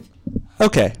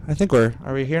Okay, I think are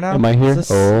we here now? Am I here?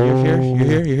 You're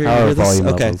here. You hear this? Volume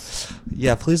Okay. levels?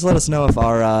 Yeah, please let us know if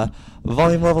our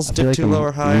volume levels I feel dip like too I'm low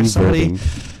or high. Somebody.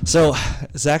 reverbing. So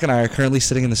Zach and I are currently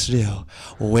sitting in the studio,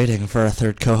 waiting for our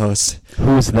third co-host,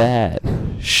 Who's that?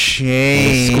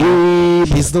 Shane. Squeeb.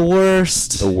 He's the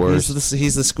worst. The worst.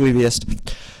 He's the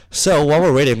squeebiest. So while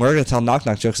we're waiting, we're gonna tell knock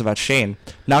knock jokes about Shane.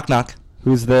 Knock knock.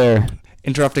 Who's there?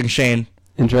 Interrupting Shane.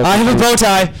 Interrupting I have a bow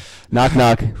tie. Knock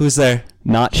knock. Who's there?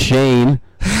 Not Shane.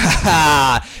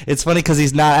 It's funny because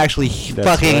he's not actually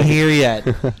fucking right. here yet.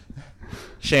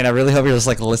 Shane, I really hope you're just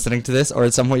like listening to this, or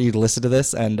at some point you'd listen to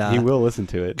this, and He will listen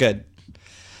to it. Good.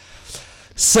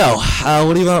 So,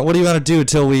 what do you want to do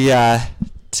till we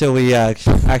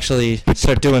actually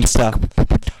start doing stuff?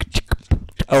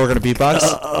 Oh, we're gonna beatbox.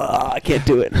 I can't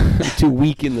do it. I'm too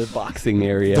weak in the boxing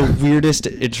area. The weirdest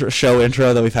show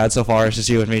intro that we've had so far is just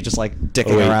you and me just like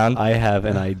dicking Wait, around. I have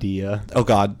an idea. Oh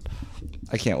God,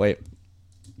 I can't wait.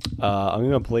 I'm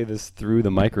gonna play this through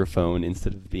the microphone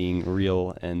instead of being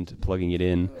real and plugging it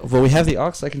in. Well, we have the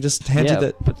aux. I can just hand you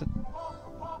the. but Can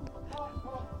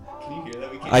you hear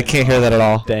that? I can't hear that at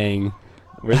all. dang.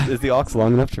 Is the aux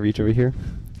long enough to reach over here?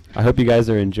 I hope you guys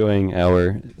are enjoying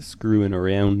our screwing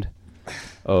around.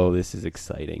 Oh, this is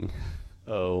exciting.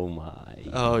 Oh my.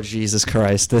 Oh Jesus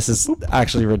Christ! This is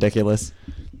actually ridiculous.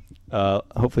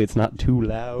 Hopefully it's not too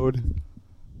loud.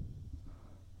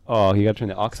 Oh, you gotta turn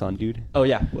the aux on, dude. Oh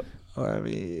yeah. I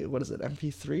mean, what is it?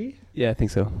 MP3? Yeah, I think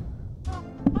so.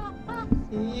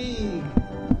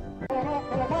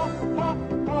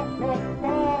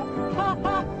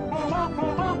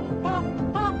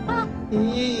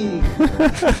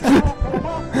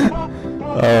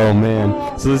 Oh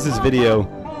man. So this is video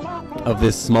of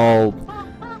this small,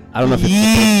 I don't know if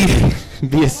it's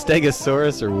be a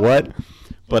Stegosaurus or what,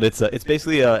 but it's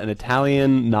basically an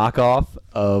Italian knockoff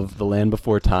of The Land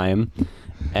Before Time,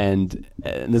 and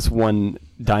this one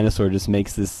dinosaur just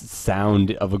makes this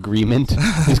sound of agreement. It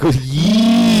just goes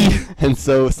yee, and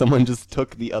so someone just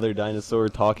took the other dinosaur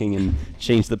talking and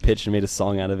changed the pitch and made a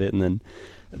song out of it, and then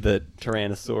the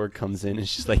Tyrannosaur comes in and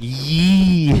it's just like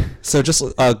yee. So just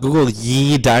Google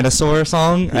Yee Dinosaur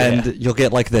song, and you'll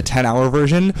get like the 10-hour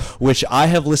version, which I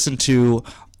have listened to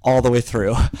all the way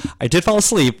through. I did fall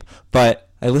asleep, but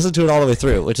I listened to it all the way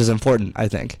through, which is important, I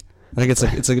think. I think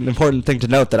it's an important thing to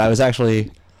note that I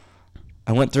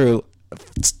went through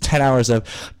 10 hours of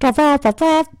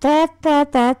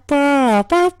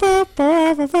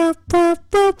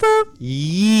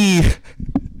Yee.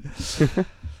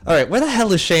 All right, where the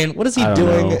hell is Shane? What is he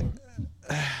doing?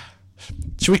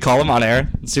 Should we call him on air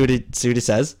and see what he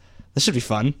says? This should be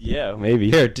fun. Yeah, maybe.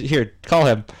 Here, call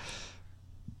him.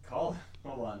 Hold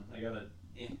on, I gotta.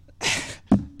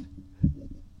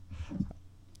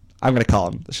 I'm gonna call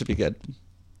him. This should be good.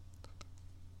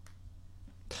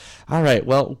 All right,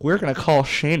 well, we're gonna call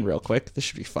Shane real quick. This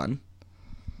should be fun.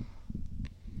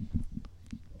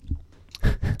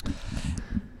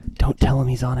 Don't tell him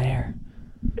he's on air.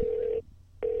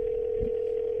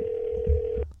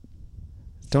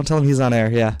 Don't tell him he's on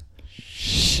air. Yeah.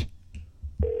 Shh.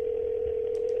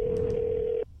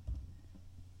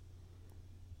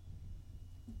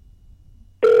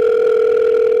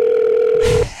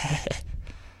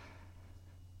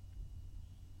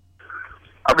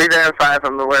 I'll be there in 5.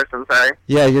 I'm the worst. I'm sorry.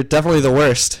 Yeah, you're definitely the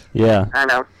worst. Yeah. I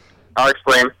know. I'll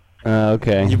explain.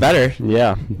 Okay. You better,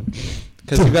 Yeah.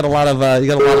 because you got a lot of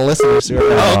listeners. Who are,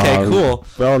 oh, okay, cool.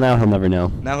 Well, now he'll never know.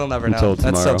 Now he'll never Until know. That's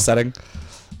so tomorrow. upsetting.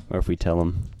 Or if we tell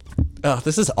him. Oh,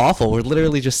 this is awful. We're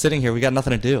literally just sitting here. We got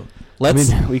nothing to do.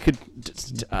 Let's we could.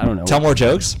 Just, I don't know. tell more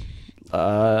jokes.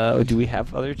 Do we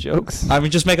have other jokes? I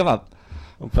mean, just make them up.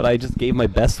 But I just gave my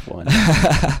best one.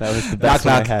 That was the best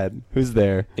Knock, one knock. I had. Who's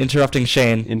there? Interrupting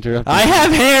Shane. Interrupting. I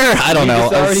have hair. I don't You know.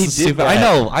 just That's already did stupid. that.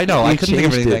 I know. I You couldn't think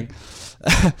of changed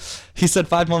anything. He said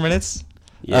 5 more minutes.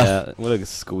 Yeah. What a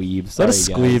squeeb. Sorry, What a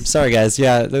squeeb. guys. Sorry, guys.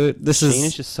 Yeah, this Shane is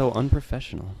is just so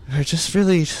unprofessional. we're just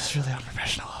really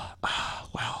unprofessional.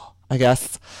 Well, I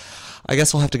guess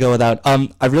we'll have to go without.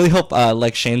 I really hope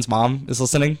like Shane's mom is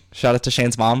listening. Shout out to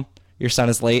Shane's mom. Your son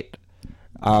is late.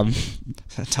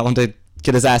 Tell him to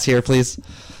get his ass here, please,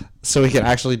 so we can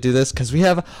actually do this, because we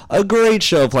have a great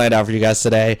show planned out for you guys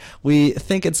today. We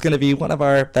think it's going to be one of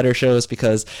our better shows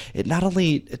because it not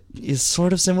only is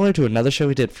sort of similar to another show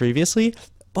we did previously,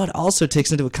 but also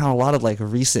takes into account a lot of like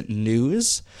recent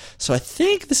news. So I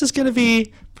think this is going to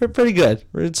be pretty good.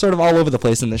 We're sort of all over the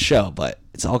place in this show, but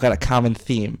it's all got a common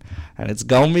theme, and it's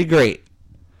going to be great.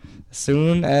 As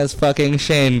soon as fucking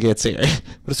Shane gets here.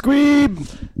 What a squeeb!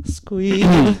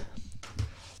 Squeeb.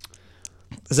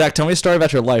 Zach, tell me a story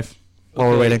about your life while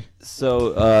we're waiting.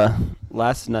 So,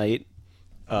 last night,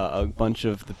 a bunch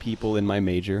of the people in my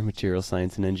major, material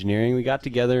science and engineering, we got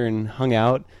together and hung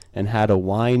out and had a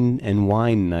wine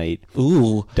night.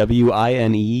 Ooh.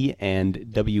 WINE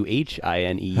and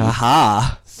WHINE.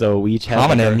 Aha. So we each had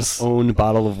like, Homonyms. our own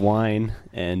bottle of wine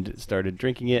and started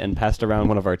drinking it and passed around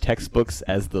one of our textbooks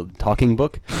as the talking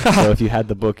book. So if you had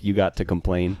the book, you got to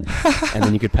complain, and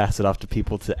then you could pass it off to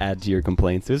people to add to your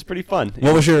complaints. It was pretty fun.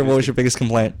 What was your biggest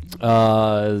complaint?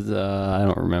 I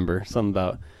don't remember. Something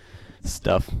about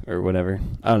stuff or whatever.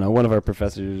 I don't know. One of our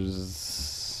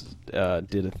professors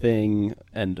did a thing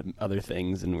and other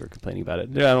things, and we were complaining about it.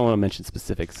 I don't want to mention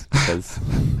specifics because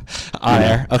On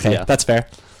air. Okay, yeah. that's fair.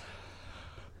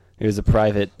 It was a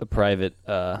private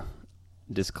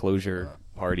disclosure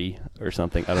party or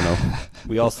something. I don't know.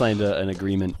 We all signed an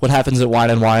agreement. What happens at Wine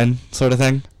and Wine sort of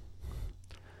thing?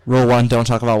 Rule 1, don't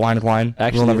talk about wine and wine.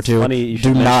 Actually, Rule number it's 2, funny you do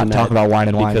should not mention talk that about wine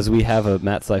and wine. because we have a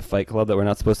Matt Sci Fight Club that we're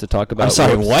not supposed to talk about. I'm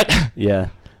sorry, Whoops. what? Yeah.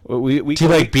 We Do you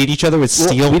like beat each other with well,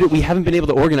 steel? we haven't been able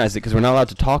to organize it because we're not allowed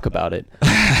to talk about it.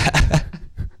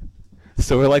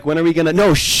 So we're like, when are we gonna?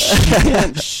 No, shh. You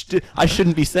can't, shh. I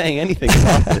shouldn't be saying anything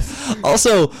about this.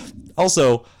 Also,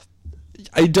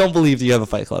 I don't believe you have a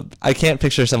fight club. I can't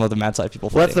picture some of the Mad Side people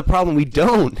Well, that's the fighting. problem. We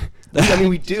don't. I mean,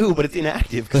 we do, but it's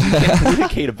inactive because we can't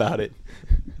communicate about it.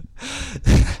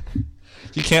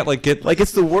 You can't like get Like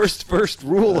it's the worst first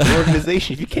rule of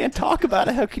organization. If you can't talk about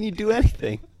it, how can you do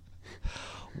anything?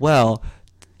 Well,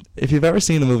 if you've ever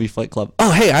seen the movie Fight Club.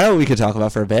 Oh, hey, I know what we could talk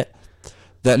about for a bit.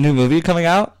 That new movie coming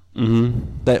out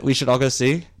Mm-hmm. that we should all go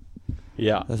see.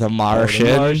 Yeah. The Martian.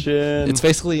 The Martian. It's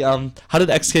basically how did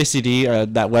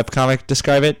XKCD that webcomic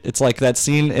describe it? It's like that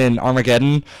scene in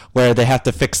Armageddon where they have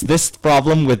to fix this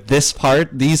problem with this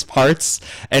part, these parts,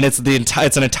 and it's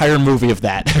an entire movie of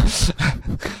that.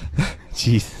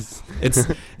 Jesus. It's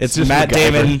just Matt MacGyver.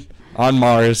 Damon on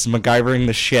Mars MacGyvering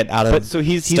the shit out of But so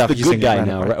he's stuff the using good guy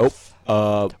random now, parts. right?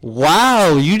 Oh.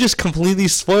 Wow, you just completely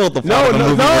spoiled the plot No, of a no, no,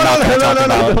 movie we're not no, going to no, talk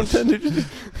no, about.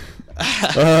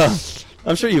 no, don't.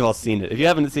 I'm sure you've all seen it. If you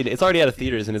haven't seen it, it's already out of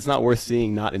theaters, and it's not worth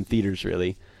seeing not in theaters,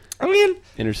 really. I mean,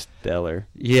 Interstellar.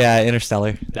 yeah,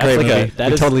 Interstellar. That's Great like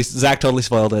movie. a- Zach totally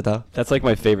spoiled it though. That's like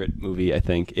my favorite movie, I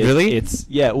think. Really? It's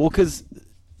well, because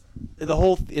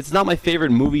it's not my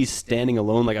favorite movie standing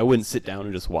alone. Like I wouldn't sit down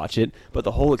and just watch it, but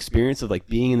the whole experience of like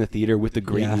being in the theater with the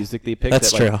great Yeah. music they picked,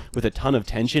 That's that, like, true. with a ton of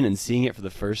tension and seeing it for the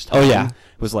first time. Oh, yeah.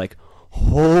 was like,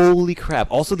 holy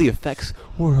crap! Also, the effects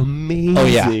were amazing. Oh,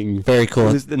 yeah. Very cool.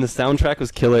 And the soundtrack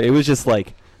was killer. It was just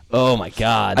like, oh my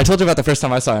god. I told you about the first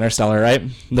time I saw Interstellar, right?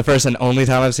 The first and only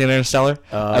time I've seen Interstellar.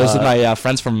 I was with my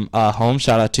friends from home.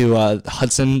 Shout out to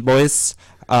Hudson boys.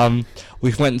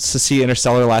 We went to see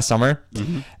Interstellar last summer,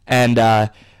 and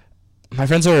my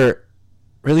friends are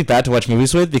really bad to watch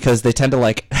movies with because they tend to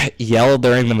like yell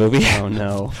during the movie. Oh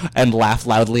no. And laugh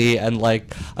loudly, and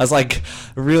like I was like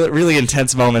really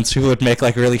intense moments. People would make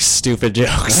like really stupid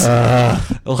jokes,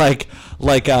 like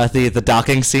the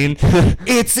docking scene.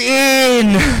 It's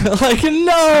in. Like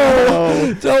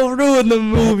no, don't ruin the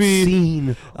movie.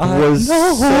 Scene I was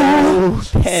know.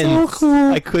 so tense. So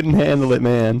cool. I couldn't handle it,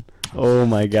 man. Oh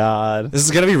my god. This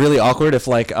is gonna be really awkward if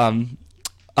like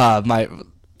my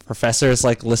professor is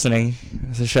like listening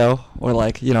to the show, or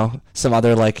like some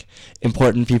other like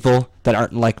important people that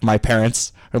aren't like my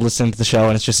parents are listening to the show,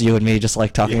 and it's just you and me just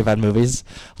like talking about movies.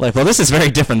 Like, well, this is very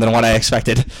different than what I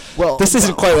expected. Well, this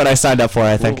isn't quite what I signed up for.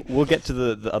 I think. We'll get to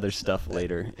the other stuff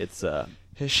later. It's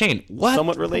Shane, what?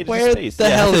 somewhat related Where to space. the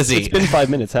hell is he? It's been 5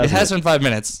 minutes, hasn't It has been 5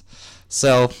 minutes.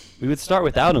 So We would start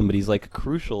without him, but he's like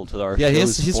crucial to our yeah,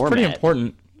 show's he's format. pretty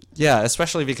important. Yeah,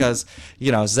 especially because,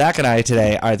 Zach and I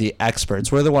today are the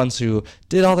experts. We're the ones who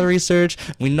did all the research.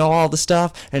 We know all the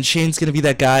stuff. And Shane's going to be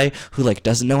that guy who, like,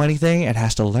 doesn't know anything and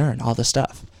has to learn all the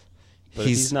stuff. But if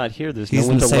he's not here, there's he's no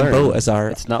one in the to same learn. boat as our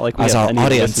It's not like we as have our any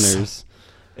audience. listeners.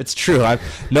 It's true.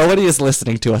 Nobody is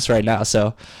listening to us right now,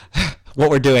 so what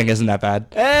we're doing isn't that bad.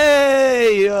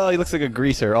 Hey! Oh, he looks like a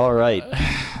greaser. All right.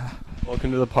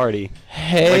 Welcome to the party.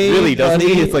 Hey, Like, really, doesn't he?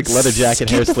 buddy, It's like leather jacket,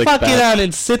 hair get the slicked fuck back. down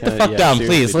and sit the Kinda, fuck yeah, down,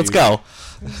 seriously, please. Let's dude. go.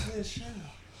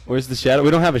 Where's the shadow? We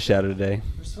don't have a shadow today.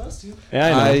 We're supposed to. Yeah, I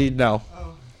know. I know.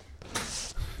 Oh.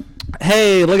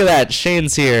 Hey, look at that.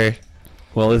 Shane's here.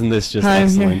 Well, isn't this just Hi, I'm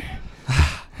excellent?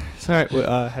 Sorry,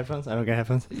 headphones? I don't get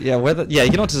headphones. Yeah,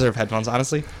 you don't deserve headphones,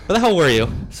 honestly. Where the hell were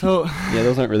you? So, Yeah,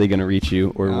 those aren't really going to reach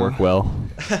you or work well.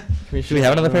 Do we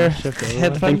have another pair of shift over? I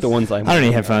headphones? think the ones I'm I don't need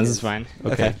wearing headphones, are- it's fine.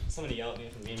 Okay. Somebody yell at me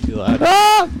for being too loud.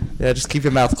 Yeah, just keep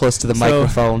your mouth close to the So-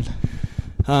 microphone.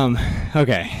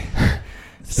 Okay.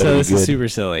 So better be this is good. super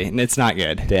silly, and it's not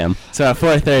good. Damn. So at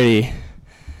 4:30,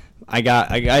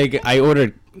 I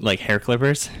ordered like hair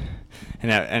clippers, and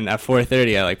at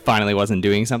 4:30 I like finally wasn't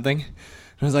doing something.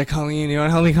 I was like, Colleen, you want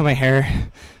to help me cut my hair?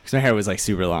 Because my hair was like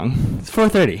super long. It's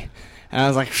 4:30. And I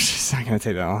was like, it's not going to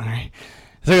take that long, right?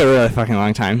 It took a really fucking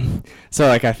long time. So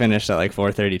like I finished at like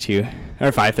 4:32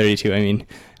 or 5:32, I mean,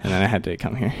 and then I had to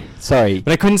come here. Sorry.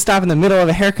 But I couldn't stop in the middle of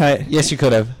a haircut. Yes, you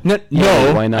could have. No,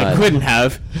 why not? I couldn't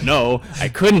have. No, I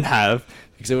couldn't have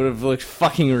because it would have looked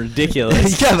fucking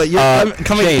ridiculous. Yeah, but you're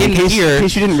coming Shane, in in case here. you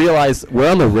didn't realize, we're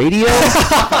on the radio.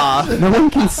 No one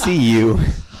can see you.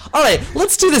 All right,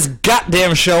 let's do this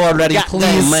goddamn show already,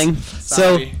 please. man.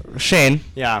 So, Sorry. Shane,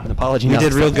 Yeah. An apology. we not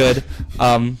did real accepted. good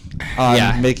on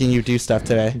Yeah. making you do stuff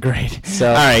today. Great. So-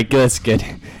 all right, good. That's good.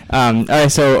 All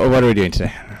right. So what are we doing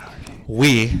today?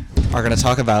 We are going to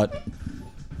talk about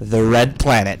the red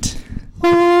planet,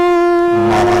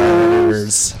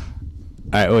 Mars.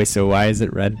 All right. Wait. So why is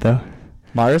it red though?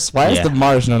 Mars? Why is Yeah. the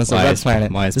Mars known as the Why red is-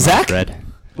 planet? Why is Mars Zach? red?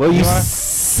 Well, you You are-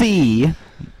 see.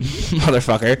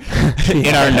 Motherfucker.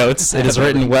 In our notes, it is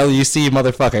written, well, you see,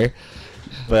 motherfucker.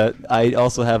 But I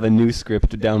also have a new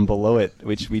script down below it,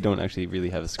 which we don't actually really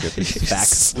have a script. It's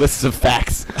facts, lists of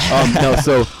facts. No,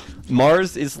 so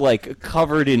Mars is like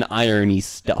covered in irony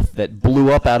stuff that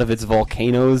blew up out of its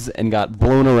volcanoes and got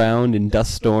blown around in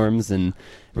dust storms and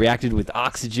reacted with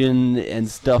oxygen and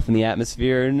stuff in the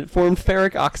atmosphere and formed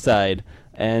ferric oxide.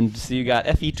 And so you got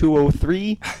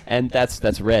Fe2O3, and that's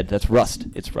red. That's rust.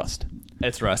 It's rust.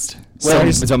 It's rust.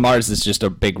 Well- so Mars is just a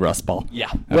big rust ball. Yeah.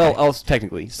 Okay. Well, also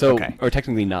technically. So, Okay. or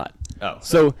technically not. Oh.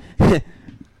 So,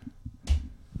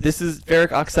 this is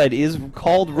ferric oxide is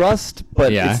called rust,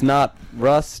 but Yeah. it's not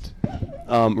rust.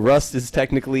 Rust is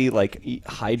technically like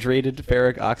hydrated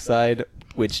ferric oxide,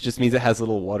 which just means it has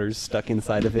little waters stuck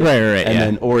inside of it. Right, And yeah.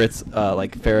 then, or it's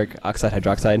like ferric oxide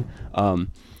hydroxide.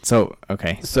 So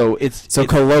okay. So it's So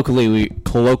colloquially,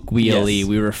 Yes.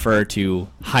 we refer to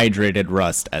hydrated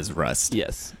rust as rust.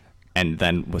 yes. And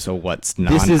then, so what's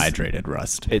This is- non-hydrated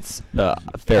rust? It's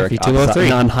ferric Fe2O3. oxide,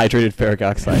 non-hydrated ferric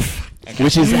oxide,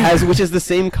 which is the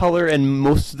same color and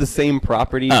most of the same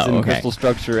properties Oh, and okay. crystal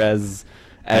structure as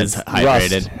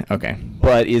hydrated. rust, Okay.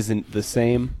 but isn't the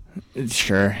same.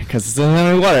 Sure, because it's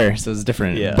in water, so it's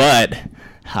different. Yeah. But,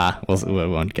 we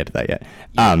won't get to that yet.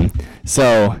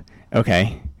 So,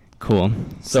 okay, cool.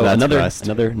 So that's another- rust.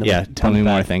 another Yeah, tell fun me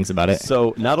more fact. things about it.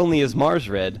 So not only is Mars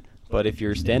red, but if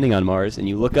you're standing on Mars and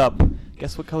you look up,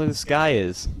 guess what color the sky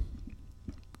is?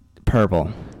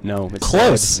 Purple. No, it's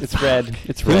Close. Red. It's red.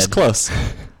 It's It red. was close.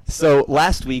 So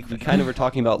last week we kind of were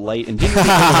talking about light and didn't get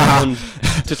around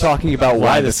to talking about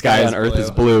why the sky on Earth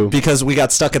is blue. Because we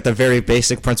got stuck at the very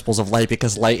basic principles of light,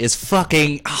 because light is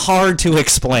fucking hard to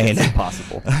explain. It's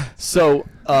impossible. So,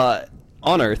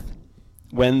 on Earth,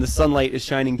 when the sunlight is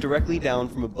shining directly down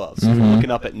from above, so you're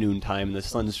looking up at noontime and the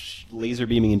sun's laser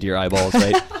beaming into your eyeballs,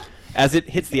 right? As it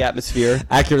hits the atmosphere,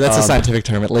 Accurate, that's a scientific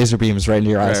term. It laser beams right into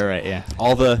your eyes. Right, yeah.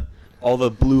 all the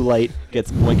blue light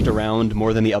gets blinked around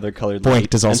more than the other colored light.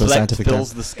 Blinked is also and so a scientific that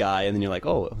fills term. the sky, and then you're like,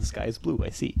 oh, the sky is blue. I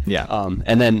see. Yeah.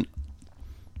 And then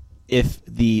if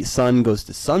the sun goes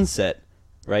to sunset,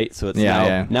 right? So it's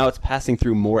now it's passing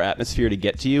through more atmosphere to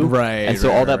get to you. Right, And so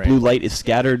right, all that right. blue light is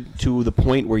scattered to the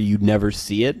point where you never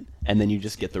see it, and then you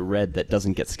just get the red that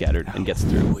doesn't get scattered and gets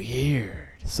through. Weird.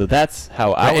 So that's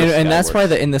how our and sky that's why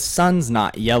works. the sun's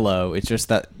not yellow. It's just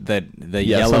that the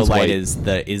Yeah, yellow sun's light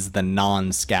white. is the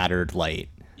non-scattered light.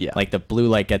 Yeah. Like the blue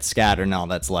light gets scattered, and all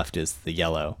that's left is the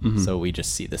yellow. So we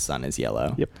just see the sun as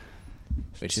yellow. Yep.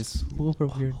 Which is a little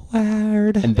bit weird.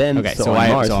 Weird. And then Okay, so, so on why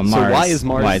Mars, on so Mars? why is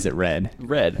Mars Why is it red?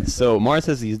 red? So Mars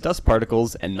has these dust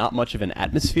particles and not much of an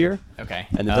atmosphere. Okay.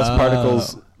 And the dust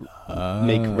particles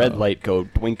make red light go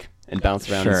blink and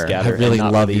bounce around Sure. and I scatter. really and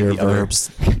not love really your the other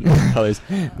verbs. colors.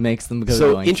 makes them go.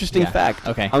 So going. interesting Yeah. fact.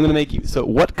 Okay. I'm gonna make you. So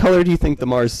what color do you think the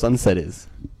Mars sunset is?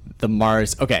 The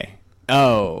Mars. Okay.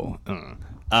 Oh.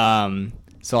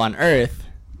 So on Earth,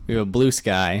 we have a blue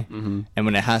sky, and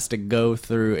when it has to go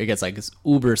through, it gets like this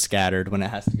uber scattered when it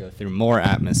has to go through more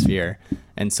atmosphere,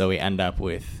 and so we end up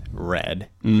with red.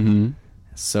 Mm-hmm.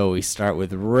 So we start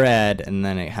with red, and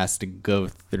then it has to go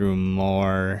through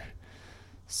more.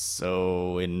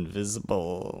 So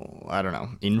invisible. I don't know.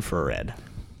 Infrared.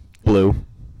 Blue.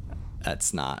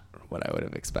 That's not what I would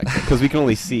have expected. Because we can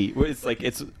only see.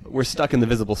 We're stuck in the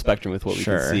visible spectrum with what we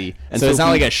Sure. can see. So it's if not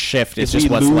we- like a shift, it's if just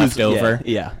we what's lose- left over?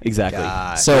 Yeah, exactly.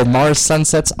 God. So Mars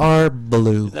sunsets are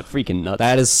blue. Is that freaking nuts?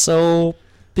 That is so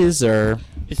bizarre.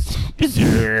 It's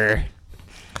bizarre.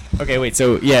 Okay, wait.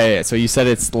 So yeah. So you said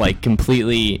it's like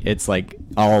completely. It's like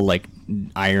all like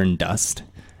iron dust,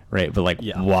 right? But like,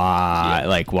 Yeah. why? Yeah.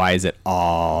 Like, why is it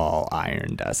all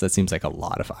iron dust? That seems like a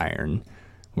lot of iron.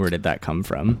 Where did that come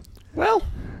from? Well,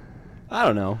 I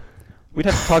don't know. We'd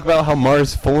have to talk about how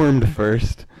Mars formed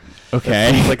first.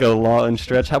 Okay. It's like a long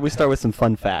stretch. How about we start with some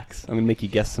fun facts? I'm gonna make you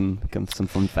guess some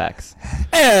fun facts.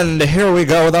 And here we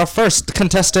go with our first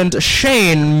contestant,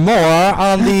 Shane Moore,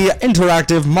 on the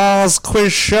interactive Mars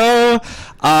quiz show.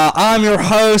 I'm your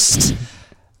host,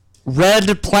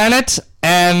 Red Planet,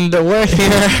 and we're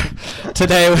here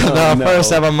today with our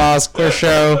first ever Mars quiz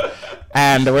show,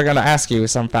 and we're gonna ask you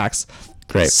some facts.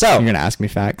 Great. So, you're gonna ask me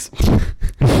facts.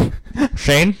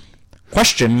 Shane,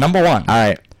 question number 1. All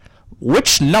right.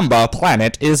 Which number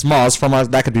planet is Mars from our...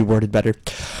 That could be worded better.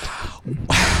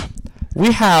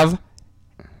 We have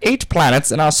 8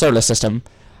 planets in our solar system.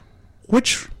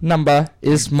 Which number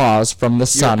is Mars from the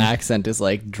sun? Your accent is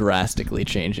like drastically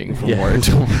changing from word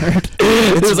to word.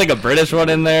 There's like a British one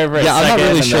in there for a Yeah, I'm second. not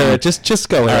really and sure. then- Just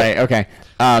go with All it. right. Okay.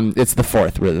 It's the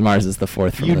 4th. Mars is the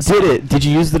 4th from You the did sun. it. Did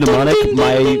you use the mnemonic?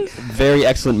 My very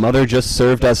excellent mother just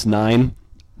served us 9.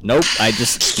 Nope. I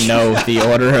just know the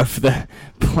order of the.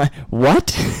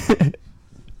 What?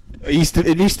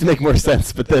 It used to make more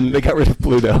sense, but then they got rid of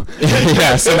Pluto.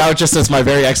 Yeah, so now it just says my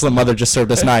very excellent mother just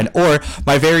served us 9. Or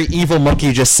my very evil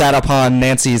monkey just sat upon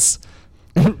Nancy's...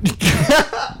 And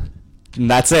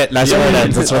that's it. That's where it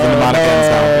ends. That's where the mnemonic ends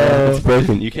now. It's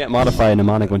broken. You can't modify a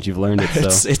mnemonic once you've learned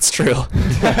it. So. It's true.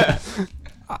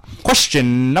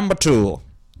 Question number 2.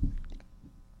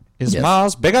 Is Yes.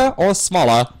 Mars bigger or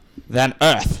smaller than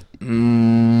Earth?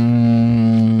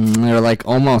 They're like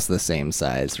almost the same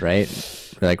size, right?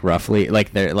 Like roughly,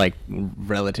 like they're like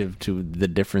relative to the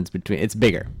difference between. It's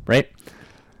bigger, right?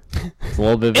 It's a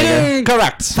little bit bigger.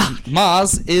 Incorrect.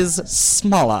 Mars is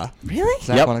smaller. Really? Does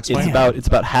that Yep. one explain? It's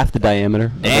about half the diameter.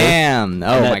 of Earth. Damn! Oh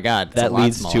And my God, that's that a lot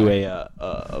leads smaller. to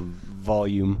a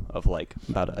volume of like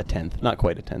about a tenth, not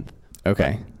quite a tenth.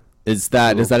 Okay. Does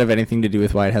that have anything to do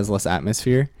with why it has less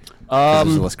atmosphere? 'Cause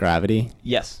there's less gravity.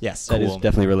 Yes, Yes. that is Cool.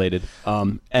 definitely related.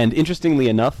 And interestingly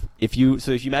enough, if you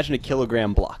imagine a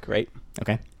kilogram block, right,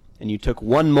 Okay. and you took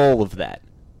 1 mole of that,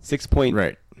 6.022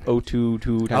 Right. I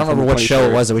don't remember what show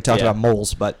it was that we talked about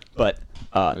moles, but But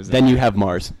was then it? you have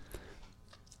Mars.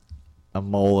 A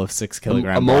mole of 6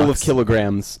 kilogram. A mole blocks. of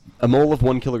kilograms. A mole of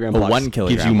 1 kilogram. Oh, blocks 1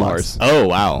 kilogram gives you blocks. Mars. Oh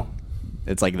wow.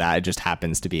 It's like that. It just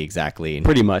happens to be exactly.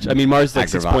 Pretty much. I mean, Mars is like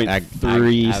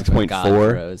 6.3,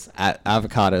 6.4.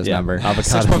 Avocado's Yeah, number.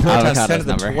 6.4 times 10 Avocado's to the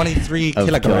number. 23 of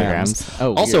kilograms.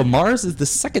 Oh, Also, weird. Mars is the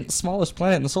second smallest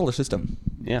planet in the solar system.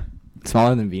 Yeah.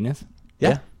 Smaller than Venus.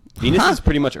 Yeah. Venus is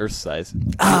pretty much Earth's size.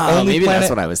 Oh, maybe that's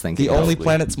what I was thinking. The only probably.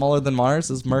 planet smaller than Mars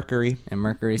is Mercury. And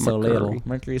Mercury's so Mercury. little.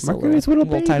 Mercury's so Mercury's little,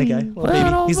 little tiny guy. baby. Little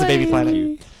baby. He's the baby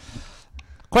planet.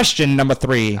 Question number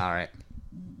 3. All right.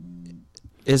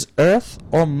 Is Earth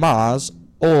or Mars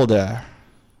older?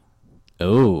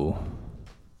 Oh.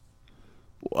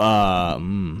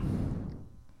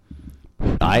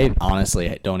 I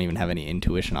honestly don't even have any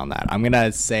intuition on that. I'm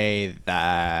gonna say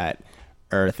that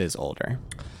Earth is older.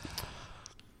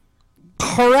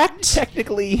 Correct.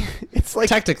 Technically, it's like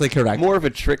Technically correct. more of a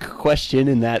trick question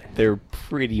in that they're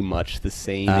pretty much the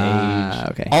same age.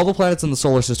 Okay. All the planets in the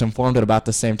solar system formed at about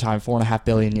the same time, 4.5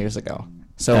 billion years ago.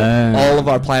 So Oh. all of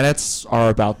our planets are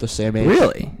about the same age.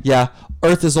 Really? Yeah.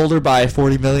 Earth is older by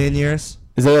 40 million years.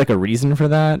 Is there like a reason for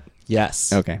that?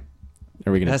 Yes. Okay.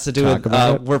 Are we It gonna has to do talk with.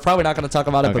 about it? We're probably not going to talk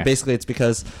about it, Okay. but basically it's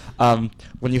because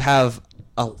when you have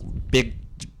a big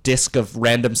disk of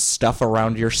random stuff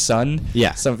around your sun,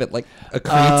 Yeah. some of it like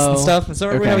accretes and Oh, stuff. So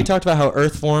remember how okay. we talked about how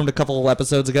Earth formed a couple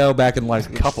episodes ago, back in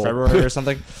like Couple. February or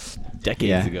something. Decades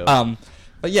Yeah. ago.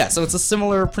 But yeah, so it's a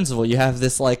similar principle. You have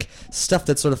this like stuff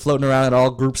that's sort of floating around, it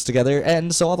all groups together,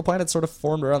 and so all the planets sort of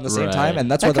formed around the same Right. time, and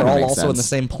that's That why they're kinda all makes also in the sense.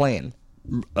 same plane.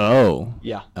 Oh.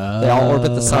 Yeah. They all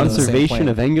orbit the sun in the same Conservation plane.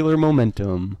 of angular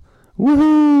momentum.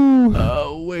 Woohoo!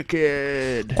 Oh,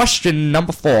 wicked. Question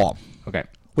number 4. Okay.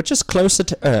 Which is closer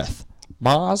to Earth,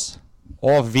 Mars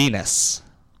or Venus?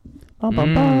 Bum,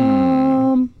 bum,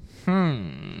 bum.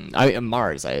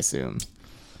 Mars, I assume.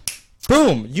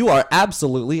 Boom! You are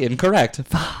absolutely incorrect.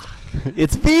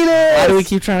 It's Venus! Why do we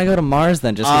keep trying to go to Mars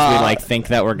then? Just because we like think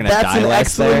that we're gonna That's die an less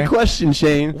excellent there? question,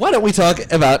 Shane. Why don't we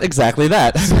talk about exactly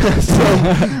that?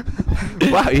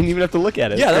 Wow, you didn't even have to look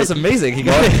at it. Yeah, that was amazing. He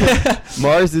got it.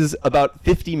 Mars is about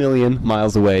 50 million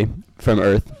miles away from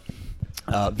Earth.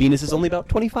 Venus is only about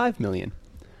 25 million.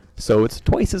 So it's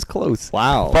twice as close.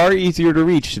 Wow. Far easier to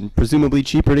reach and presumably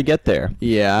cheaper to get there.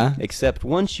 Yeah. Except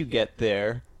once you get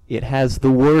there, it has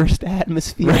the worst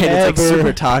atmosphere Right, ever. it's like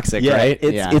super toxic, Yeah, right?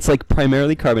 It's like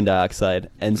primarily carbon dioxide,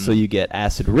 and so you get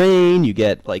acid rain. You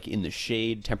get like in the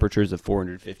shade temperatures of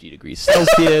 450 degrees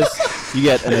Celsius. You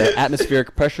get an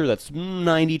atmospheric pressure that's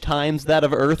 90 times that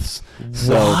of Earth's.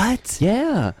 So, What?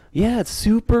 Yeah, it's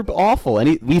super awful.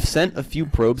 And we've sent a few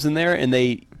probes in there, and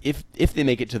they if they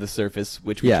make it to the surface,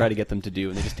 which we Yeah. try to get them to do,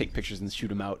 and they just take pictures and shoot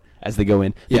them out as they go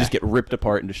in, they Yeah. just get ripped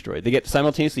apart and destroyed. They get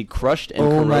simultaneously crushed and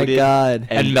Oh my corroded God.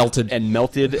 And melted.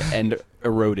 and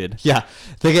eroded. Yeah,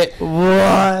 they get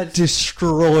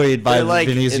destroyed by They're the like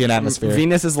Venusian atmosphere.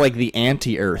 Venus is like the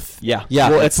anti-Earth. Yeah. yeah,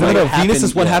 Well, it's like Venus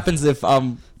is what happened- happens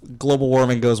if global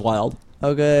warming goes wild.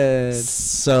 Oh, good.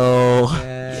 So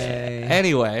Yay.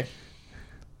 anyway,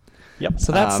 Yep.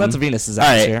 so that's Venus's All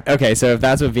atmosphere. right. Okay. So if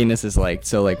that's what Venus is like,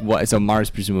 so like what? So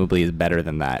Mars presumably is better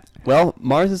than that. Well,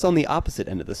 Mars is on the opposite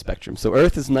end of the spectrum. So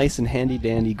Earth is nice and handy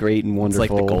dandy, great and It's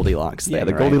wonderful. like the Goldilocks thing. Yeah,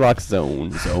 the right? Goldilocks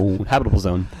zone, habitable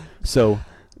zone. So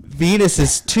Venus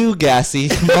is too gassy.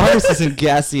 Mars isn't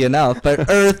gassy enough, but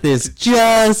Earth is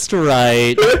just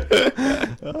right.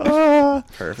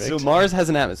 Perfect. So Mars has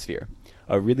an atmosphere,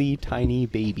 a really tiny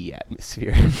baby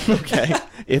atmosphere. Okay,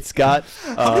 it's got.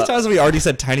 How many times have we already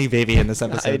said tiny baby in this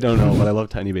episode? I don't know, but I love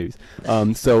tiny babies.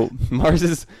 So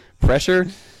Mars's pressure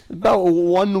about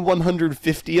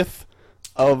 1/150th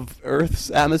of Earth's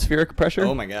atmospheric pressure.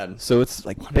 Oh my God. So it's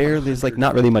like barely, there's like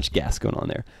not really much gas going on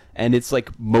there, and it's like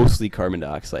mostly carbon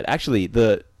dioxide. Actually,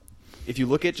 if you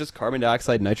look at just carbon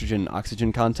dioxide, nitrogen,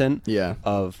 oxygen content Yeah.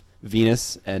 of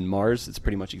Venus and Mars, it's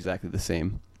pretty much exactly the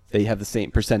same. They have the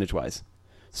same percentage-wise.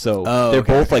 So Oh, they're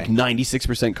okay, both okay. like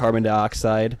 96% carbon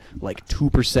dioxide, like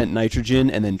 2% nitrogen,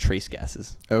 and then trace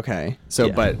gases. Okay. So,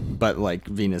 Yeah. but like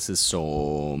Venus is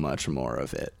so much more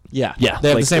of it. Yeah, Yeah, They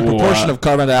have like, the same proportion of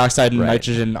carbon dioxide and right.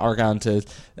 nitrogen, argon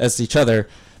as each other,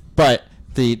 but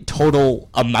the total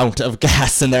amount of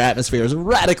gas in their atmosphere is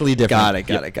radically different.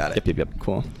 Got it. Yep.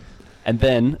 Cool. And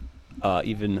then,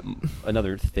 even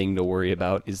another thing to worry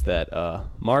about is that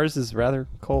Mars is rather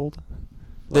cold.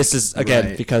 This is again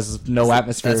Right. because no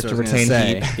atmosphere That's what to I was gonna retain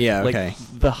say. heat. Yeah. Like, Okay.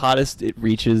 the hottest it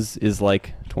reaches is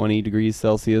like 20 degrees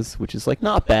Celsius, which is like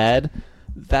not bad.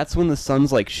 That's when the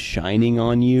sun's like shining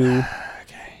on you.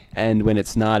 Okay. And when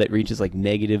it's not, it reaches like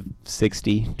negative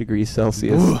 60 degrees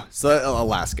Celsius. Ooh, so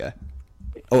Alaska.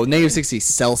 Oh, negative 60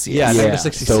 Celsius. Yeah, Yeah, negative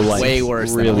 60 so like way worse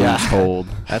than really Alaska. cold.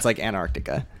 That's like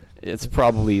Antarctica. It's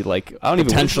probably like I don't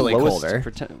even Potentially what's the colder.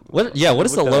 lowest What is the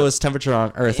Look that up. lowest temperature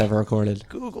on Earth ever recorded?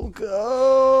 Google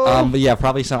go. But yeah,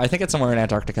 probably some. I think it's somewhere in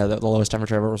Antarctica that the lowest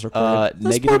temperature ever was recorded. Those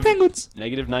poor negative penguins.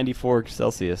 negative 94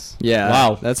 Celsius. Yeah.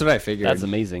 Wow. That's what I figured. That's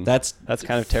amazing. That's kind of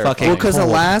fucking terrifying. Well, because cold.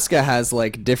 Alaska has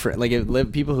like different,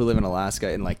 like people who live in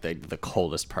Alaska in like the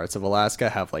coldest parts of Alaska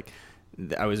have like.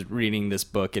 I was reading this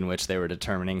book in which they were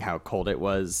determining how cold it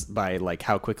was by like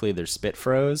how quickly their spit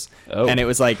froze, Oh. and it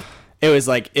was like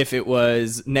if it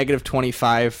was negative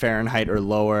 25 Fahrenheit or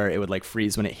lower, it would like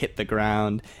freeze when it hit the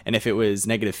ground, and if it was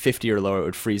negative 50 or lower, it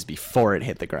would freeze before it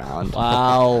hit the ground.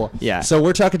 Wow. Yeah. So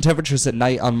we're talking temperatures at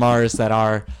night on Mars that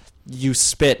are you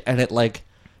spit and it like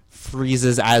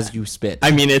freezes as you spit.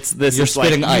 I mean, it's this. You're is like,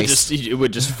 spitting you ice. just- it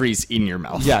would just freeze in your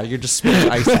mouth. yeah, you're just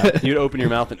spitting ice out. You'd open your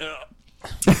mouth and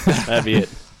that'd be it.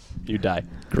 You'd die.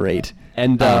 Great.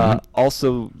 And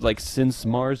also, like, since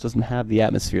Mars doesn't have the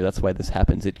atmosphere, that's why this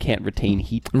happens. It can't retain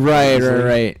heat.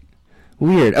 Right.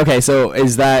 Weird. Okay, so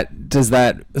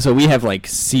so we have like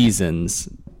seasons,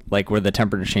 like where the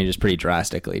temperature changes pretty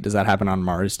drastically. Does that happen on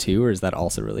Mars too, or is that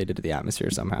also related to the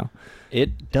atmosphere somehow?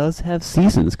 It does have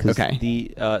seasons because Okay.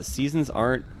 the seasons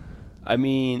aren't. I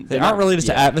mean, They aren't related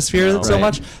to atmosphere No. so Right.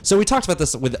 much. So we talked about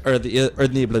this with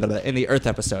in the Earth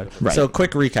episode. Right. So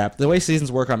quick recap: the way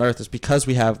seasons work on Earth is because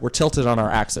we're tilted on our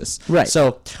axis. Right.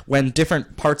 So when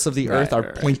different parts of the Earth are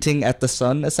right. pointing at the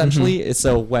sun, essentially,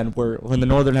 so when the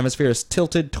northern hemisphere is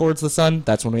tilted towards the sun,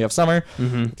 that's when we have summer.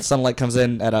 Sunlight comes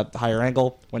in at a higher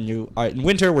angle. When you are in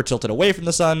winter, we're tilted away from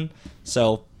the sun.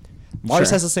 So Mars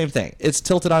Sure. has the same thing. It's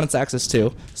tilted on its axis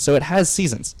too, so it has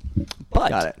seasons. But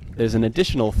Got it. there's an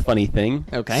additional funny thing.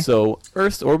 Okay. So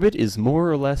Earth's orbit is more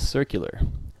or less circular.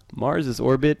 Mars's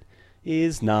orbit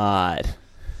is not.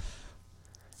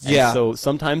 And Yeah. so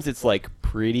sometimes it's like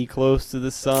pretty close to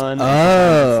the sun. and Oh.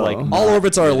 sometimes it's, like, All not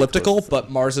orbits are really elliptical, close. but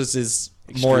Mars's is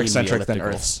more Extremely eccentric than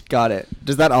elliptical. Earth's. Got it.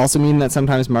 Does that also mean that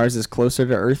sometimes Mars is closer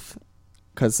to Earth?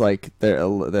 Because like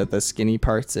the skinny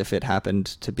parts, if it happened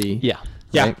to be. Yeah.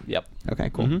 Yeah. Right? Yep. Okay.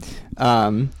 Cool.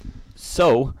 Mhm.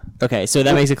 So Okay, so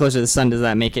that makes it closer to the sun. Does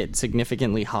that make it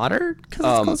significantly hotter because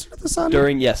it's closer to the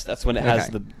sun? yes, that's when it has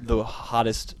Okay. the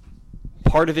hottest.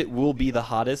 Part of it will be the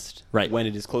hottest Right. when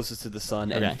it is closest to the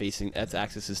sun Okay. and facing its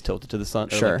axis is tilted to the sun.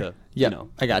 or Sure. Like the, Yep, you know,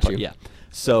 I got part- you. Yeah.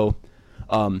 So,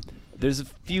 there's a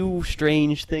few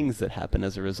strange things that happen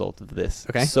as a result of this.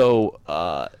 Okay. So,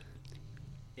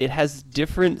 it has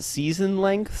different season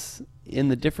lengths in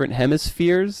the different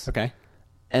hemispheres. Okay.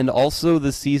 And also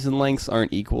the season lengths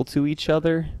aren't equal to each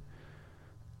other.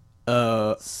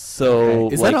 So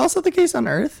Is like, that also the case on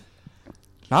Earth?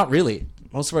 Not really.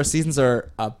 Most of our seasons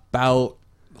are about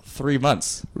 3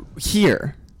 months.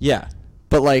 Here. Yeah.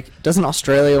 But like, doesn't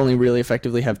Australia only really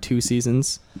effectively have 2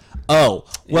 seasons? Oh,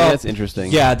 well, that's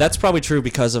interesting. Yeah, that's probably true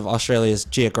because of Australia's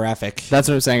geographic. That's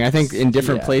what I'm saying. I think in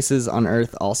different Yeah. places on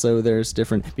Earth also there's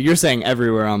different. But you're saying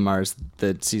everywhere on Mars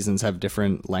the seasons have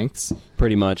different lengths?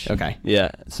 Pretty much. Okay.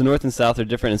 Yeah. So north and south are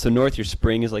different. And so north, your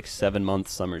spring is like 7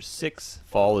 months, summer's 6,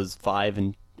 fall is 5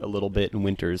 and a little bit, and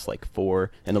winter is like 4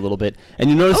 and a a little bit. And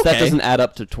you notice that Okay. doesn't add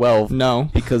up to 12. No.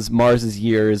 Because Mars's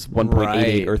year is 1.88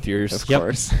 Right. Earth years. Of Yep.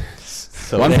 course.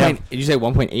 So One they point. have- Did you say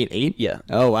 1.88? Yeah.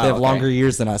 Oh wow. They have okay. longer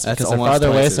years than us That's because they're almost farther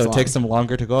away, twice so as it takes long. them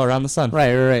longer to go around the sun.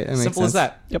 Right. That makes Simple as sense.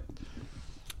 that. Yep.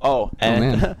 Oh,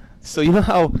 and man. so you know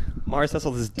how Mars has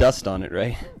all this dust on it,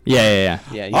 right? Yeah.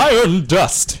 Yeah. Iron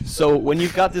dust. So when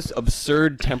you've got this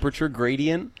absurd temperature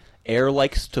gradient, air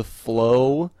likes to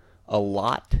flow a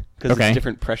lot because Okay. it's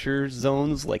different pressure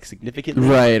zones, like significantly.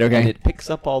 Right, okay. And it picks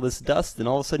up all this dust, and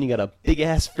all of a sudden you got a big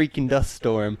ass freaking dust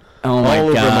storm Oh my all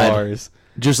over God. Mars.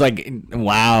 Just like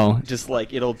wow. Just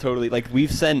like it'll totally like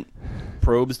we've sent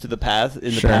probes to the past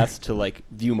Sure. past to like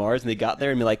view Mars, and they got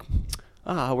there and be like,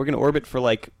 we're gonna orbit for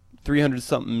like 300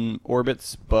 something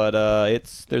orbits, but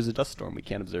there's a dust storm. We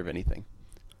can't observe anything.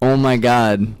 Oh my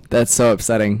God, that's so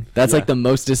upsetting. That's Yeah. like the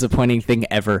most disappointing thing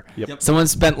ever. Yep. Someone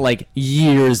spent like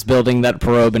years building that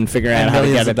probe and figuring out And how to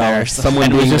millions get it of there. dollars. Someone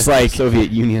And was being just the like, Soviet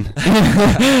Union.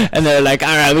 and they're like, all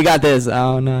right, we got this.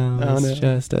 Oh no, Oh, it's no.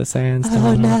 just a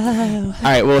sandstorm. All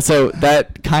right, well, so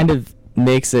that kind of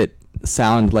makes it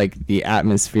sound like the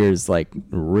atmosphere is like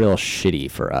real shitty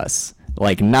for us.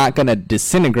 Like not gonna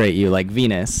disintegrate you like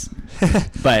Venus,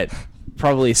 but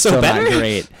probably still better? not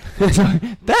great.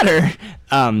 Better,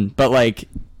 but like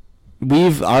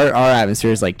our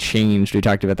atmosphere is like changed. We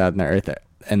talked about that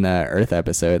in the Earth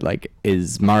episode. Like,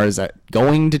 is Mars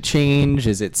going to change?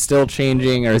 Is it still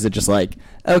changing, or is it just like,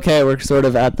 okay, we're sort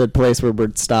of at the place where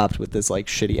we're stopped with this like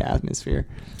shitty atmosphere?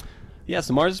 Yeah,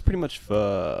 so Mars is pretty much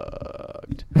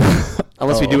fucked.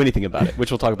 Unless we do anything about it,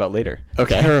 which we'll talk about later.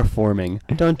 Okay. Terraforming.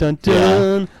 Dun dun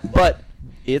dun. But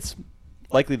it's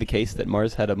likely the case that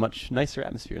Mars had a much nicer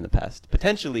atmosphere in the past.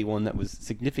 Potentially one that was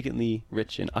significantly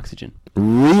rich in oxygen.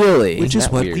 Really? Which is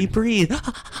that what weird? we breathe.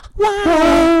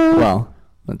 Well,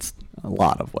 that's a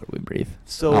lot of what we breathe.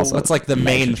 So Also, That's like the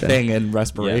main nitrogen. thing in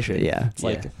respiration. Yeah. It's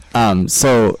like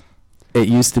So it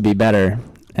used to be better,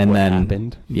 and What then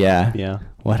happened? Yeah. Yeah.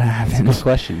 What It's a happened? good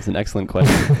question. It's an excellent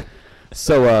question.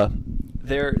 So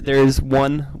there's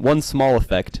one small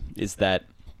effect is that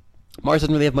Mars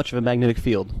doesn't really have much of a magnetic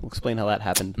field. We'll explain how that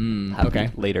happened okay.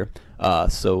 later.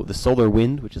 So the solar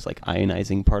wind, which is like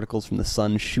ionizing particles from the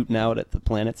sun shooting out at the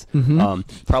planets,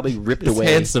 probably ripped his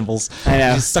away. hand symbols. I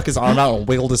know. He stuck his arm out and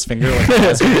wiggled his finger like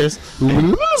jazz fingers.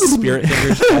 Spirit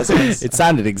fingers. Jazz hands. It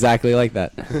sounded exactly like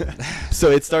that.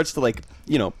 So it starts to like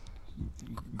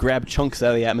grab chunks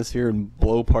out of the atmosphere and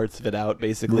blow parts of it out,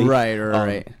 basically.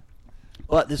 Right.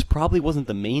 But this probably wasn't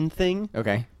the main thing.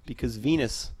 Okay. Because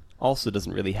Venus also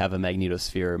doesn't really have a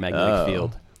magnetosphere or magnetic Oh.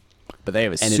 field. But they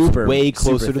have a And it's super way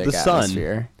closer super to the thick sun.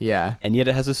 atmosphere. Yeah. And yet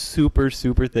it has a super,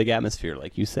 super thick atmosphere,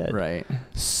 like you said. Right.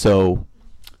 So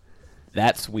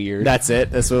that's weird. That's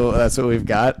it. That's what we've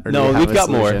got. Or do no, we have we've a got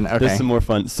more. solution? Okay. There's some more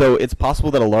fun. So it's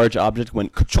possible that a large object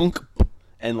went ka-chunk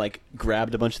and like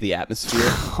grabbed a bunch of the atmosphere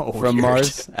Oh, from weird.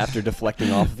 Mars after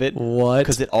deflecting off of it. What?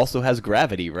 Because it also has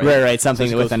gravity, right? Right. Something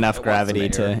So it with goes- enough it wants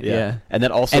gravity some air. to yeah. And that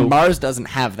also And Mars doesn't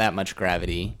have that much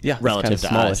gravity. Yeah, it's relative kinda to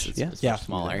smallish. us. Yeah. It's Yeah, much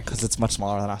smaller. because it's much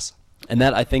smaller than us. And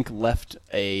that I think left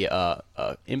a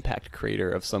impact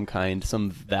crater of some kind, some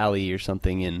valley or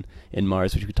something in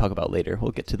Mars, which we could talk about later.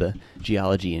 We'll get to the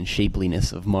geology and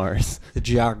shapeliness of Mars. The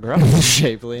geography.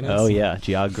 Shapeliness. Oh yeah,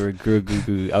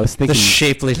 geography. I was The thinking.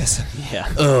 shapeliness.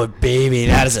 Yeah. Oh, baby,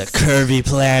 that is a curvy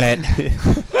planet.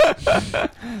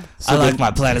 I like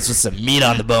my planets with some meat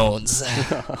on the bones.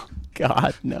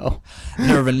 God, no.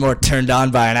 Never been more turned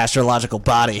on by an astrological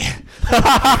body.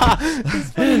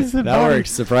 That worked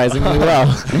surprisingly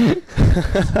well.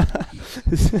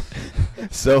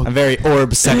 So. I'm very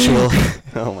orb sexual.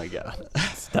 Oh my God.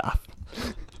 Stop.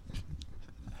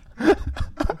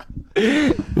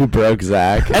 We broke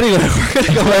Zach. Anyway, we're going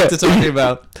to go back to talking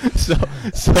about... So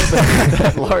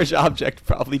that large object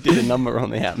probably did a number on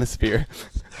the atmosphere,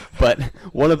 but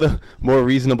one of the more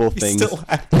reasonable things still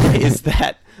is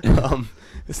that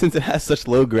since it has such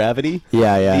low gravity,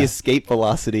 Yeah. the escape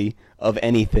velocity of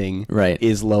anything Right.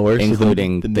 is lower, so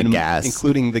Including the minimum- gas.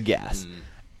 including the gas.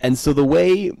 And so the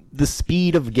way the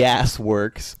speed of gas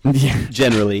works Yeah.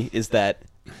 generally is that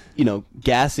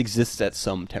gas exists at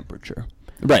some temperature.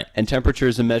 Right. And temperature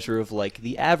is a measure of like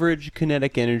the average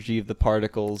kinetic energy of the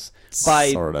particles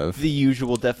by Sort of. the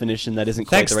usual definition that isn't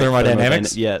quite Thanks, the right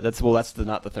thermodynamics. Yeah, that's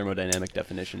not the thermodynamic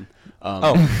definition.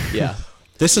 Yeah.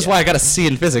 This is why I got a C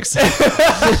in physics.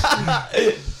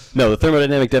 No, the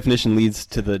thermodynamic definition leads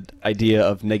to the idea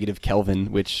of negative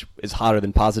Kelvin, which is hotter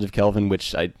than positive Kelvin,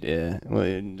 which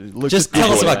Just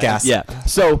tell us about gas. Yeah.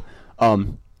 So,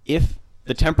 if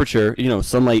the temperature,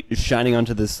 sunlight is shining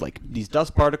onto this, like these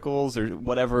dust particles or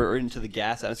whatever, or into the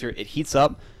gas atmosphere, it heats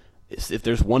up. If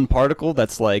there's one particle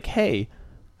that's like, hey,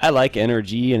 I like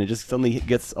energy, and it just suddenly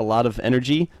gets a lot of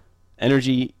energy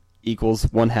equals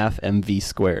 1/2 mv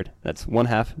squared. That's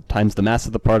 1/2 times the mass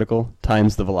of the particle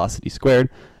times the velocity squared.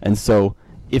 And so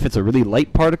if it's a really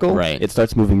light particle, Right. it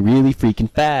starts moving really freaking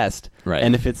fast. Right.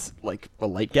 And if it's like a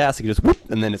light gas, it can just whoop,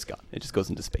 and then it's gone. It just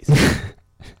goes into space.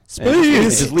 Space. It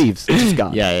just leaves. It's just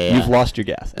gone. Yeah. You've lost your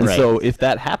gas. And Right. so if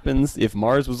that happens, if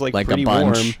Mars was like Like a pretty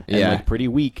bunch, warm and yeah. like pretty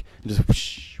weak, just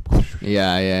whoosh, whoosh.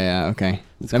 Yeah. Okay.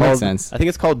 It's That called, makes sense. I think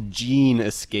it's called gene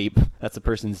escape. That's a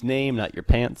person's name, not your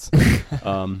pants.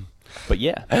 But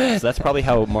yeah, so that's probably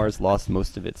how Mars lost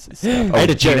most of its stuff. I had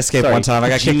a gene escape one time. I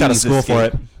got kicked out of school for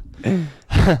it.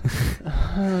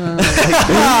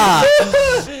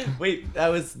 Wait, that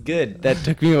was good. That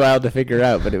took me a while to figure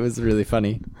out, but it was really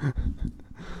funny.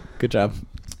 Good job.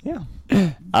 Yeah.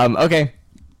 Okay.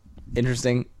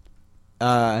 Interesting.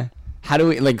 How do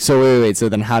we wait, so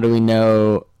then how do we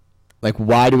know,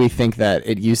 why do we think that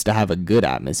it used to have a good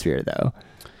atmosphere though?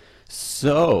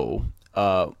 So,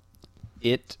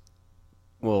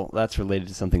 that's related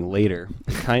to something later.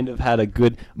 It kind of had a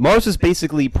good... Mars was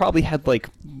basically probably had,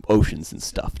 oceans and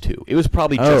stuff, too. It was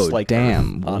probably just like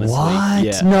damn. Earth, honestly. What?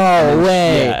 Yeah. No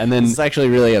way. Yeah, and then... It's actually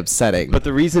really upsetting. But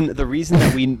the reason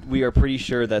that we are pretty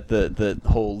sure that the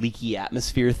whole leaky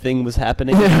atmosphere thing was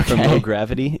happening from Okay. low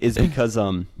gravity is because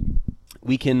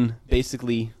we can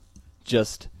basically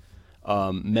just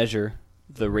measure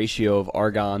the ratio of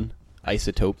argon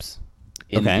isotopes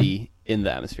in the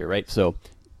atmosphere, right? So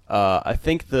I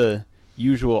think the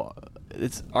usual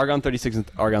it's argon 36 and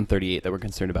argon 38 that we're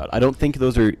concerned about. I don't think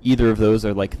either of those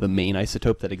are the main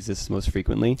isotope that exists most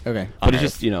frequently. Okay. But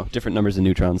it's just different numbers of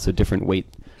neutrons, so different weight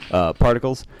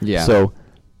particles. Yeah. So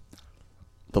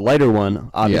the lighter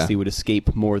one obviously would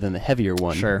escape more than the heavier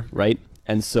one. Sure. Right?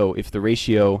 And so if the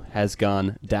ratio has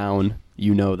gone down,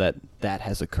 that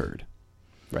has occurred.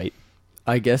 Right?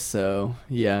 I guess so.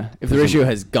 Yeah. If the ratio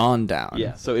has gone down.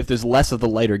 Yeah. So if there's less of the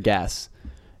lighter gas,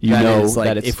 that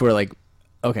that if we're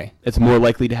okay. it's more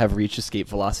likely to have reached escape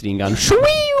velocity and gone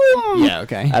Yeah,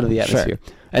 okay. out of the Sure. atmosphere.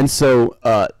 And so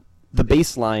the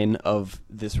baseline of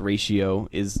this ratio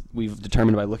is we've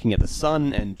determined by looking at the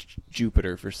sun and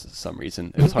Jupiter for some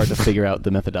reason. It was hard to figure out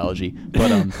the methodology,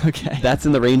 but Okay. that's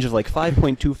in the range of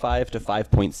 5.25 to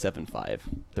 5.75,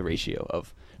 the ratio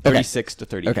of 36 to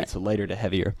 38, Okay. so lighter to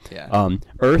heavier. Yeah.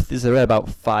 Earth is at about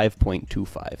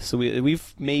 5.25, so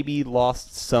we've maybe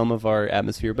lost some of our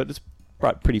atmosphere, but it's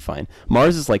pretty fine.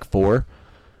 Mars is 4,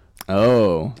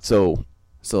 Oh. so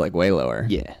So way lower.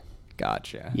 yeah,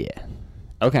 Gotcha. yeah,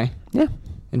 Okay. yeah.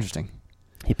 Interesting.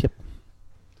 Yep.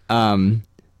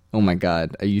 Oh my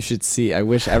God. You should see. I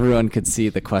wish everyone could see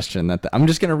the question I'm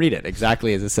just gonna read it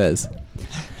exactly as it says.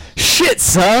 Shit,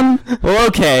 son. Well,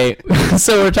 okay.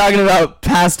 So we're talking about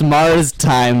past Mars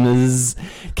times.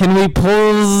 Can we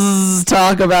please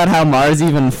talk about how Mars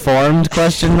even formed?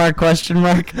 Question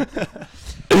mark.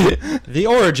 The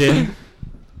origin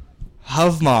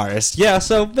of Mars. Yeah,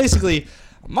 so basically,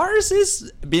 Mars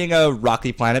is, being a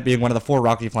rocky planet, being one of the 4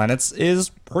 rocky planets, is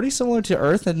pretty similar to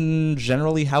Earth and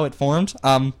generally how it formed.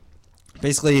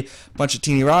 Basically, a bunch of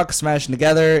teeny rocks smashing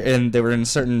together, and they were in a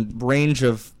certain range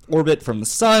of orbit from the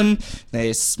sun.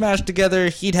 They smash together,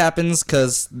 heat happens,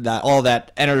 because all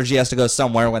that energy has to go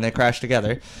somewhere when they crash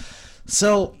together.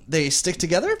 So, they stick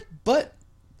together, but...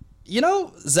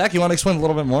 Zach, you want to explain a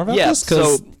little bit more about this?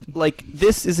 So,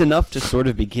 this is enough to sort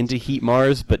of begin to heat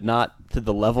Mars, but not to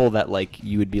the level that,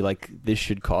 you would be this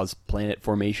should cause planet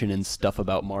formation and stuff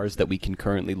about Mars that we can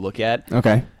currently look at.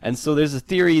 Okay. And so there's a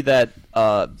theory that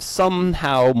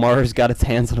somehow Mars got its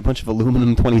hands on a bunch of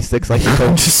aluminum-26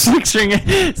 isotopes. Just picturing it.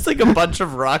 It's a bunch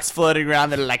of rocks floating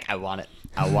around that are I want it.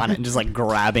 And just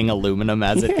grabbing aluminum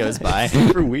as it goes by.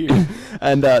 Super weird.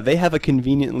 And they have a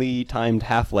conveniently timed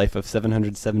half-life of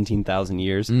 717,000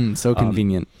 years. So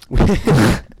convenient.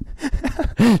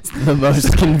 It's the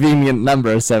most convenient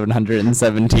number,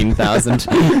 717,000.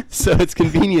 So it's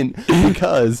convenient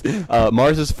because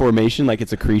Mars's formation, like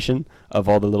its accretion of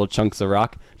all the little chunks of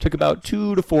rock, took about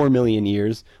 2 to 4 million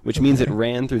years, which means it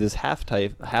ran through this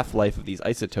half-life of these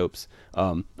isotopes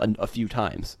a few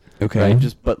times. Okay.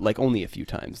 Right? But like only a few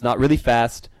times. Not really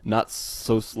fast, not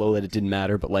so slow that it didn't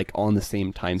matter, but like on the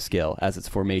same time scale as its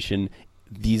formation,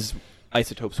 these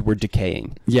isotopes were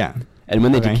decaying. Yeah. And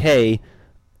when they Okay. decay,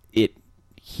 it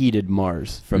heated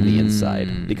Mars from the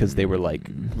inside because they were like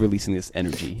releasing this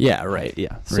energy. Yeah, right.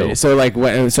 Yeah. So like,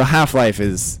 so Half-Life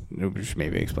is, we should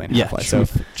maybe explain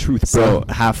Half-Life. truth. So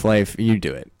bro. Half-Life, you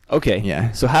do it. Okay.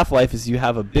 Yeah. So Half-Life is you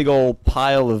have a big old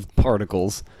pile of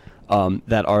particles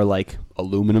that are like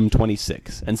aluminum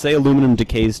 26, and say aluminum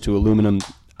decays to aluminum,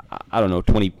 I don't know,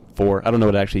 24. I don't know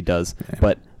what it actually does,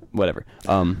 but whatever.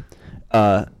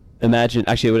 Imagine,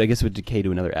 actually, I guess it would decay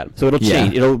to another atom. So it'll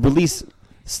change. It'll release,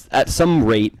 at some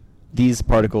rate, these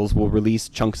particles will release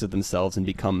chunks of themselves and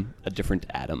become a different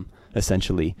atom,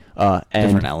 essentially. And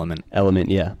Different element. Element,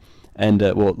 yeah. And,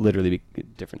 well, literally be a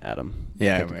different atom.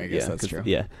 Yeah, I guess that's true.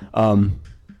 Yeah.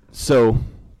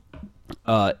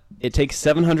 It takes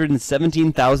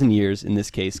 717,000 years, in this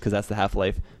case, because that's the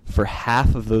half-life, for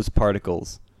half of those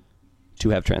particles to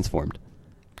have transformed.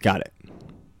 Got it.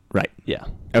 Right. Yeah.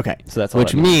 Okay. So that's all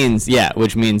which that means.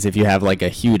 means if you have like a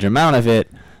huge amount of it,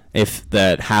 if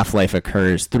the half-life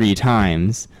occurs 3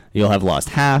 times, you'll have lost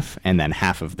half, and then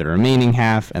half of the remaining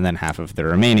half, and then half of the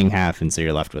remaining half, and so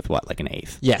you're left with what, like an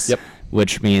eighth? Yes. Yep.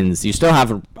 Which means you still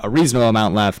have a reasonable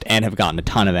amount left and have gotten a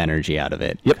ton of energy out of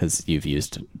it Yep. because you've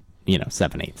used,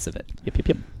 7/8 of it.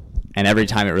 Yep. And every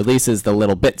time it releases the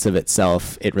little bits of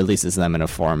itself, it releases them in a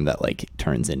form that like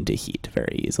turns into heat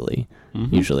very easily.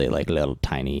 Mm-hmm. Usually like little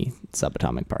tiny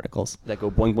subatomic particles. That go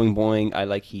boing, boing, boing. I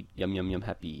like heat. Yum, yum, yum,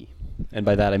 happy. And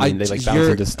by that, I mean they like bounce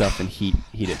you're- into stuff and heat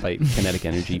it by kinetic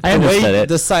energy. The understood it.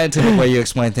 The scientific way you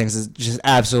explain things is just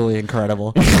absolutely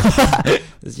incredible.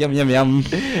 It's yum yum yum.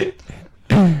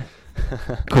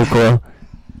 Cool. Cool.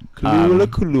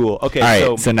 Okay, All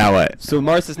right, so now what? so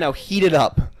Mars is now heated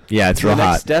up. Yeah, it's The real next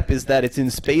hot. step is that it's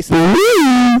in space. And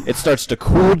it starts to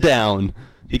cool down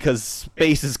because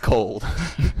space is cold.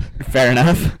 Fair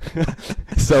enough.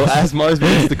 So as Mars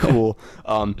begins to cool,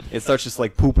 it starts just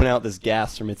like pooping out this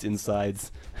gas from its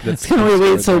insides. That's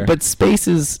Wait, so there. but space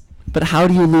is, but how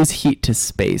do you lose heat to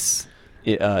space?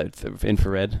 It's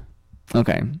infrared.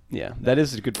 Okay. Yeah, that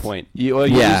is a good point. You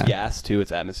Yeah. use gas too.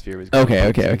 Its atmosphere was Okay. Yeah,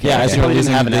 Okay. as It you're probably doesn't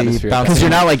losing have an the atmosphere. bounce- Because you're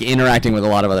not like interacting with a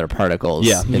lot of other particles.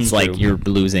 Yeah. It's like True. you're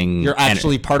losing. You're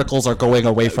actually particles are going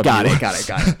away from Got you. it. Got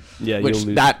it. Yeah, Which you'll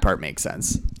lose. that part makes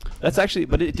sense. That's actually,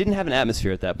 but it didn't have an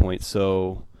atmosphere at that point,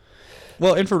 so.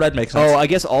 Well, infrared makes sense. Oh, I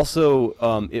guess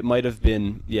also it might have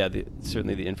been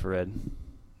certainly the infrared,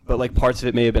 but like parts of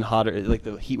it may have been hotter. Like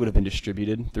the heat would have been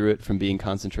distributed through it from being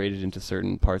concentrated into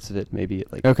certain parts of it. Maybe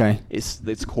it, like Okay. its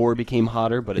core became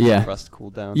hotter, but its Yeah. crust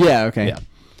cooled down. Yeah. Okay.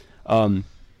 Yeah.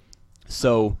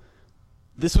 So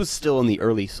this was still in the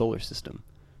early solar system.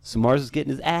 So Mars was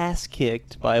getting his ass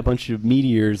kicked by a bunch of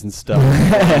meteors and stuff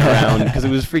around because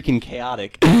it was freaking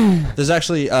chaotic. There's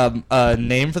actually a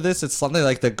name for this. It's something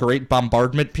like the Great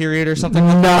Bombardment Period or something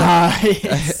like that.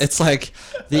 Nice. It's like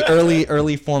the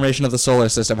early formation of the solar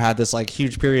system had this like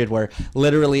huge period where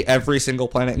literally every single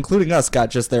planet, including us,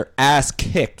 got just their ass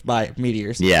kicked by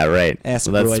meteors. Yeah. Right. Ass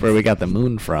So that's roid. where we got the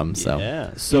moon from. So.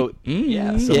 Yeah. So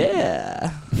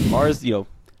Yeah. Mars,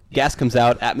 gas comes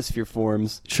out, atmosphere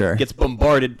forms, Sure. gets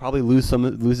bombarded, probably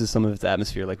loses some of its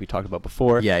atmosphere, like we talked about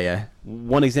before. Yeah. Yeah.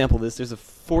 One example of this: there's a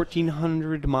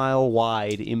 1,400 mile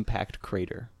wide impact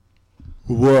crater.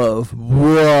 Whoa.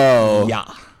 Whoa. Yeah.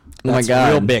 Oh my That's god.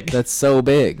 real big. That's so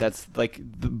big. That's like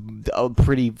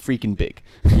pretty freaking big.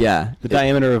 Yeah. The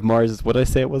diameter of Mars is what did I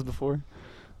say it was before?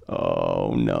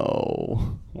 Oh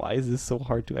no! Why is this so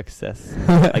hard to access?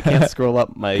 I can't scroll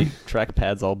up. My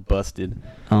trackpad's all busted.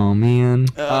 Oh man.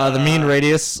 The mean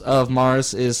radius of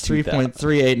Mars is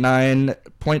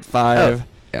 3.389.5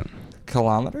 Yeah.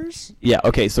 kilometers. Yeah.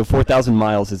 Okay. So 4,000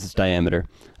 miles is its diameter.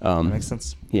 That makes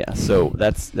sense. Yeah. So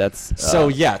that's. So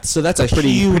that's a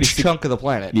pretty huge sig- chunk of the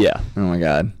planet. Yeah. Oh my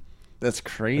god. That's It's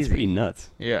crazy. pretty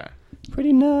nuts. Yeah.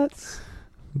 Pretty nuts.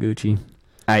 Gucci.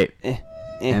 Alright. Eh.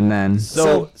 And then.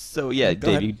 So yeah, Go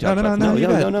Dave, ahead. you talk No, about no, you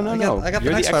got it. no. I got the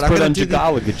You're next the part. I'm expert gonna on do the-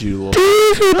 Jagawa Gajul.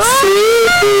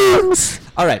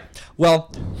 All right.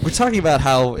 Well, we're talking about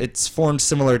how it's formed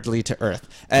similarly to Earth,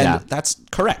 and Yeah. that's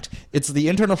correct. It's the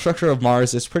internal structure of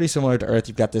Mars is pretty similar to Earth.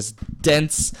 You've got this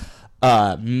dense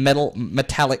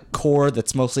metallic core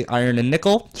that's mostly iron and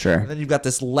nickel. Sure. And then you've got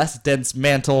this less dense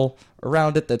mantle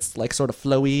around it that's like sort of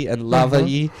flowy and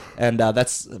lava-y, and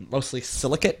that's mostly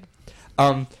silicate.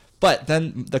 But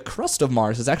then the crust of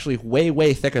Mars is actually way,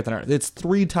 way thicker than Earth. It's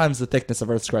 3 times the thickness of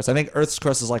Earth's crust. I think Earth's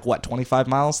crust is like, what, 25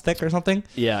 miles thick or something?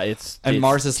 Yeah, And it's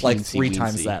Mars is like teensy 3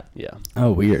 times weensy. that. Yeah.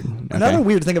 Oh, weird. Another Okay.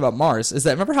 weird thing about Mars is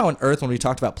that remember how on Earth, when we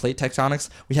talked about plate tectonics,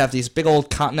 we have these big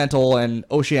old continental and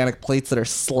oceanic plates that are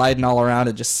sliding all around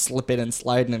and just slipping and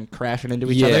sliding and crashing into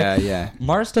each other? Yeah.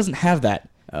 Mars doesn't have that.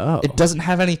 Oh. It doesn't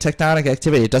have any tectonic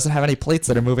activity. It doesn't have any plates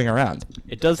that are moving around.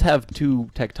 It does have 2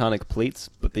 tectonic plates,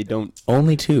 but they don't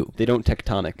Only 2.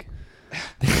 tectonic.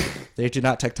 They do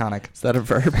not tectonic. Is that a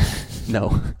verb?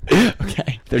 No.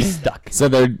 Okay. They're stuck. So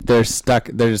they're stuck.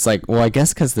 They're just like, well, I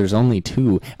guess because there's only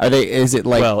 2. Are they? Is it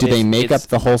like? Well, do they make up it's-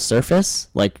 the whole surface?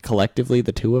 Like collectively,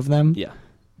 the 2 of them? Yeah.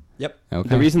 Yep. Okay.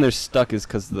 The reason they're stuck is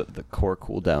because the core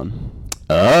cooled down.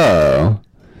 Oh.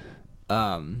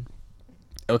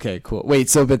 Okay. Cool. Wait.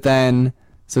 So, but then,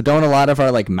 so don't a lot of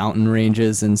our like mountain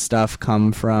ranges and stuff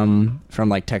come from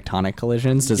like tectonic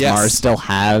collisions? Does Yes. Mars still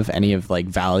have any of like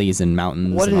valleys and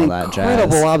mountains and all that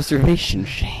jazz? observation,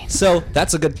 Shane. So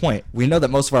that's a good point. We know that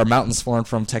most of our mountains formed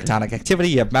from tectonic activity.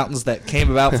 You have mountains that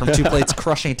came about from 2 plates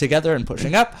crushing together and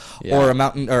pushing up, Yeah. or a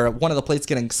mountain or one of the plates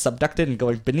getting subducted and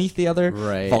going beneath the other.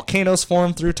 Right. Volcanoes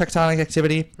form through tectonic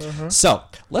activity. So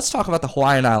let's talk about the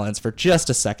Hawaiian Islands for just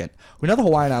a second. We know the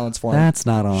Hawaiian Islands formed That's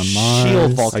not on Mars.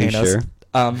 shield Are volcanoes. you sure?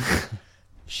 The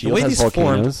Shield way has these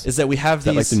volcanoes. formed is that we have Is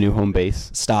that these. like the new home base?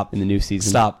 Stop. in the new season?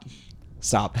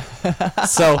 Stop.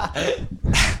 So,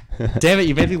 damn it,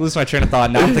 you made me lose my train of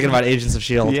thought. Now I'm thinking about Agents of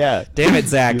S.H.I.E.L.D. Yeah. Damn it,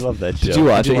 Zach. You love that show. Did you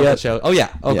watch Do it you love yet? that show? Oh, yeah.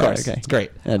 Of Yeah, course. okay. It's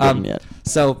great. I didn't yet.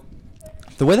 So,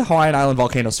 the way the Hawaiian Island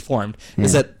volcanoes formed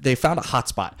is that they found a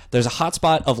hotspot. There's a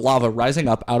hotspot of lava rising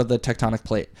up out of the tectonic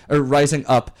plate, or rising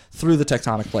up through the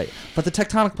tectonic plate. But the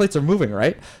tectonic plates are moving,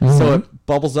 right? So it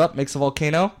bubbles up, makes a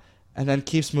volcano, and then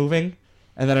keeps moving,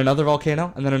 and then another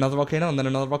volcano, and then another volcano, and then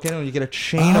another volcano, and you get a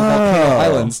chain of volcano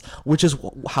islands, which is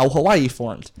how Hawaii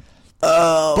formed.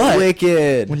 Oh, But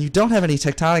wicked. When you don't have any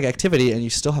tectonic activity and you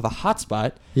still have a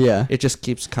hotspot, Yeah. it just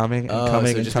keeps coming and Oh, coming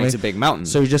so it and just coming. makes a big mountain.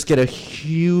 So you just get a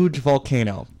huge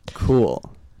volcano. Cool.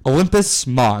 Olympus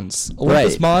Mons.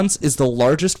 Olympus Right. Mons is the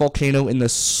largest volcano in the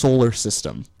solar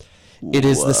system. It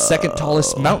is the second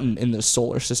tallest mountain in the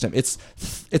solar system. It's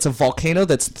a volcano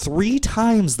that's 3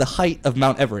 times the height of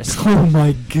Mount Everest. Oh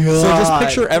my god. So just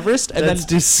picture Everest and That's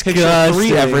then picture 3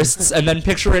 disgusting. Everests and then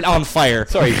picture it on fire.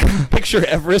 Sorry, picture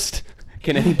Everest.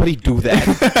 Can anybody do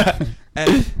that?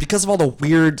 And because of all the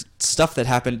weird stuff that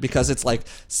happened, because it's like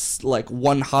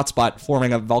one hotspot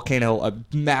forming a volcano, a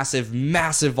massive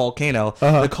volcano,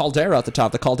 the caldera at the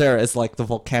top. The caldera is like the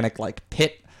volcanic like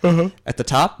pit at the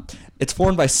top. It's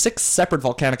formed by 6 separate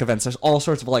volcanic events. There's all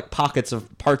sorts of like parts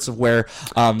of where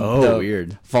the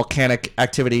weird. volcanic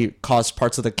activity caused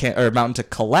parts of the mountain to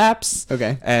collapse.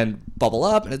 Okay. And bubble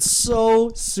up, and it's so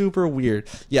super weird.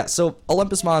 Yeah, so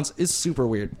Olympus Mons is super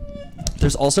weird.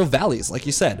 There's also valleys, like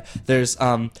you said. There's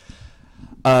a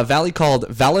valley called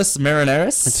Valles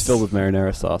Marineris. It's filled with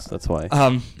marinara sauce. That's why.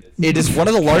 It is one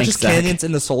of the largest Zach. canyons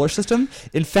in the solar system.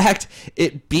 In fact,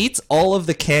 it beats all of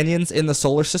the canyons in the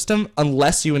solar system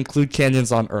unless you include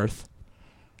canyons on Earth.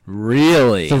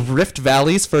 Really? The Rift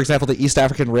Valleys, for example, the East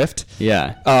African Rift,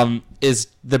 Yeah. is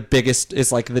the biggest,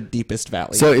 is like the deepest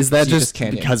valley. So is that Deepest just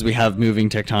canyon. because we have moving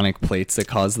tectonic plates that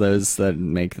cause those that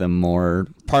make them more?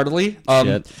 Partly.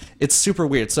 Shit. It's super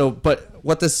weird. So, but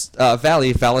what this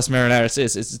valley, Valles Marineris,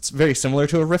 is it's very similar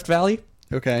to a Rift Valley.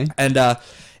 Okay. And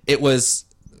it was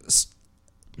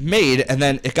made, and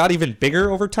then it got even bigger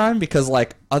over time because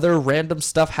like other random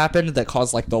stuff happened that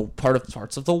caused like the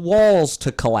parts of the walls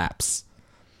to collapse.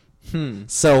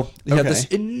 So you have this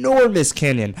Okay. enormous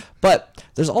canyon, but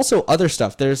there's also other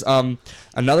stuff. There's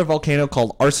another volcano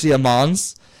called Arsia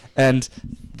Mons, and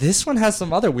this one has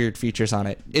some other weird features on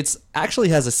it. It's actually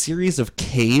has a series of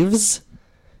caves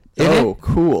in it.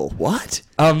 cool. What?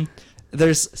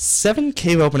 There's 7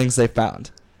 cave openings they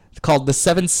found called the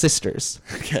 7 Sisters,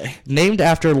 Okay. named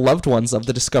after loved ones of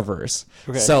the discoverers.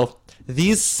 Okay. So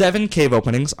these 7 cave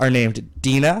openings are named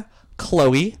Dina,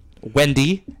 Chloe,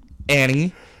 Wendy,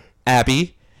 Annie,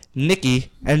 Abby,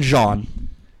 Nikki, and Jean.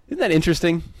 Isn't that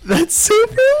interesting? That's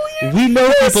super weird. We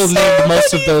know people named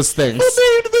most of those things.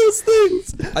 named those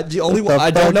things. The only What one the I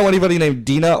don't fuck? know anybody named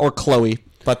Dina or Chloe,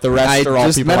 but the rest I are all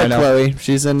just people met I a know. Chloe.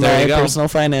 She's in There my you go. personal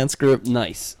finance group.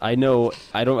 Nice. I know.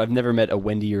 I've never met a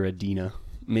Wendy or a Dina.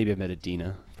 Maybe I've met a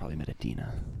Dina. Probably met a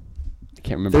Dina. I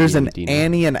can't remember. There's being an a Dina.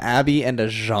 Annie, an Abby, and a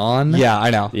Jean. Yeah, I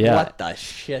know. Yeah. What the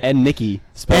shit? And Nikki.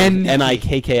 Spelled And Nikki.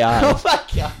 Nikki. oh my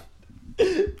god.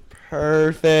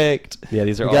 Perfect. Yeah,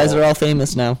 these are You guys all are all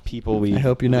famous now. people we I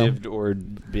hope you know. lived or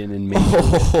been in Maine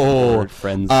Oh, or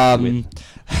friends with.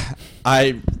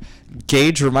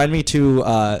 Gage, remind me to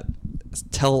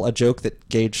tell a joke that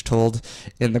Gage told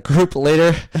in the group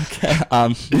later. Okay.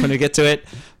 When we get to it.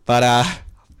 But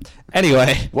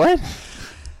anyway. What?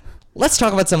 Let's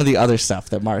talk about some of the other stuff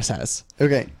that Mars has.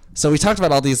 Okay. So we talked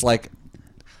about all these like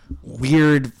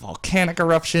weird volcanic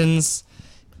eruptions,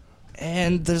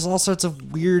 and there's all sorts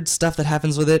of weird stuff that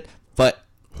happens with it. But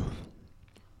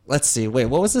let's see. Wait,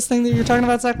 what was this thing that you were talking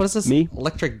about, Zach? What is this? Me?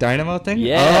 Electric dynamo thing?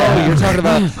 Yeah. Oh, you're talking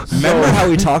about. Remember how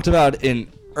we talked about in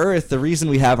Earth, the reason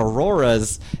we have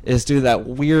auroras is due to that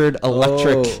weird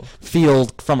electric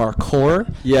field from our core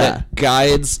that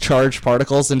guides charged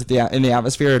particles into in the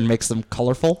atmosphere and makes them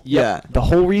colorful. Yeah. The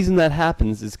whole reason that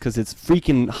happens is because it's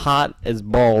freaking hot as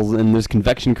balls, and there's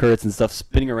convection currents and stuff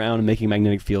spinning around and making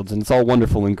magnetic fields, and it's all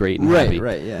wonderful and great and happy.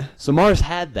 Right, yeah. So Mars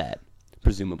had that,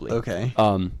 presumably. Okay.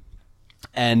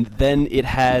 And then it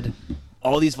had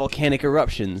all these volcanic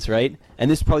eruptions, right?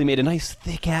 And this probably made a nice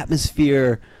thick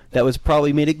atmosphere that was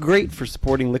probably made it great for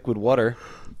supporting liquid water.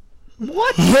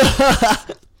 What?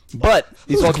 But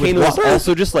these volcanoes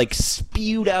also just like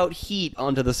spewed out heat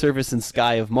onto the surface and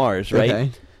sky of Mars, right?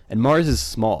 Okay. And Mars is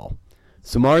small.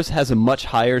 So Mars has a much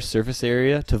higher surface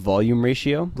area to volume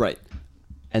ratio. Right.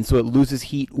 And so it loses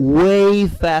heat way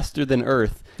faster than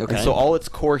Earth. Okay. And so all its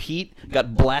core heat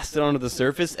got blasted onto the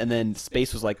surface, and then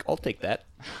space was like, I'll take that.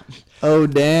 Oh,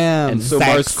 damn. And so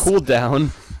Mars cooled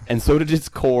down, and so did its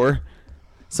core.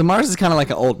 So Mars is kind of like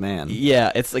an old man.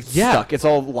 Yeah, it's like stuck. It's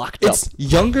all locked It's up.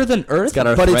 younger than Earth, got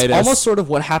but it's arthritis. almost sort of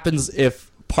what happens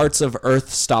if parts of Earth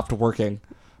stopped working.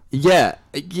 Yeah.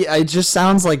 It just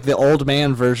sounds like the old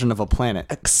man version of a planet.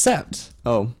 Except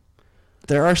Oh.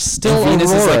 there are still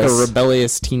Venus is like a auroras.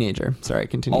 rebellious teenager. Sorry,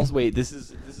 continue. Also, wait, this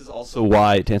is also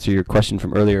why, to answer your question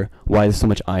from earlier, why there's so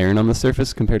much iron on the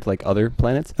surface compared to like other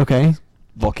planets. Okay.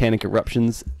 Volcanic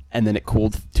eruptions, and then it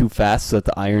cooled too fast so that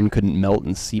the iron couldn't melt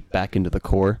and seep back into the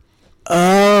core.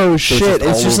 Oh, it's shit. just It's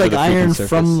all just over like the freaking iron surface.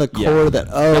 from the Yeah. core that...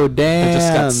 Oh, damn. It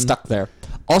just got stuck there.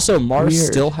 Also, Mars Weird.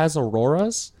 still has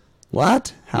auroras.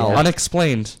 What? How? Yeah.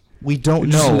 Unexplained. We don't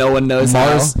Just know. no one knows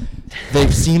Mars. how.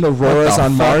 They've seen auroras What the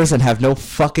on fuck? Mars and have no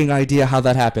fucking idea how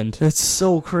that happened. That's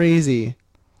so crazy.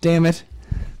 Damn it.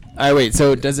 All right, wait.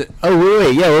 So does it? Oh,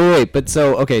 wait. Yeah, wait. But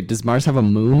so, okay, does Mars have a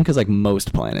moon? Because like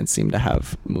most planets seem to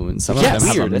have moons. Some of Yes. them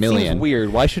have Weird. a That million. seems weird.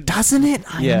 Why should... Doesn't it?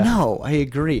 I Yeah. know. I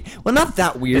agree. Well, not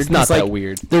that weird. It's not like, that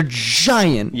weird. They're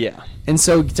giant. Yeah. And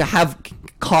so to have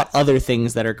caught other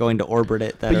things that are going to orbit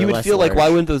it that But are you would less feel like, why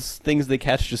large. wouldn't those things they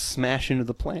catch just smash into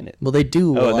the planet? Well, they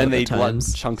do. Oh, a and lot then of they the let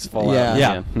times. chunks fall Yeah. out.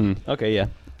 Yeah. Okay, yeah.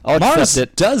 I'll Mars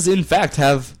accept it. does, in fact,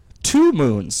 have 2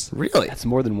 moons. Really? That's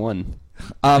more than one.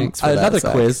 Thanks for that, Another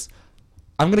Zach. quiz.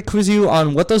 I'm going to quiz you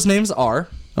on what those names are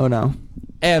Oh no.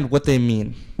 and what they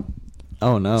mean.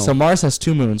 Oh no. So Mars has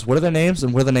 2 moons. What are their names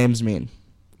and what do the names mean?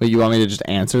 Wait, you want me to just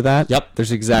answer that? Yep.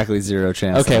 There's exactly zero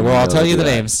chance. that Okay, I'm well, gonna I'll be tell able to you do the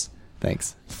that. names.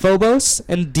 Thanks. Phobos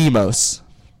and Deimos.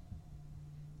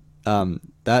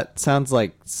 That sounds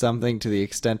like something to the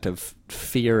extent of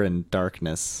fear and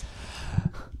darkness.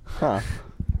 Huh.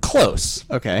 Close.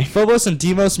 Okay. Phobos and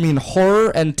Deimos mean horror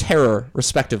and terror,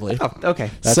 respectively. Oh, okay.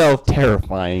 That's So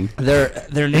terrifying.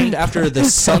 they're named after the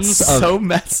sons of so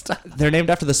messed up. they're named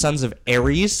after the sons of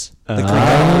Ares, the Greek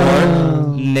god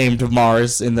war, named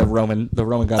Mars in the Roman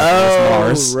god Oh,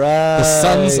 Mars. right. The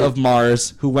sons of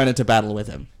Mars who went into battle with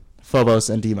him, Phobos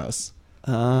and Deimos.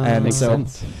 And Makes so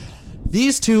sense.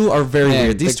 these two are very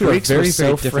weird. These two are Greeks very were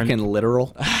so very different. freaking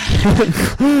literal.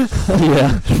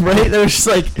 Yeah. Right? They're just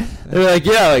like, they're like,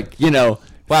 yeah, like, you know.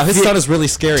 Wow, his son is really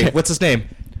scary. What's his name?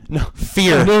 No.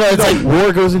 Fear. No, it's like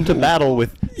war goes into battle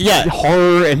with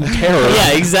horror and terror.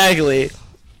 Yeah, exactly.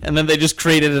 And then they just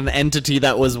created an entity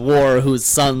that was war whose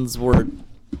sons were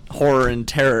horror and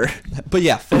terror. But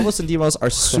yeah, Phobos and Deimos are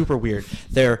super weird.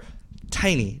 They're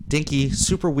tiny, dinky,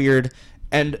 super weird,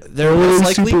 and they're most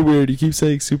likely weird. You keep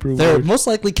saying super they're most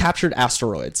likely captured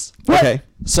asteroids. Okay.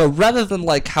 So rather than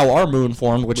like how our moon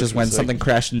formed, which is when was something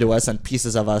crashed into us and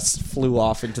pieces of us flew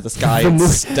off into the sky The and moon-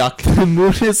 stuck. The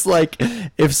moon is like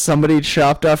if somebody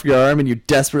chopped off your arm and you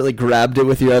desperately grabbed it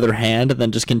with your other hand and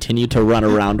then just continued to run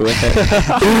around with it.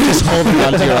 Just holding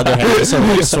onto your other hand, just sort of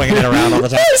like swinging it around all the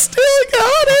time. I still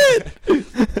got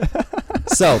it.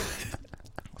 So,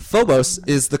 Phobos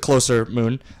is the closer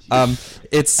moon.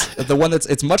 It's the one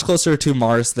it's much closer to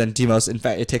Mars than Deimos. In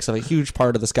fact, it takes up a huge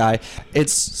part of the sky.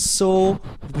 It's so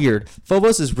weird.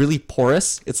 Phobos is really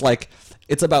porous. It's like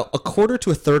it's about a quarter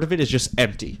to a third of it is just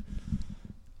empty.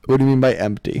 What do you mean by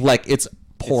empty? Like it's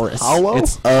porous. hollow?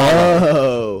 It's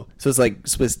Oh, so it's like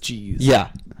Swiss cheese. yeah.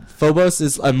 Phobos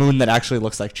is a moon that actually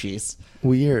looks like cheese.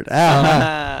 Weird.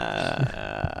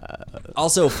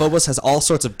 Also, Phobos has all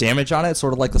sorts of damage on it,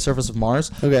 sort of like the surface of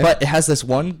Mars. Okay. But it has this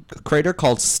one crater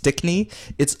called Stickney.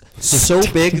 It's so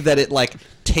big that it like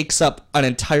takes up an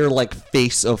entire like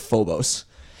face of Phobos.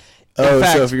 Oh, In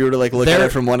fact, so if you were to like look at there-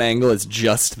 it from one angle, it's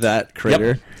just that crater.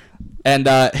 Yep. And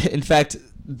in fact,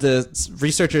 the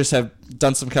researchers have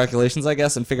done some calculations, I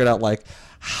guess, and figured out like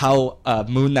how a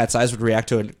moon that size would react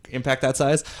to an impact that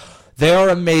size. They are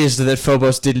amazed that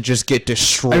Phobos didn't just get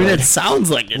destroyed. I mean, it sounds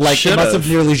like it like it should must have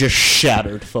nearly just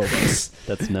shattered Phobos.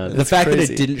 That's nuts. The fact that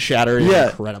crazy. it didn't shatter is Yeah,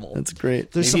 incredible. that's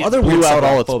great. There's Maybe some other it blew weird stuff out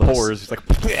all about its Phobos. pores. It's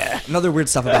like Another weird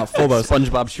stuff about Phobos.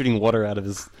 SpongeBob shooting water out of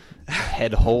his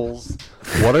head holes.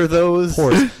 What are those?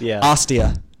 Pores. Yeah.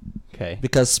 Ostia, Okay.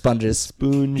 because sponges.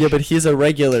 Spoon. Yeah, but he's a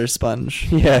regular sponge.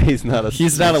 yeah, he's not a.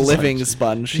 He's not a living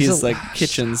sponge. He's He's a- like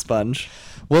kitchen sponge.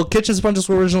 Well, kitchen sponges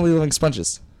were originally living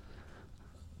sponges.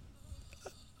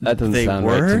 That doesn't They sound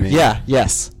right were? to me. Yeah,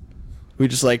 yes. We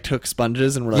just like took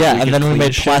sponges and we're like, Yeah, we and can then we clean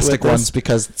made shit plastic with ones this.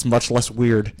 because it's much less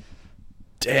weird.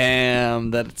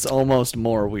 Damn, that's almost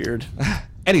more weird.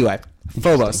 Anyway,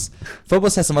 Phobos.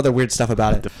 Phobos has some other weird stuff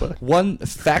about it. the fuck? One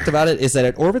fact about it is that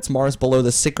it orbits Mars below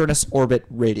the synchronous orbit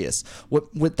radius.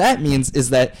 What that means is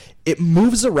that it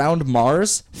moves around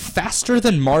Mars faster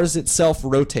than Mars itself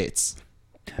rotates.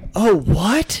 Oh,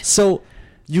 what? So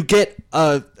you get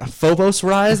a Phobos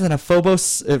rise, and a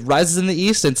Phobos rises in the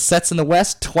east and sets in the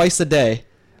west twice a day.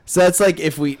 So that's like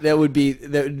if we that would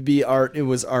be our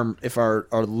if our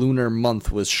lunar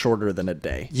month was shorter than a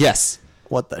day. Yes.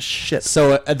 What the shit?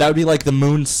 So that would be like the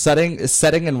moon setting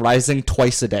and rising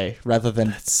twice a day rather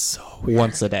than So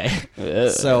once a day.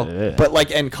 So But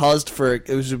like, and caused for it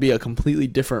would be a completely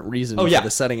different reason. Oh, yeah. For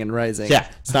the setting and rising. Yeah.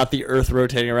 It's not the Earth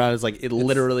rotating around. It's like it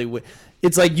literally.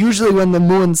 It's like usually when the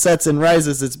moon sets and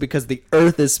rises, it's because the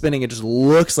Earth is spinning. It just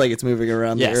looks like it's moving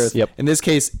around Yes. the Earth. Yep. In this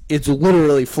case, it's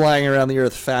literally flying around the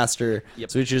Earth faster.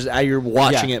 Yep. So it's just you're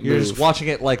watching yeah, it you're move. just watching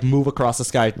it like move across the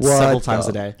sky What several the times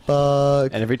a day.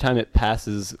 Fuck. And every time it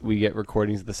passes, we get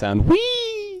recordings of the sound.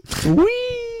 Wee!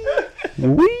 Wee!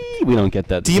 Wee! We don't get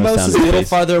that. There's no Deimos sound is a little interface.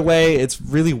 farther away. It's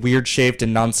really weird shaped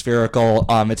and non-spherical.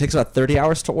 It takes about 30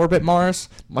 hours to orbit Mars.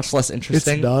 Much less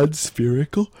interesting.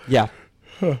 non-spherical. Yeah.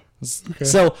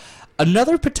 So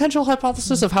another potential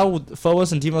hypothesis of how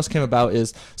Phobos and Deimos came about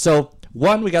is, so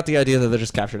one, we got the idea that they're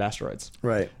just captured asteroids.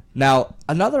 Right. Now,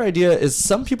 another idea is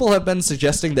some people have been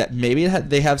suggesting that maybe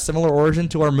they have similar origin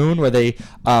to our moon, where they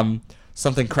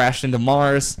something crashed into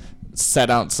Mars, set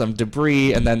out some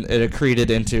debris, and then it accreted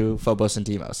into Phobos and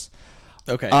Deimos.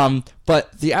 Okay.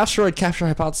 But the asteroid capture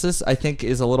hypothesis, I think,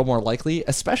 is a little more likely,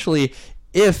 especially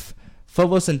if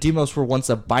Phobos and Deimos were once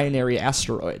a binary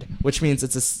asteroid, which means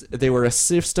they were a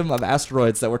system of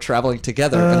asteroids that were traveling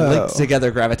together and linked Oh.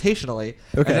 together gravitationally,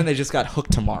 and Okay. then they just got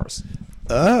hooked to Mars.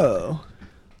 Oh.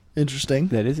 Interesting.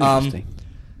 That is Um, interesting.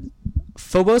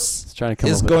 Phobos trying to come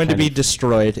is up with a going to kind be of-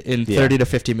 destroyed in Yeah. 30 to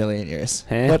 50 million years.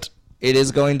 Huh? But it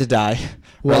is going to die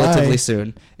Why? relatively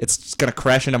soon. It's going to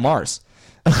crash into Mars.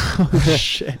 Oh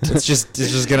shit. It's just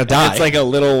going to die. It's like a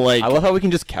little like. I love how we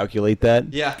can just calculate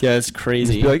that. yeah. Yeah, it's Just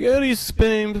crazy. be like, yeah, he's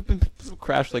spinning,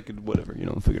 crash like whatever,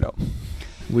 figure it out.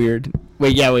 Weird.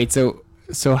 Wait.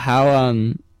 So how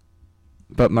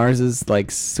but Mars is like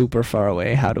super far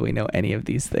away. How do we know any of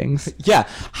these things? Yeah.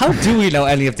 How do we know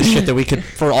any of the shit that we could,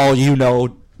 for all you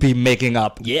know, be making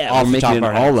up? off We're the making top it of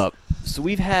our all heads? up. So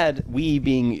we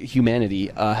being humanity,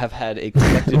 have had a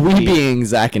collectively We being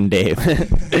Zach and Dave.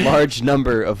 large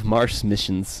number of Mars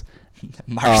missions.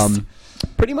 Mars.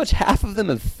 Pretty much half of them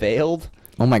have failed.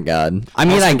 Oh my god. I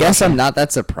mean, I guess I'm not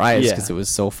that surprised Yeah. because it was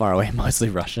so far away, mostly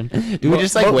Russian. Do we Mo-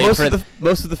 just like mo- wait most for of the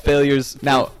most of the failures?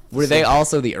 Now, were they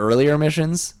also the earlier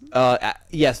missions?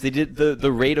 Yes, they did.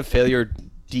 The rate of failure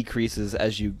decreases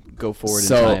as you go forward in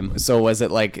So, time. so was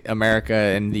it like America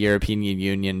and the European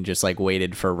Union just like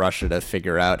waited for Russia to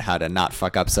figure out how to not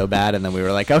fuck up so bad, and then we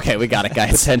were like, okay, we got it,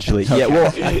 guys. Potentially, yeah. Well,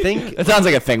 I think It sounds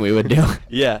like a thing we would do.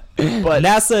 yeah, but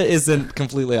NASA isn't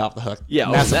completely off the hook. yeah,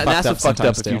 NASA fucked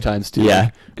up a few times too. Yeah.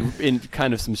 in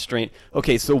kind of some strain.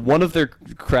 Okay, so one of their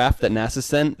craft that NASA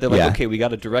sent, they're like, Yeah. okay, we got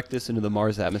to direct this into the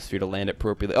Mars atmosphere to land it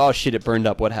appropriately. Oh shit, it burned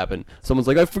up. What happened? Someone's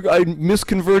like, I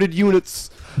misconverted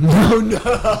units.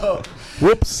 no.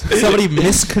 Whoops. Somebody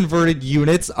misconverted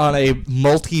units on a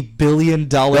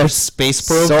multi-billion-dollar space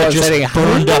probe So that just upsetting. How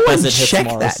burned did up no as one it hits check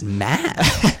Mars. that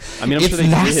math? I mean, I'm It's sure they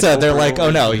did it NASA. They're over like, and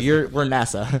oh no, over. we're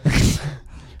NASA.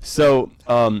 So,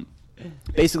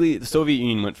 basically, the Soviet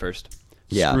Union went first.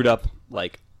 Yeah. Screwed up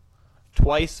like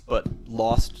twice, but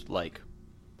lost like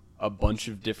a bunch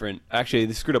of different. Actually,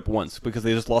 they screwed up once because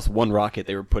they just lost one rocket.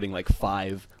 They were putting like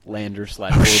 5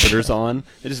 lander/orbiters on.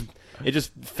 They just It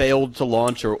just failed to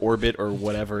launch or orbit or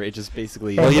whatever. It just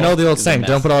basically. Well, you know the old is a saying: mess.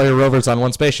 don't put all your rovers on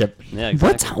one spaceship. Yeah,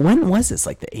 exactly. When was this?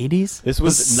 Like the 80s? This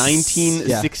was This-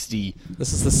 1960.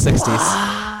 This is the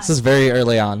 60s. This is very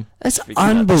early on. That's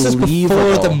Freaking This is unbelievable.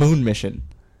 before the moon mission.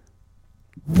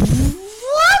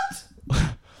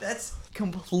 That's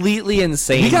completely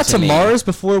insane. We got to me. Mars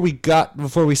before we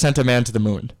sent a man to the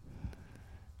moon.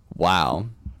 Wow.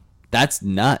 That's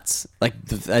nuts. Like,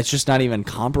 that's just not even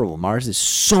comparable. Mars is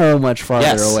so much farther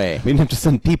Yes. away. We didn't have to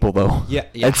send people though. Yeah,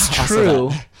 That's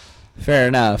true. Fair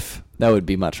enough. That would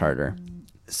be much harder.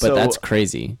 But So that's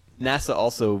crazy. NASA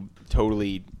also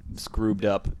totally screwed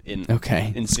up in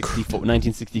Okay. in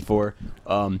 1964.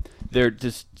 They're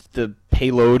just the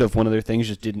payload of one of their things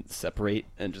just didn't separate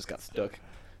and just got stuck.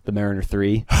 The Mariner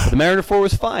 3, but the Mariner 4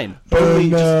 was fine. Totally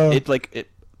no. it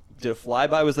did a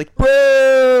flyby, was like,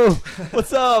 bro,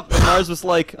 what's up? And Mars was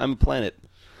like, I'm a planet.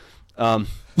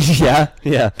 Yeah.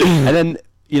 Yeah. And then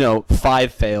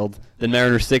 5 failed. Then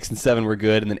Mariner 6 and 7 were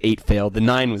good, and then 8 failed. The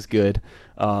 9 was good.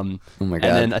 Oh my God.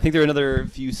 And then I think there were another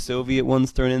few Soviet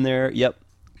ones thrown in there. Yep.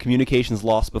 Communications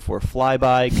lost before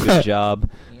flyby. Good job.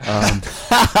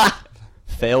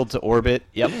 Failed to orbit.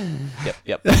 Yep.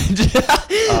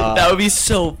 That would be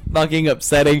so fucking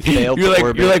upsetting. Failed You're to like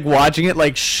orbit. you're like watching it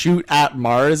like shoot at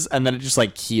Mars, and then it just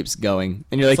like keeps going,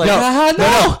 and you're like, It's like,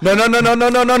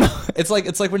 no.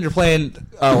 It's like when you're playing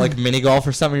like mini golf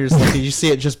or something. You're just like, you see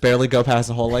it just barely go past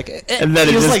the hole, like, And then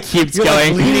it you're just like, keeps you're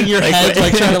going. like leaning your Like, head,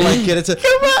 like trying to like get it to.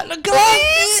 Come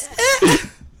on.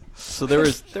 So there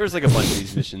was like a bunch of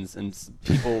these missions, and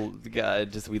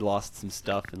we lost some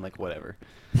stuff and like whatever.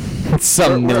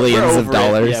 Some We're millions of over it.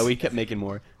 dollars. Yeah, we kept making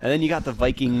more. And then you got the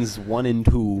Vikings 1 and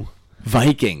 2.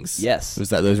 Vikings. Yes. Was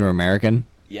that those were American?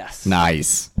 Yes.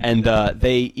 Nice. And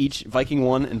they each, Viking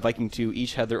 1 and Viking 2,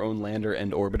 each had their own lander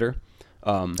and orbiter.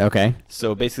 Okay.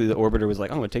 So basically the orbiter was like,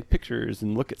 I'm going to take pictures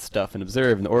and look at stuff and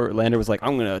observe. And the lander was like,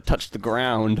 I'm going to touch the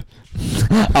ground.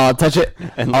 I'll touch it.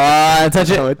 And Touch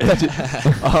it. touch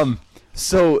it.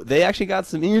 So they actually got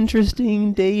some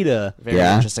interesting data. Very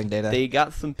Yeah. interesting data. They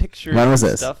got some pictures When was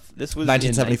and this? stuff. This was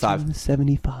 1975. In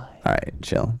 1975. All right,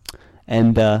 chill.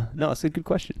 And no, it's a good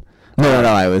question. No.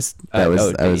 I was I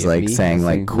was like me? saying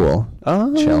like Saying- cool.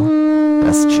 Oh, Chill.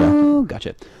 That's chill.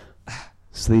 Gotcha.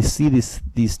 So they see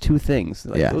these two things.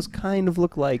 Like, Yeah. Those kind of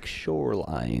look like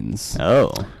shorelines.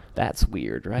 Oh. That's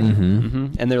weird, right?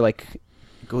 Mhm. And they're like,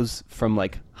 it goes from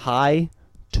like high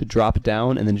to drop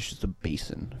down, and then it's just a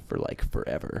basin for like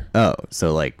forever. Oh,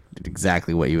 so like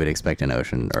exactly what you would expect an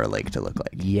ocean or a lake to look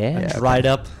like. Yeah. Dried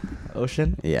up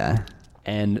ocean. Yeah.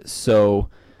 And so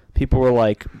people were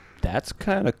like, that's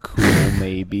kind of cool,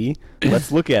 maybe.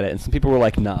 Let's look at it. And some people were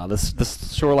like, nah, this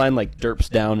shoreline like derps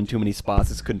down in too many spots.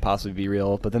 This couldn't possibly be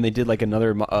real. But then they did like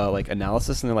another like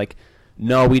analysis, and they're like,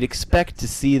 no, we'd expect to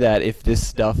see that if this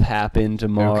stuff happened to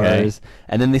Mars. Okay.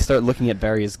 And then they start looking at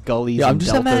various gullies Yeah, and I'm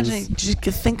just deltas. imagining.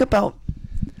 Just think about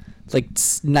like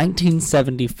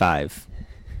 1975,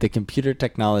 the computer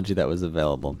technology that was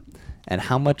available, and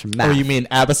how much math. Oh, you mean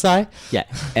Abbassai? Yeah,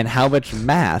 and how much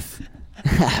math.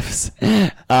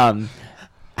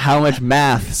 How much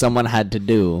math someone had to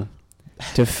do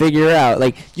to figure out,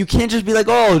 like, you can't just be like,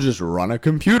 oh, just run a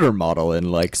computer model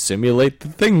and like simulate the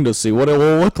thing to see what it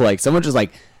will look like. Someone just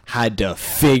like had to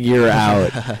figure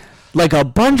out like a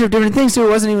bunch of different things. So it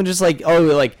wasn't even just like, oh,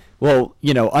 like, well,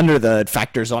 under the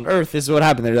factors on Earth, this is what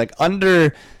happened. They're like,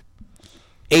 under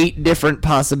 8 different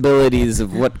possibilities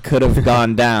of what could have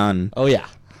gone down, Oh yeah.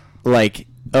 like,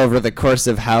 over the course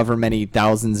of however many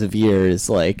thousands of years,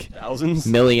 like Thousands?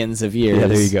 millions of years. Yeah,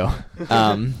 there you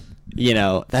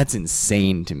go. That's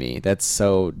insane to me. That's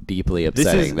so deeply This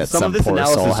upsetting that some some of this poor soul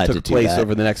analysis had took to do place that.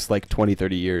 over the next like 20,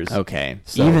 30 years. Okay.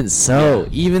 So- Even so,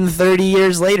 even 30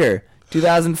 years later,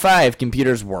 2005,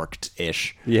 computers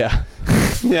worked-ish. Yeah.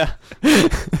 Yeah.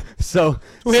 So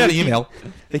We had they an email.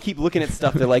 They keep looking at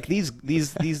stuff. They're like, these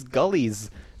gullies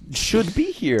should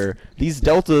be here. These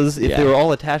deltas, if they Yeah. were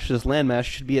all attached to this landmass,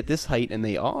 should be at this height, and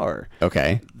they are.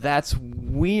 Okay. That's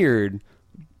weird.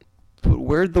 But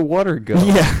where'd the water go?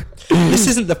 Yeah. This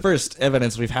isn't the first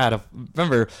evidence we've had of.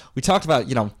 Remember, we talked about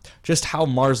just how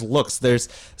Mars looks. There's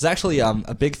actually a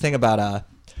big thing about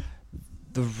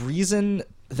the reason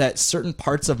that certain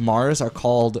parts of Mars are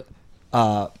called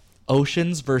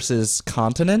oceans versus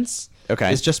continents.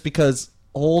 Okay. Is just because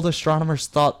old astronomers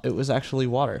thought it was actually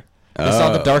water. They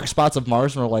saw the Oh. dark spots of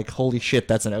Mars and were like, "Holy shit,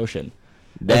 that's an ocean."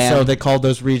 And Damn. so they called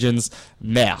those regions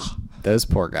mer. Those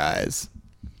poor guys.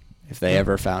 If they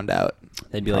ever found out,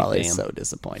 They'd be like, probably damn. so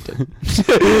disappointed.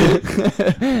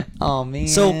 Oh man.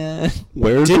 So,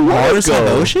 Where did Mars have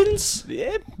oceans?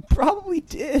 It probably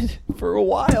did for a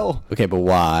while. okay, but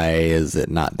why is it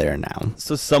not there now?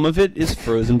 So some of it is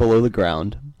frozen below the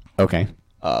ground, Okay.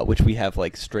 which we have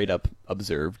like straight up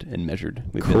observed and measured.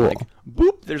 We've Cool. been like,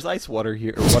 boop, there's ice water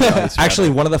here. Or water ice, Actually,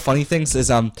 rather. one of the funny things is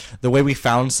the way we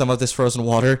found some of this frozen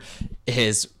water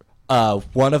is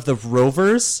one of the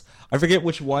rovers, I forget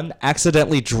which one,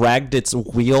 accidentally dragged its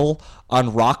wheel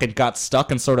on rock and got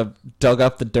stuck and sort of dug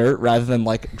up the dirt rather than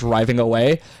like driving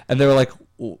away. And they were like,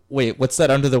 wait, what's that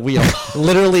under the wheel?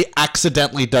 Literally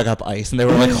accidentally dug up ice. And they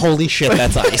were like, holy shit,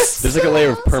 that's ice. There's like a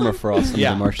layer of permafrost on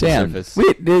the Martian Damn. surface.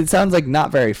 Wait, it sounds like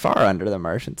not very far under the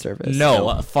Martian surface.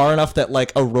 No, far enough that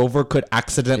like a rover could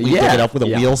accidentally Yeah, pick it up with a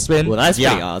yeah. wheel spin. Well, that's yeah.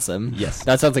 pretty awesome. Yes.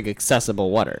 That sounds like accessible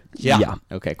water. Yeah.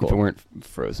 Okay, If it cool. weren't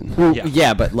frozen.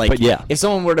 Yeah. But like, But yeah. if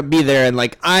someone were to be there and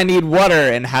like, I need water,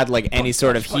 and had like any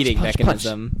sort of heating punch.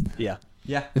 mechanism, Yeah.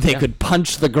 Yeah. they could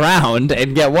punch the ground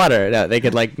and get water. No, they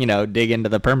could like, dig into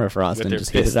the permafrost With and their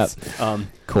just heat it up. fists.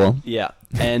 Cool. Yeah,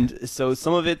 and so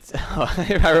some of it,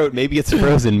 I wrote maybe it's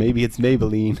frozen, maybe it's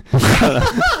Maybelline.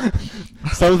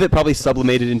 Some of it probably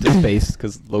sublimated into space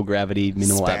because low gravity,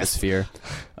 minimal Space. atmosphere.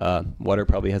 Water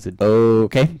probably has a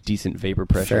Okay. decent vapor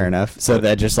pressure. Fair enough. So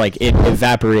that just like it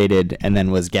evaporated and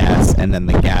then was gas, and then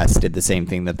the gas did the same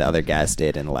thing that the other gas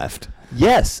did and left.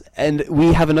 Yes, and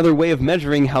we have another way of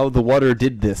measuring how the water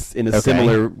did this in a Okay.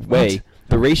 similar way. What?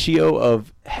 The ratio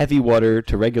of heavy water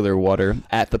to regular water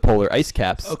at the polar ice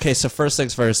caps. Okay, so first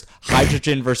things first,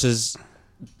 hydrogen versus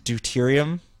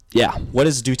deuterium. Yeah. What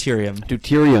is deuterium?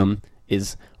 Deuterium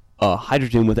is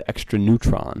hydrogen with an extra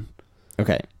neutron.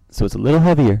 Okay. So it's a little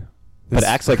heavier, but it This-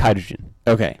 acts like hydrogen.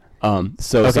 Okay.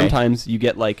 So Okay. sometimes you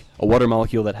get like a water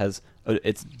molecule that has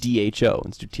it's DHO,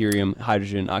 it's deuterium,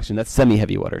 hydrogen, oxygen. That's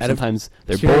semi-heavy water. Out of Sometimes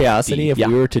they're Curiosity, both if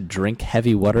D. we were to drink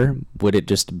heavy water, would it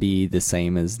just be the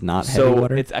same as not heavy So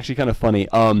water? it's actually kind of funny.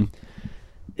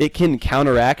 It can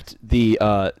counteract the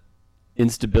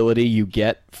instability you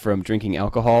get from drinking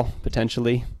alcohol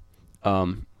potentially,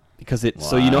 because it.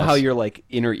 So you know how What? your like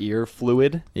inner ear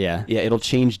fluid. Yeah. Yeah, it'll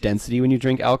change density when you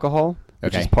drink alcohol,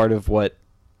 which Okay. is part of what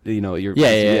your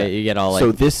Yeah, you get all, so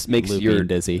like, this makes loopy your and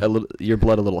dizzy. your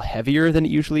blood a little heavier than it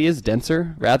usually is,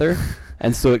 denser rather,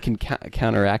 and so it can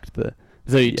counteract the.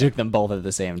 So you yeah. took them both at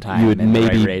the same time. You would in the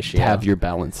right maybe ratio. have your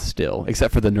balance still,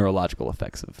 except for the neurological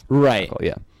effects of Right. alcohol.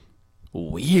 Yeah,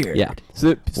 Weird. yeah. So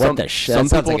What some, the shit? Some That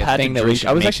sounds people like a had thing to that we drink. should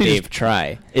I was make actually Dave just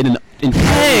try. in an.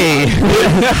 Hey,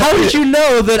 how did you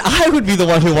know that I would be the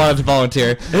one who wanted to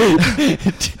volunteer?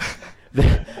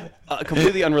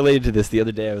 Completely unrelated to this, the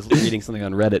other day I was reading something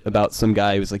on Reddit about some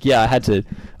guy who was like, yeah, I had to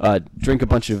drink a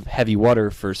bunch of heavy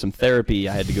water for some therapy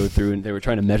I had to go through, and they were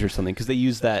trying to measure something because they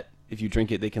use that. If you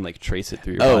drink it, they can like trace it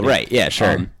through your Oh, body. right. Yeah,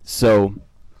 sure. So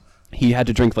he had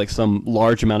to drink like some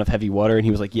large amount of heavy water, and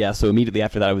he was like, yeah. So immediately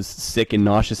after that, I was sick and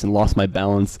nauseous and lost my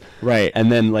balance. Right.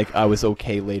 And then like I was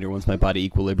okay later once my body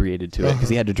equilibrated to it because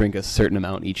he had to drink a certain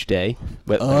amount each day.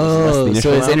 But that was less than the Oh, initial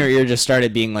so his amount. inner ear just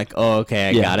started being like, "Oh, okay,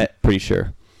 I got it." Pretty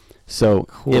sure. So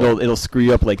Cool. it'll screw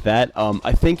you up like that.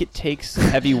 I think it takes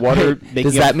heavy water.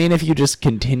 Does that mean if you just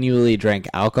continually drank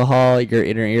alcohol, your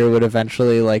inner ear would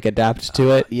eventually like adapt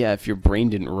to it? Yeah, if your brain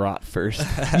didn't rot first.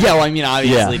 Yeah, well, I mean,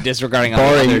 obviously Yeah. disregarding all the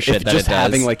Barring other if shit that just it does.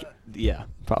 having like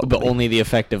probably. but only the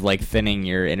effect of like thinning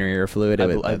your inner ear fluid. I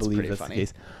that's believe pretty that's funny. the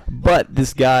case. But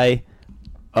this guy,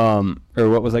 or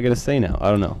what was I gonna say now? I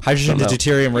don't know. Hydrogen to Don't know.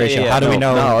 deuterium ratio. Yeah, How do we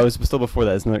know? No, I was still before that.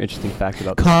 There's another interesting fact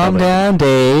about this. Calm topic. down,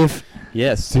 Dave.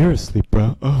 Yeah, seriously,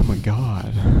 bro. Oh my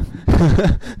god.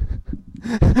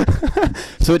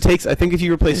 So it takes. I think if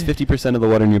you replace 50% of the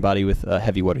water in your body with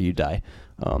heavy water, you die.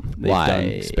 They've done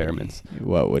experiments.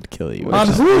 What would kill you? On Which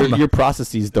is- whom? Your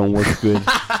processes don't work good.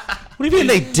 What do you mean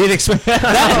they did explain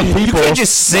that? You People. can't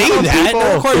just say Some that. people.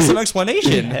 That requires some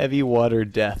explanation. Heavy water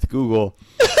death. Google.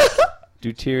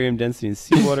 Deuterium density in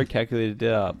seawater calculated.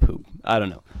 Poop. I don't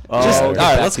know. Just, I'll all get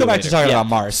right, back let's to go you back to later. talking Yeah. about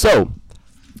Mars. So,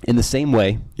 in the same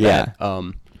way Yeah.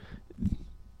 that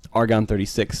argon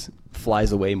 36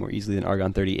 flies away more easily than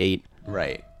argon 38,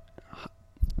 Right.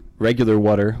 regular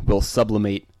water will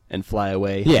sublimate and fly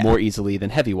away Yeah. more easily than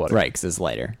heavy water. Right, because it's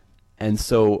lighter. And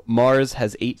so Mars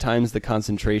has 8 times the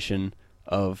concentration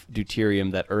of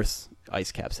deuterium that Earth's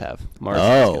ice caps have. Mars Oh,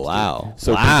 ice caps do. wow.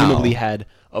 So Wow. presumably had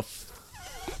a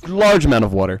large amount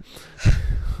of water,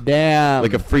 Damn.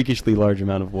 like a freakishly large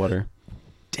amount of water,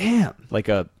 damn. like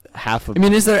a half of. I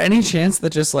mean, is there any chance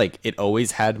that just like it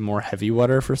always had more heavy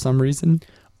water for some reason?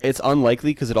 It's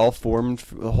unlikely because it all formed.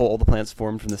 All the planets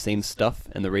formed from the same stuff,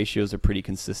 and the ratios are pretty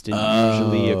consistent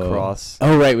usually across.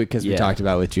 Oh, right, because we Yeah. talked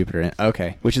about with Jupiter.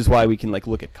 Okay. Which is why we can like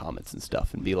look at comets and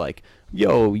stuff and be like,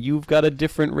 "Yo, you've got a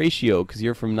different ratio because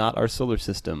you're from not our solar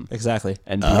system." Exactly.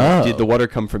 And Oh. did the water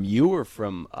come from you or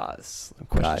from us?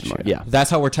 Question mark. Gotcha. Yeah. That's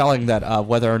how we're telling that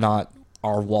whether or not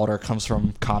our water comes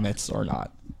from comets or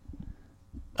not.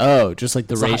 Oh, just like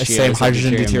the It's the ratio. same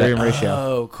hydrogen-deuterium ratio.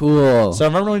 Oh, cool. So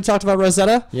remember when we talked about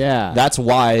Rosetta? yeah. That's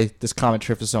why this comet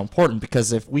trip is so important,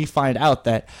 because if we find out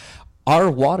that our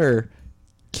water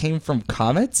came from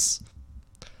comets,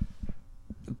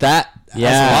 that has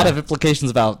Yeah. a lot of implications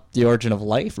about the origin of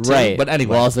life, too. right. But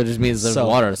anyway, well, also just means there's so-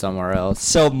 water somewhere else.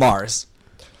 so Mars.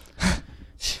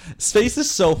 Space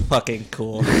is so fucking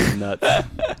cool. Nuts.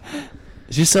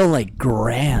 It's just so like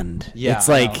grand. Yeah, It's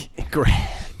I like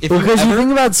If because you you ever-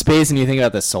 think about space and you think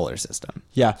about the solar system.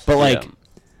 yeah, But like, Yeah.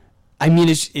 I mean,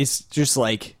 it's just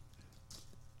like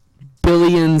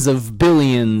billions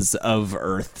of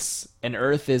Earths, and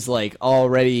Earth is like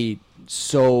already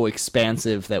so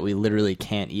expansive that we literally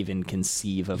can't even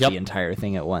conceive of Yep. the entire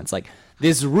thing at once. Like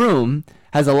this room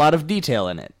has a lot of detail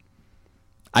in it.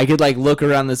 I could like look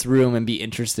around this room and be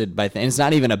interested by things. It's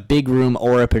not even a big room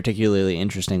or a particularly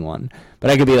interesting one, but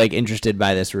I could be like interested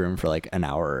by this room for like an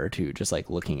hour or two, just like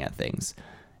looking at things,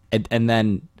 and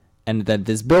then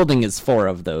this building is 4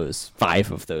 of those,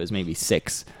 5 of those, maybe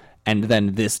 6, and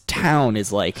then this town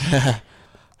is like.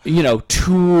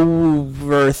 2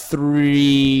 or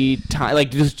 3 times, like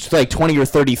just like 20 or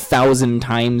 30,000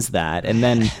 times that, and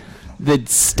then the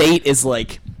state is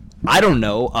like, I don't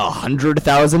know,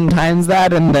 100,000 times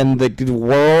that, and then the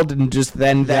world, and just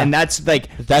then, Yeah. and that's like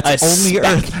That's a only speck.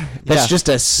 Earth. That's Yeah. just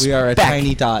a speck. We are a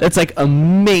tiny dot. That's like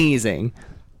amazing.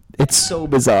 It's so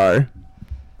bizarre.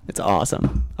 It's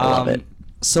awesome. I love it.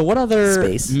 So what other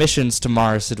Space. missions to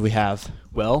Mars did we have?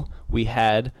 Well, we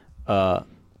had a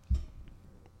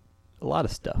lot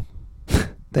of stuff.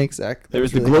 Thanks, Zach. That There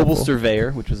was the really Global helpful.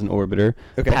 Surveyor, which was an orbiter,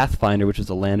 Okay. Pathfinder, which was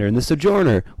a lander, and the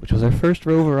Sojourner, which was our first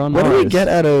rover on What Mars. do we get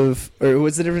out of, or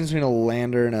what's the difference between a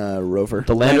lander and a rover?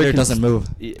 The Lander can doesn't move.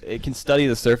 It can study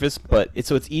the surface, but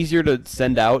it's easier to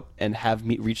send out and have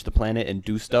me reach the planet and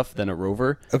do stuff than a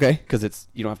rover. Okay. Because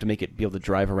you don't have to make it be able to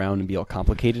drive around and be all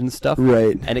complicated and stuff.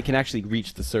 Right. And it can actually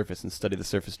reach the surface and study the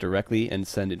surface directly and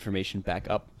send information back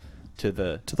up to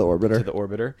the orbiter. To the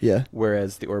orbiter. Yeah.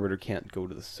 Whereas the orbiter can't go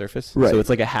to the surface. Right. So it's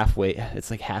like a halfway. It's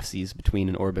like halfsies between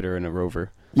an orbiter and a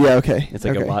rover. Yeah. Okay. It's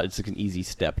like okay. a lot. It's like an easy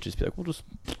step. Just be like, we'll just.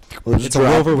 We'll just It's a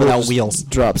rover we'll without just wheels.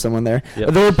 Drop someone there. Yep.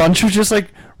 Are there a bunch of just like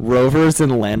rovers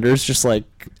and landers, just like,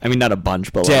 I mean, not a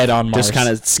bunch, but Dead like, on just Mars. kind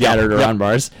of scattered Yep. around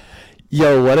Mars.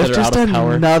 Yo, what if That are just out of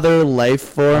power. another life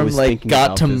I form was like thinking got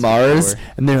about to this Mars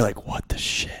before. and they're like, what the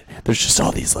shit? There's just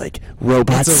all these like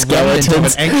robot It's a remnant of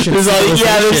skeletons. an ancient There's all, yeah, there's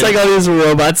civilization. like all these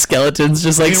robot skeletons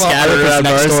just like Meanwhile, scattered Earth is around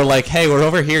next Mars. door, like, hey, we're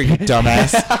over here, you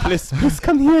dumbass. Please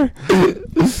come here.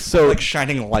 So like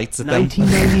shining lights at them.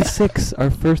 1996,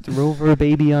 our first rover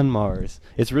baby on Mars.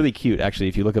 It's really cute, actually.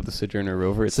 If you look up the Sojourner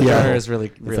rover, it's Sojourner adorable. is really,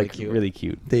 It's, really like, cute. Really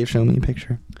cute. Dave, show me a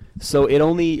picture. So it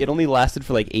only lasted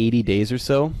for like 80 days or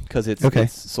so because its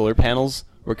solar panels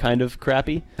were kind of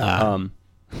crappy.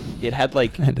 It had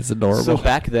like That is adorable. So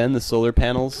back then, the solar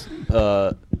panels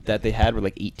that they had were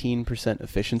like 18%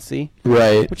 efficiency,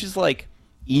 Right. which is like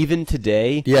even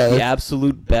today, Yeah, the that's-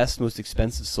 absolute best, most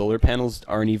expensive solar panels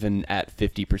aren't even at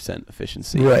 50%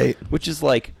 efficiency. Right. Which is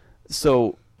like,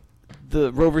 so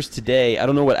the rovers today, I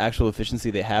don't know what actual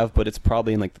efficiency they have, but it's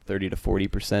probably in like the 30 to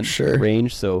 40% Sure.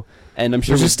 range. So, and I'm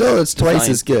sure Which is we've still, it's twice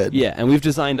designed- as good. Yeah, and we've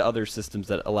designed other systems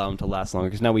that allow them to last longer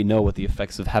because now we know what the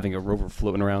effects of having a rover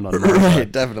floating around on Mars are.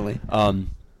 Right, definitely.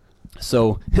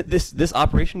 So this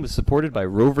operation was supported by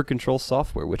rover control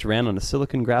software, which ran on a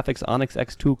Silicon Graphics Onyx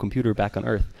X2 computer back on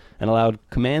Earth, and allowed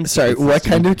command. Sorry, sequences what to-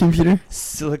 kind of computer?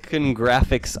 Silicon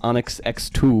Graphics Onyx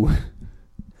X2.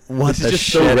 What This is the just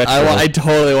so shit? retro. I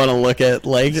totally want to look at,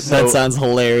 like, So, that sounds It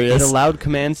hilarious. allowed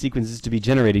command sequences to be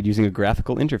generated using a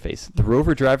graphical interface. The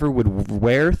rover driver would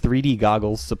wear 3D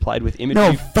goggles supplied with imagery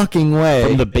No fucking way.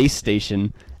 from the base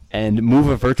station and move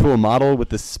a virtual model with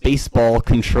the Spaceball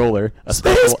controller, a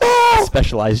Spaceball!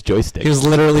 specialized joystick. He was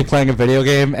literally playing a video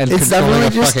game and It's controlling definitely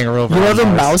a just, fucking rover. you know on the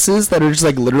Mars. mouses that are just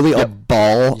like literally a Yep.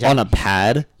 ball Yep. on a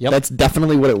pad? Yep. That's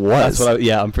definitely what it was. That's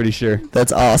what I'm pretty sure.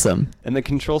 That's awesome. And the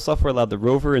control software allowed the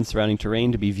rover and surrounding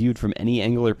terrain to be viewed from any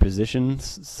angular position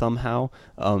somehow.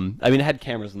 I mean, it had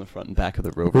cameras in the front and back of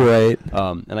the rover. Right.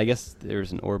 And I guess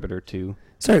there's an orbiter too.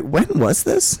 Sorry, when was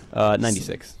this?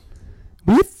 96.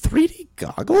 We had 3D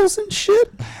goggles and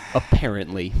shit?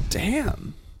 Apparently.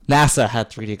 Damn. NASA had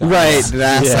 3D goggles. Right,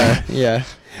 NASA. Yeah.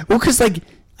 Well, because, like,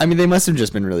 I mean, they must have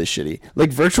just been really shitty.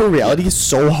 Like, virtual reality is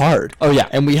so hard. Oh, yeah.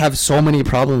 And we have so many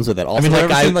problems with it. Also, mean, have that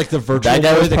you ever guy, seen, like, the virtual that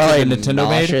guy boy was that probably Nintendo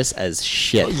made? nauseous as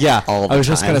shit. Yeah, all the I was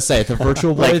just time. gonna say the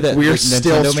virtual boy Like, that we're like,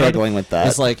 still Nintendo struggling made with that.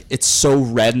 It's like it's so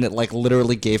red and it like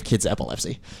literally gave kids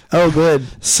epilepsy. Oh, good.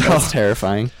 So- That's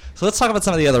terrifying. So let's talk about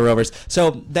some of the other rovers.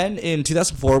 So then in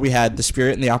 2004 we had the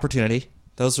Spirit and the Opportunity.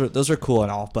 Those are cool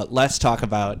and all, but let's talk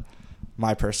about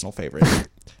my personal favorite,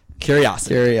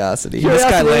 Curiosity. Curiosity. This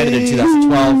guy landed in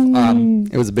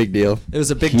 2012. It was a big deal. It was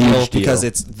a big Huge deal deal. because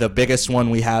it's the biggest one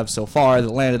we have so far that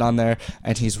landed on there,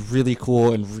 and he's really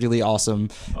cool and really awesome.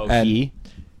 Oh, and he?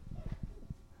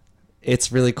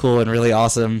 It's really cool and really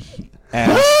awesome,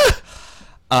 and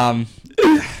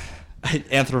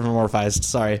anthropomorphized.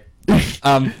 Sorry.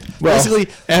 Basically,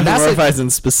 anthropomorphized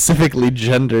and specifically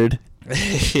gendered.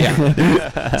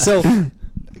 yeah. So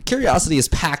Curiosity is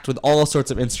packed with all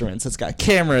sorts of instruments. It's got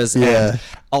cameras Yeah. and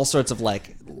all sorts of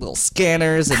like little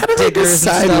scanners and How do they diggers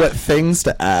decide and stuff. what things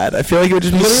to add? I feel like it would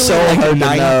just be Literally, so like hard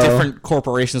 9 to know. different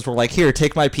corporations were like, "Here,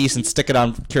 take my piece and stick it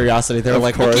on Curiosity." They were Of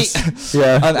like, course. "Okay."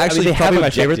 Yeah. Actually, they have probably my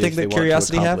favorite objectives thing they that want to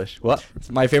Curiosity have. accomplish. What?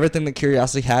 My favorite thing that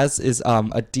Curiosity has is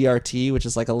a DRT, which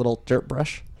is like a little dirt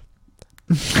brush.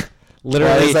 Why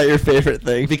Literally, is that your favorite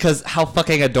thing? because how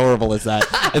fucking adorable is that?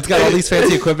 It's got all these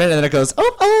fancy equipment, and then it goes,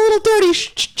 "Oh, I'm a little dirty."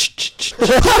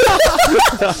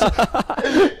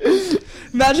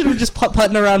 Imagine him just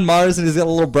putting around Mars, and he's got a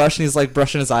little brush, and he's like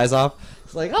brushing his eyes off.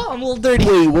 It's like, "Oh, I'm a little dirty."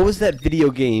 Wait, what was that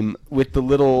video game with the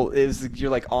little? You're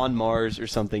like on Mars or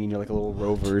something, and you're like a little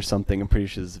rover or something. I'm pretty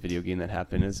sure this is a video game that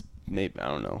happened. Is maybe I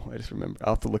don't know. I just remember.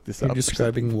 I'll have to look this You're up.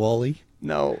 describing Wall-E?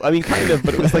 No, I mean kind of,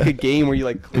 but it was like a game where you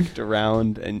like clicked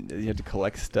around and you had to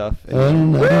collect stuff. And I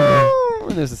don't know.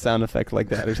 and there's a sound effect like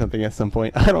that or something at some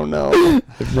point. I don't know.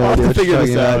 No I'll have idea to what figure you're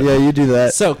this talking out. about. Yeah, you do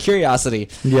that. So Curiosity,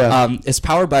 Yeah. is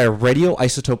powered by a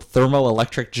radioisotope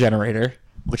thermoelectric generator,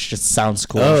 which just sounds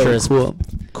cool. Oh, I'm sure it's cool.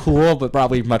 cool, but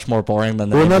probably much more boring than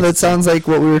the. Well, no, name that is. sounds like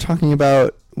what we were talking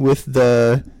about with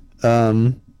the.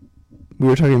 We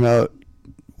were talking about.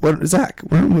 What, Zach?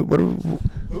 We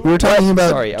were talking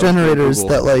about Sorry, I was generators Google.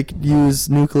 that like use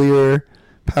nuclear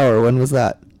power. When was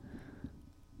that?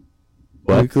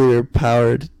 What? Nuclear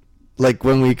powered. Like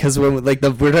when we're talking like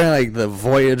the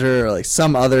Voyager or like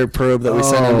some other probe that we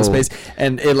send into Oh. space,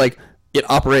 and it like it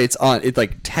operates on it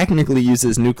like technically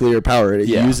uses nuclear power. It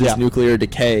Yeah. uses Yeah. nuclear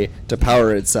decay to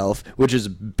power itself, which is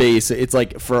it's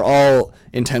like for all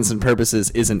intents and purposes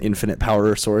is an infinite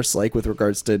power source, like with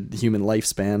regards to the human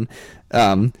lifespan.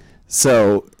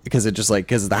 So because it just like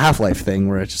because the half-life thing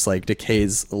where it just like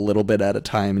decays a little bit at a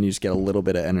time and you just get a little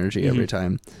bit of energy every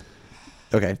time.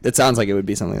 Okay, it sounds like it would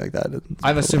be something like that.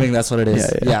 I'm assuming that's what it is.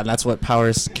 Yeah, Yeah, yeah. and that's what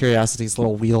powers Curiosity's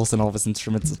little wheels and all of his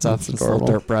instruments and stuff. That's His little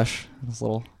adorable. dirt brush, his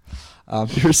little.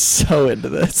 You're so into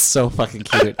this. So fucking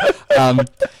cute.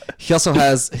 He also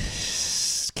has.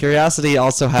 Curiosity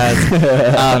also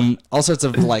has all sorts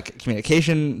of like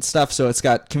communication stuff. So it's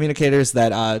got communicators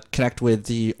that connect with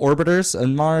the orbiters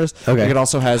on Mars. Okay. It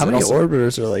also has. How it many also-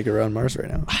 orbiters are like around Mars right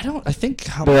now? I think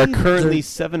how There are many? currently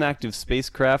 7 active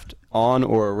spacecraft on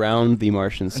or around the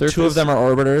Martian surface. 2 of them are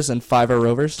orbiters and 5 are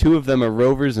rovers. 2 of them are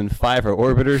rovers and 5 are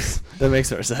orbiters. That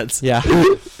makes more sense. Yeah.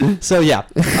 So yeah,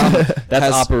 That's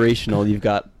has- operational. You've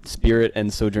got Spirit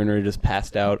and Sojourner just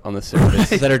passed out on the surface.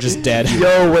 that are just dead.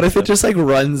 Yo, what if it just like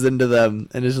runs into them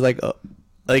and it's just like, oh,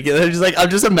 like they're just like I'm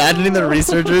just imagining the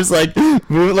researchers like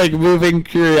moving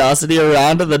Curiosity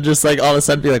around and then just like all of a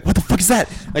sudden be like, what the fuck is that?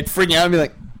 Like freaking out and be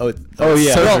like, oh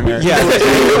yeah. Sojourner. Well, Yeah, they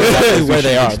know exactly where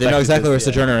they are. They Expected know exactly where this,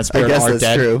 yeah. Sojourner and I Spirit guess are that's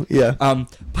dead. true. Yeah.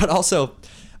 But also,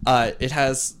 it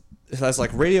has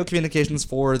like radio communications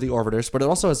for the orbiters, but it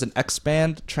also has an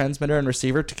X-band transmitter and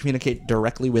receiver to communicate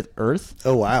directly with Earth.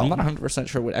 Oh, wow. I'm not 100%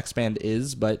 sure what X-band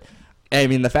is, but I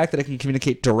mean the fact that it can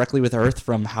communicate directly with Earth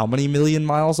from how many million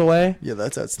miles away? Yeah,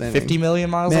 that's outstanding. 50 million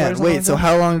miles away. or Man, something wait. like So that?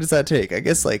 how long does that take? I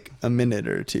guess like a minute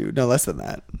or two. No, less than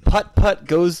that. Putt Putt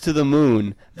goes to the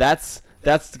moon. That's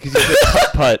because you said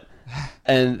Putt Putt,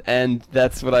 and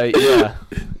that's what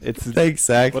it's Thanks,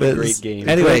 Zach. what a That's great game.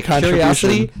 Anyway, Great contribution.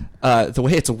 Curiosity, the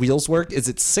way its wheels work is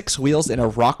it's 6 wheels in a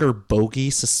rocker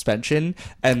bogie suspension.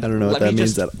 And I don't know what let that me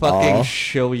means just at fucking all.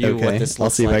 show you Okay, what this I'll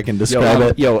looks see if like. I can describe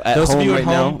it. Yo, at Those home of you at right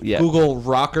home, now, yeah. Google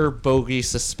rocker bogie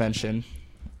suspension.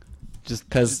 Just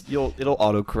 'cause- it'll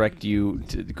autocorrect you.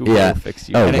 Google Yeah. will fix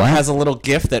you. Oh, And it wow. has a little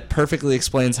GIF that perfectly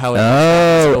explains how it.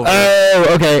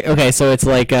 Okay. So it's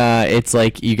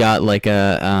like you got like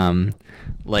a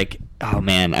like oh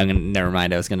man, never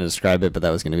mind. I was gonna describe it, but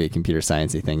that was gonna be a computer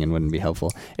sciencey thing and wouldn't be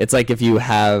helpful. It's like if you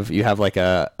have like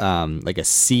a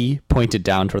C pointed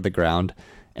down toward the ground,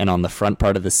 and on the front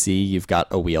part of the C you've got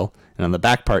a wheel, and on the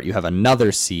back part you have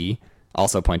another C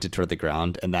also pointed toward the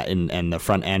ground, and and the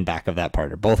front and back of that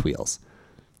part are both wheels.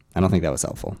 I don't think that was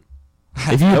helpful.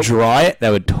 If you draw it, that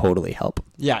would totally help.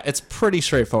 Yeah, it's pretty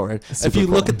straightforward. If super you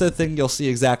look cool. at the thing, you'll see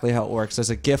exactly how it works. There's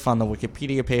a GIF on the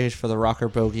Wikipedia page for the rocker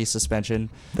bogie suspension.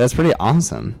 That's pretty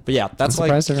awesome. But yeah, that's why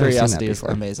surprised I've never seen that Curiosity is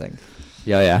before. amazing.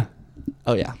 Yeah.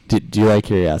 Oh yeah, Do you like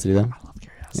Curiosity though? I love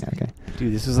Curiosity. Yeah. Okay.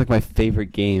 Dude, this was like my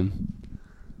favorite game.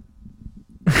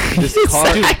 This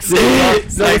Zach's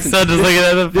This son just looking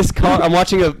at him. This car. I'm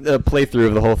watching a playthrough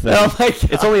of the whole thing. Oh my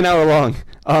God. It's only an hour long.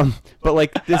 But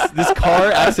like this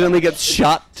car accidentally gets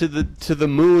shot to the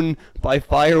moon by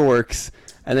fireworks,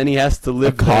 and then he has to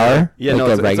live. A car? there. Yeah, Like no,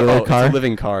 a it's regular it's car? a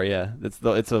living car. Yeah,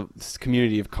 it's a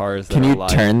community of cars. That Can are you alive.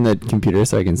 turn the computer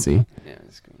so I can see? Yeah,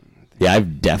 it's good. Yeah,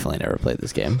 I've definitely never played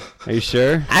this game. Are you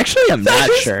sure? Actually, I'm not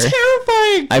sure.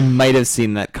 Terrifying. I might have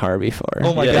seen that car before.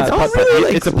 Oh my Yeah, God. It's a I don't putt-putt, really,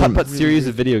 like, it's a putt-putt really- series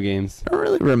of video games. I don't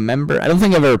really remember. I don't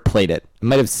think I've ever played it. I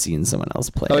might have seen someone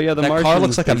else play it. Oh yeah, the That car Martians,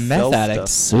 looks like a they meth sell addict. stuff.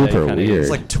 Super he kinda weird. is. It's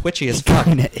like twitchy as fuck.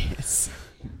 Kinda is.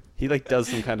 He like does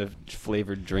some kind of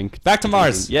flavored drink. Back to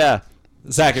Mars. Yeah.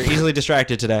 Zach, you're easily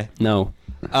distracted today. No.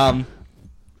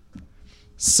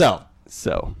 So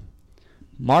So.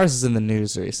 Mars is in the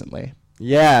news recently.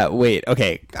 Yeah, wait,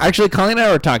 okay. Actually, Colleen and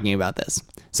I were talking about this.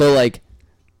 So, like,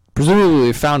 presumably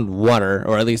we found water,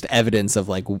 or at least evidence of,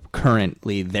 like,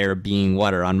 currently there being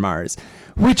water on Mars,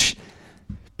 which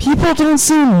people don't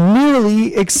seem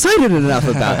nearly excited enough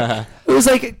about. It was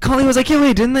like, Colleen was like, yeah,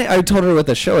 wait, didn't they? I told her what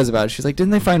the show is about. She's like,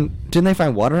 didn't they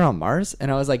find water on Mars?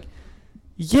 And I was like,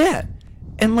 yeah.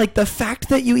 And, like, the fact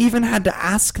that you even had to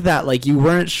ask that, like, you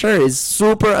weren't sure is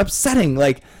super upsetting.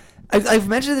 Like, I've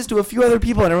mentioned this to a few other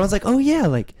people, and everyone's like, oh, yeah,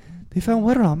 like, they found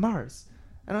water on Mars.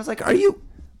 And I was like, are you,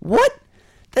 what?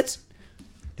 That's,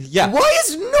 Yeah. why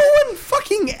is no one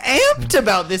fucking amped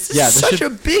about this? This Yeah, is this such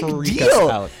should a big freak us deal.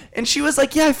 out. And she was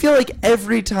like, yeah, I feel like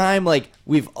every time, like,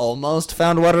 we've almost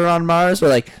found water on Mars, or,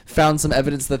 like, found some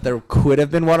evidence that there could have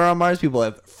been water on Mars, people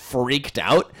have freaked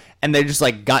out, and they just,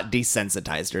 like, got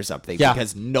desensitized or something. Yeah.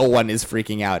 Because no one is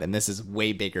freaking out, and this is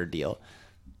way bigger deal.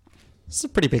 It's a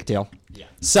pretty big deal. Yeah.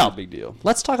 So, Big deal.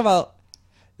 let's talk about,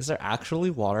 is there actually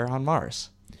water on Mars?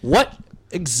 What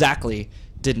exactly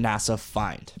did NASA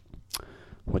find?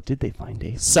 What did they find,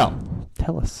 Dave? So,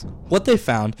 Tell us. what they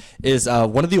found is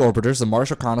one of the orbiters, the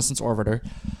Mars Reconnaissance Orbiter,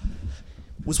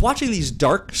 was watching these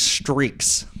dark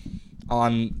streaks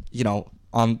on,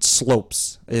 on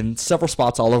slopes in several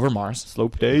spots all over Mars.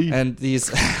 Slope day. And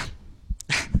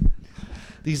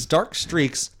these dark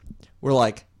streaks were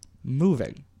like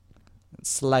moving,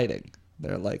 sliding.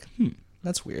 They're like,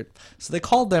 that's weird. So they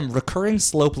called them recurring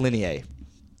slope lineae.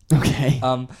 Okay.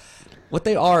 What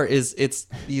they are is it's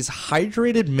these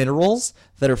hydrated minerals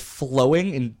that are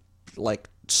flowing in like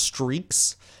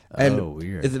streaks. And Oh,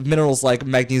 weird. the minerals like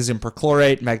magnesium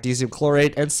perchlorate, magnesium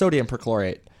chlorate, and sodium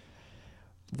perchlorate.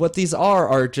 What these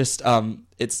are just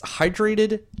it's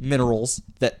hydrated minerals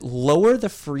that lower the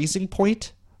freezing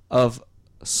point of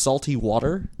salty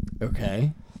water.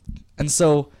 Okay. And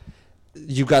so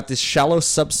you've got this shallow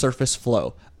subsurface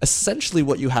flow. Essentially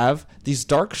what you have, these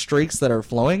dark streaks that are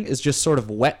flowing, is just sort of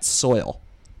wet soil.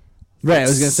 Right, I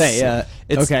was going to say, yeah.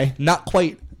 It's okay. not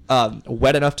quite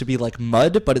wet enough to be like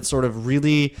mud, but it's sort of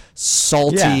really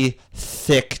salty, Yeah.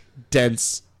 thick,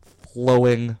 dense,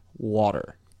 flowing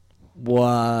water.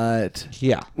 What?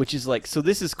 Yeah. Which is like, so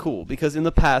this is cool because in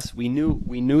the past we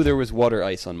knew there was water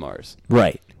ice on Mars.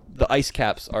 Right. The ice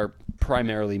caps are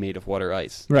primarily made of water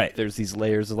ice. Right. There's these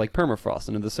layers of like permafrost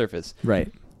under the surface.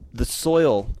 Right. The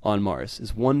soil on Mars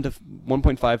is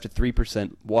 1.5 to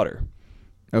 3% water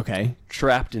Okay.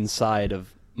 trapped inside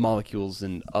of molecules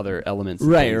and other elements.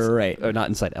 and Right, things. right. Or not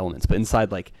inside elements, but inside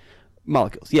like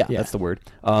molecules. Yeah, Yeah. that's the word.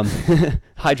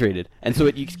 Hydrated. And so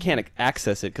you can't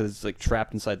access it because it's like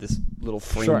trapped inside this little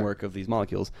framework of these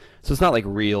molecules. So it's not like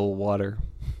real water.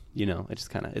 It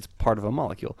just it's part of a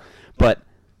molecule. But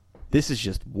this is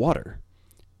just water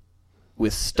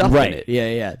with stuff in it. Yeah,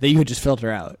 yeah. That you could just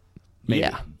filter out. Maybe.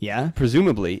 Yeah. Yeah?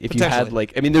 Presumably, if you had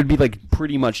Potentially. there'd be like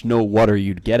pretty much no water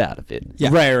you'd get out of it. Yeah.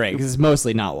 Right. Because it's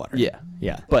mostly not water. Yeah.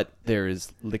 Yeah. But there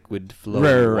is liquid flowing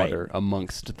Right. water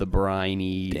amongst the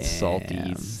briny, salty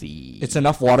Damn. sea. It's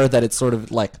enough water that it sort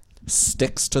of like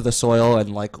sticks to the soil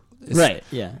and like Right.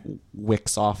 Yeah.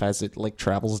 wicks off as it like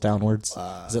travels downwards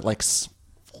as it like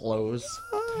flows.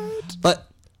 But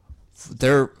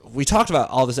we talked about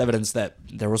all this evidence that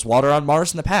there was water on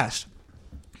Mars in the past.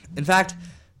 In fact,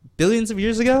 billions of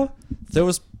years ago, there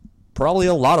was probably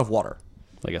a lot of water.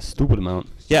 like a stupid amount.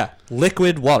 Yeah,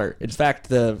 liquid water. In fact,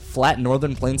 the flat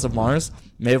northern plains of Mars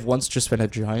may have once just been a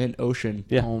giant ocean.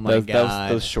 Yeah. Oh my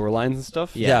God. Those shorelines and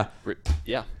stuff. Yeah.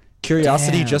 Yeah.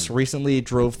 Curiosity Damn. just recently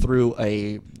drove through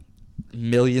a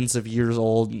millions of years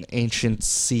old ancient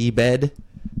seabed,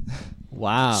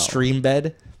 Wow. stream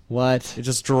bed. What? It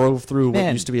just drove through what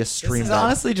Man, used to be a stream This is bed.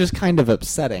 honestly just kind of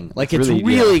upsetting. Like, it's really-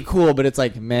 really, yeah. cool, but it's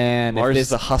like, man, Mars if is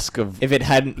the husk of. if it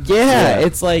hadn't, Yeah.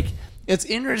 it's like, it's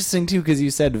interesting too, because you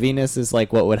said Venus is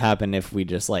like what would happen if we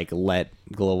just like let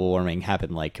global warming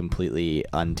happen like completely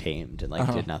untamed and like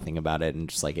Uh-huh. did nothing about it, and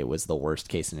just like it was the worst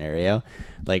case scenario.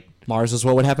 Like, Mars is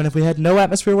what would happen if we had no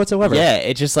atmosphere whatsoever. yeah,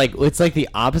 it's just like, it's like the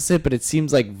opposite, but it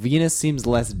seems like Venus seems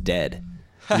less dead.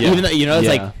 Yeah. Even though, you know, it's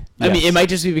Yeah. like, I mean, Yes. it might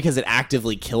just be because it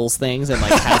actively kills things and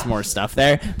like has more stuff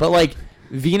there. But like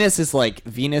Venus is like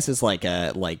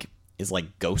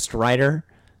Ghost Rider.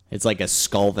 It's like a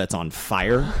skull that's on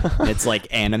fire. It's like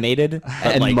animated. but,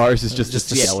 and like, Mars is just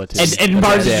a yeah. skeleton. and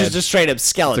Mars Dead. is just a straight up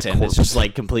skeleton. It's corpse. just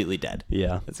like completely dead.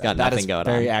 Yeah. It's got That nothing is going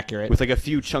very on. accurate. With like a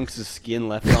few chunks of skin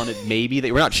left on it, maybe.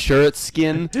 We're not sure it's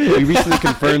skin. We recently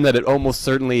confirmed that it almost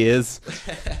certainly is.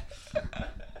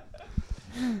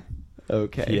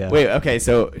 Okay. Yeah. Wait. Okay.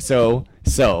 So,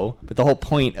 but the whole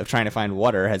point of trying to find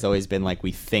water has always been like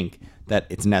we think that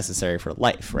it's necessary for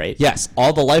life, right? Yes,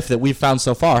 all the life that we've found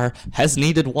so far has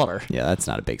needed water. Yeah, that's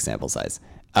not a big sample size.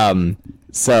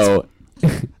 So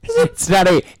it's not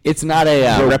a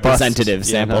Robust. representative Yeah,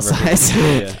 sample not size.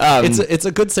 representative, yeah. It's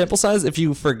a good sample size if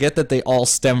you forget that they all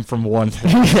stem from one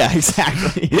thing. yeah,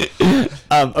 exactly.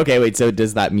 Okay, wait. So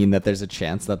does that mean that there's a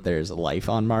chance that there's life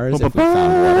on Mars if we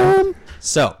found water?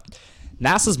 So,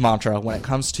 NASA's mantra when it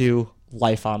comes to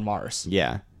life on Mars: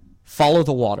 Yeah. follow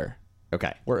the water.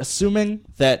 Okay. We're assuming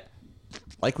that,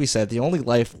 like we said, the only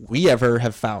life we ever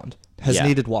have found has Yeah.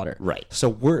 needed water. Right.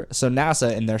 So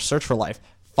NASA in their search for life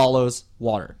follows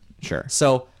water. Sure.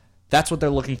 So that's what they're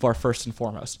looking for first and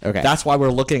foremost. Okay. That's why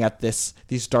we're looking at these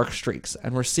dark streaks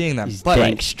and we're seeing them. These But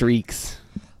dank streaks.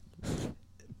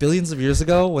 billions of years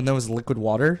ago, when there was liquid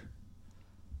water,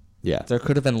 Yeah. there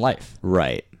could have been life.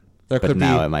 Right. There But could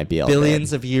now be it might be all billions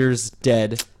dead. of years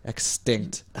dead,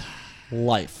 extinct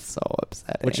life, So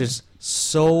upsetting. which is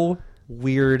so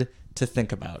weird to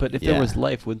think about. But if Yeah. there was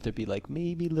life, wouldn't there be like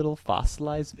maybe little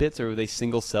fossilized bits, or were they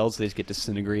single cells? So they just get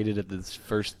disintegrated at the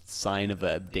first sign of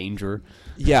a danger.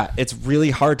 yeah, it's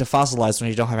really hard to fossilize when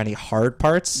you don't have any hard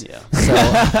parts. Yeah.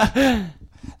 So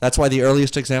that's why the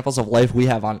earliest examples of life we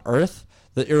have on Earth,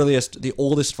 the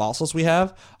oldest fossils we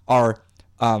have are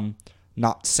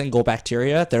not single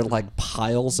bacteria. They're like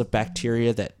piles of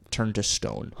bacteria that turn to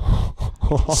stone.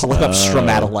 So look up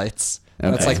stromatolites.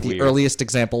 That's Okay. like That's the weird. earliest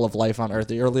example of life on Earth,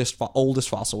 the earliest, oldest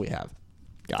fossil we have.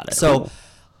 Got it. So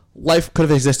life could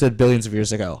have existed billions of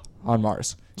years ago on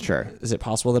Mars. Sure. Is it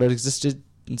possible that it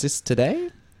exists today?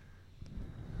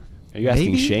 Are you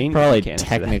asking Maybe? Shane? Probably I can't answer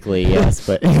that. technically yes,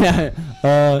 but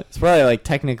it's probably like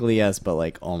technically yes, but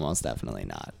like almost definitely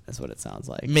not. That's what it sounds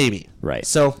like. Maybe. Right.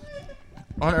 So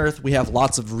on Earth, we have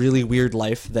lots of really weird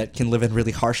life that can live in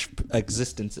really harsh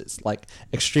existences, like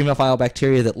extremophile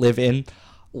bacteria that live in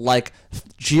like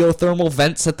geothermal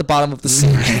vents at the bottom of the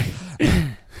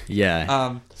sea.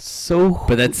 Yeah. So,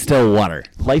 but that's still water.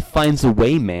 life finds a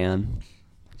way, man.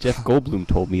 Jeff Goldblum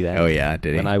told me that. Oh, yeah,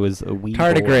 did he? When I was a wee boy.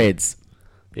 Tardigrades.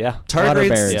 Yeah. Tardigrades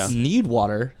bears. Yeah. need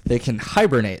water. They can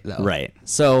hibernate though. Right.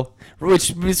 So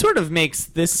Which sort of makes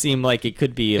this seem like it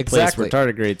could be a Exactly. place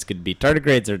where tardigrades could be.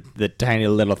 Tardigrades are the tiny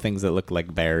little things that look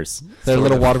like bears. they're sort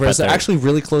little of, water bears. but They're actually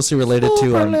really closely related to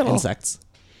Super little. insects.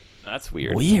 That's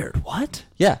weird. weird. What?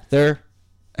 Yeah, they're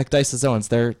ecdysozoans.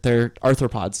 They're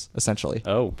arthropods essentially.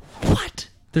 Oh. What?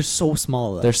 They're so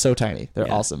small. Though. They're so tiny. They're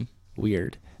Yeah. awesome.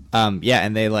 Weird. Yeah,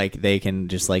 and they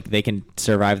can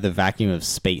survive the vacuum of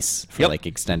space for Yep. like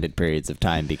extended periods of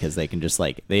time because they can just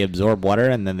like they absorb water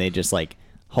and then they just like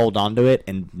hold on to it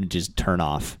and just turn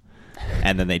off.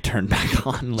 And then they turn back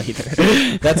on later.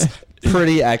 That's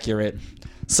pretty accurate.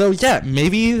 So yeah,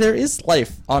 maybe there is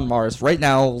life on Mars right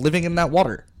now living in that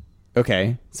water.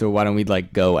 Okay. So why don't we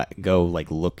like go like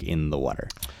look in the water?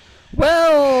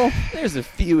 Well, there's a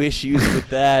few issues with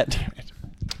that.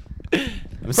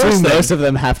 I'm assuming thing- most of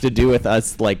them have to do with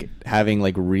us like having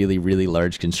like really, really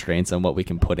large constraints on what we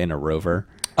can put in a rover.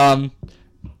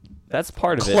 That's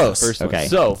part of Close. it. The first one. Okay.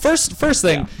 So, First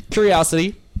thing, Yeah.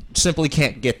 Curiosity simply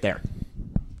can't get there.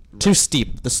 Too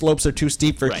steep. The slopes are too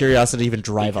steep for Right. Curiosity to even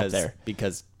drive up there.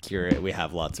 Because we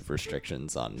have lots of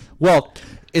restrictions on. Well,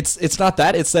 it's not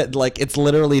that. It's that like it's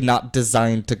literally not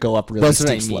designed to go up really That's what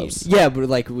I steep mean. slopes. Yeah, but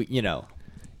like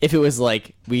if it was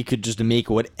like we could just make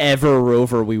whatever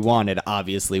rover we wanted,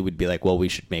 obviously we'd be like, well, we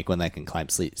should make one that can climb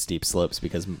steep slopes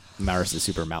because Mars is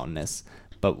super mountainous.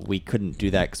 But we couldn't do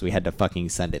that because we had to fucking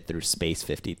send it through space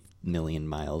 50 million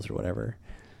miles or whatever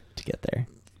to get there.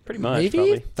 Pretty much, Maybe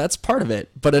probably. that's part of it.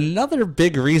 But another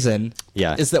big reason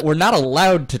Yeah. is that we're not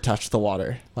allowed to touch the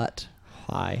water. What?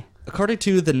 Why? According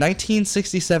to the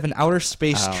 1967 Outer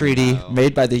Space Oh, Treaty no.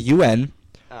 made by the UN,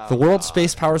 the world's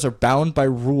space powers are bound by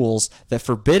rules that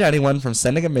forbid anyone from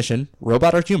sending a mission,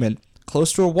 robot or human,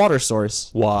 close to a water source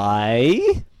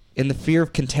Why? in the fear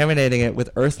of contaminating it with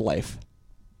Earth life.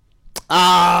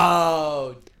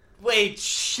 Oh, wait,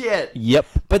 shit. Yep.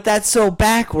 But that's so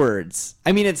backwards.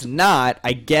 I mean, it's not.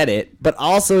 I get it. But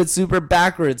also, it's super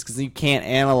backwards because you can't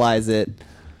analyze it.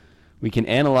 We can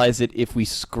analyze it if we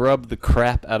scrub the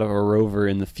crap out of a rover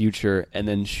in the future and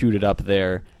then shoot it up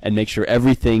there and make sure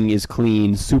everything is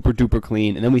clean, super duper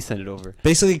clean, and then we send it over.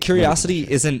 Basically, Curiosity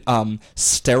isn't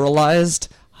sterilized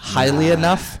highly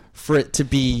enough for it to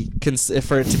be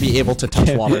able to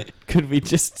touch water. Could we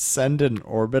just send an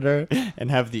orbiter and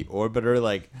have the orbiter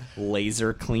like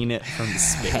laser clean it from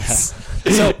space?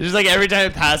 So just like every time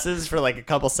it passes for like a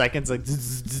couple seconds, like.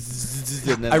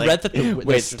 And then, I like, read that the waits for it to come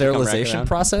back sterilization around.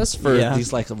 process for Yeah.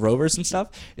 these like rovers and stuff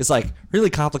is like really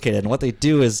complicated. And what they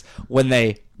do is when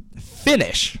they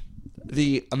finish,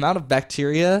 the amount of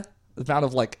bacteria, the amount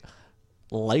of like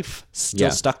life still Yeah.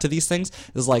 stuck to these things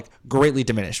is like greatly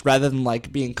diminished rather than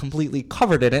like being completely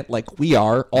covered in it like we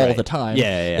are all Right. the time.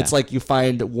 Yeah. It's like you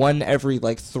find one every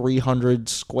like 300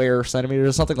 square centimeters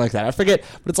or something like that. I forget,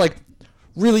 but it's like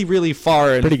really, really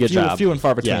far and Pretty good job. few and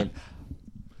far between. Yeah.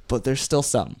 But there's still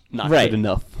some. Not Right. good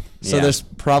enough. So Yeah. there's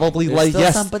probably There's like still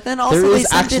yes, some, but then also there they is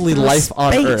sent it actually through life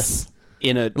on space. Earth.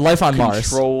 In a Life on Mars.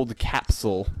 controlled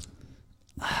capsule.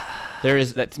 There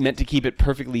is That's meant to keep it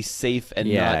perfectly safe and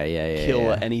Yeah, not yeah, kill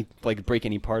yeah. any, like break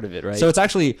any part of it, right? so it's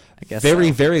actually guess very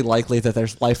so. very likely that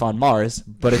there's life on Mars,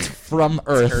 but it's from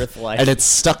Earth, Earth life. and it's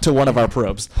stuck to one of our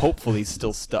probes. hopefully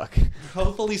still stuck.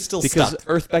 Hopefully still Because stuck.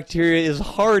 Earth bacteria is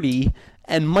hardy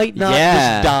and might not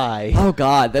Yeah. just die. Oh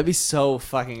god, that'd be so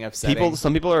fucking upsetting.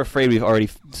 Some people are afraid we've already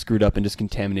screwed up and just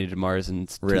contaminated Mars,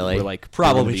 and Really? we're like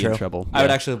Probably we're gonna be true. in trouble. I would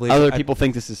actually believe- Other I- people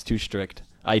think this is too strict.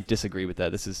 I disagree with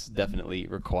that. This is definitely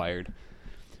required.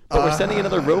 But we're sending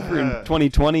another rover in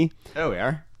 2020. Oh, we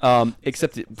are.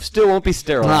 Except it still won't be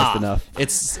sterilized Ah, enough.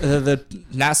 It's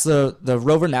the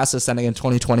rover NASA is sending in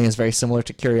 2020 is very similar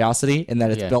to Curiosity in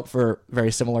that it's Yeah. built for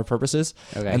very similar purposes.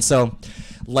 Okay. And so,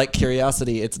 like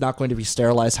Curiosity, it's not going to be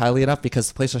sterilized highly enough because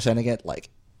the place they're sending it, like,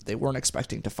 they weren't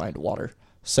expecting to find water.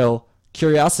 So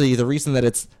Curiosity, the reason that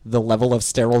it's the level of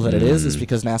sterile that it is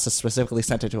because NASA specifically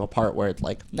sent it to a part where it's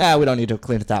like, nah, we don't need to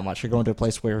clean it that much. You're going to a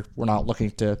place where we're not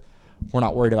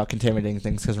worried about contaminating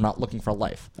things because we're not looking for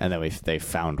life. And then they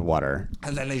found water.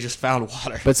 And then they just found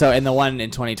water. But so, and the one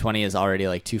in 2020 is already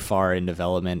like too far in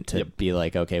development to be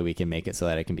like, okay, we can make it so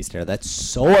that it can be sterile. That's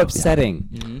so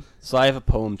upsetting. So I have a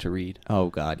poem to read. Oh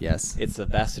God, yes. It's a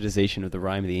bastardization of the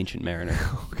rhyme of the Ancient Mariner.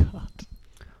 Oh God.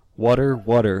 Water,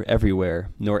 water everywhere,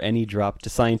 nor any drop to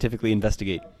scientifically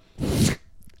investigate.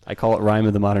 I call it rhyme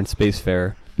of the modern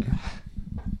spacefarer.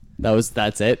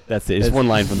 That's it. That's it. It's one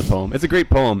line from the poem. It's a great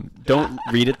poem. Don't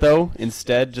read it though.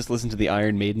 Instead, just listen to the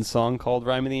Iron Maiden song called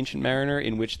 "Rhyme of the Ancient Mariner,"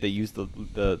 in which they use the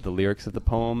lyrics of the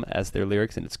poem as their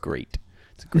lyrics, and it's great.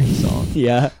 It's a great song.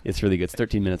 Yeah. It's really good. It's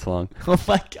 13 minutes long. Oh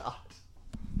my God.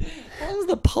 What was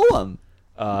the poem?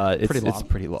 It's Pretty long. It's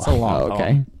pretty long. It's a long Oh,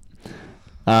 okay.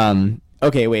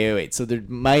 Okay. Wait. So there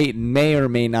may or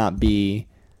may not be,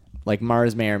 like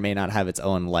Mars may or may not have its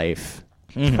own life.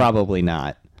 Probably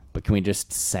not. But can we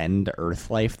just send Earth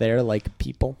life there, like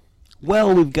people?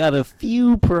 Well, we've got a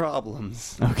few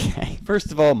problems. Okay.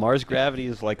 First of all, Mars gravity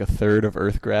is like a third of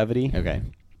Earth gravity. Okay.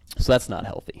 So that's not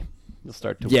healthy. You'll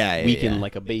start to Yeah, weaken yeah.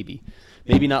 like a baby.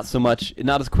 Maybe not so much,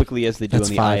 not as quickly as they do That's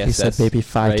on the five. ISS. He said baby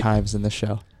five right? times in the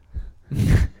show.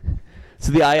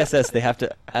 So the ISS,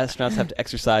 astronauts have to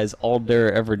exercise all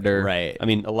day, every day. Right. I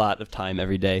mean, a lot of time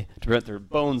every day to prevent their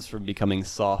bones from becoming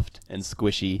soft and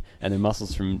squishy, and their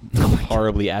muscles from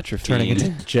horribly atrophying. Turning into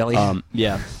jelly.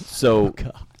 Yeah. So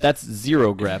that's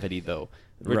zero gravity, though.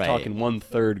 We're Right. talking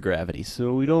 1/3 gravity,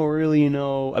 so we don't really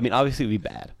know. I mean, obviously, it'd be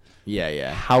bad.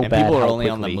 Yeah. How and bad, people are how only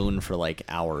on the quickly? moon for like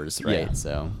hours, right? Yeah.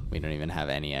 So we don't even have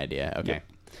any idea. Okay. Yep.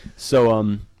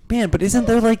 So, Man, but isn't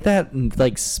there like that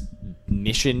like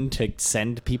mission to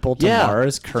send people to Yeah.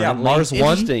 Mars currently? Mars one?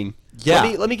 interesting. Yeah.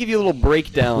 Let me give you a little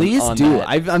breakdown. Please on do. that.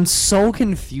 I'm so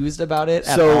confused about it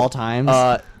at So, all times.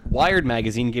 Wired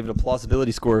magazine gave it a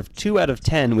plausibility score of 2 out of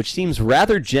 10, which seems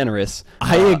rather generous.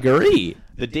 I agree.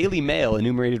 The Daily Mail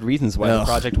enumerated reasons why the Ugh.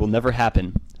 project will never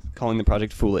happen, calling the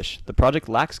project foolish. The project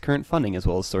lacks current funding as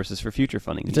well as sources for future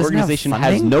funding. The doesn't have organization has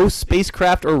funding? no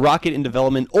spacecraft or rocket in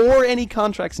development or any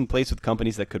contracts in place with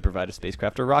companies that could provide a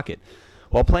spacecraft or rocket.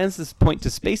 While plans point to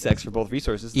SpaceX for both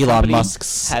resources, the Elon company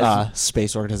Musk's has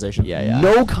space organization. Yeah.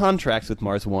 no contracts with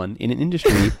Mars One in an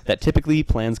industry that typically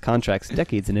plans contracts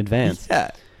decades in advance.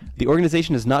 Yeah. The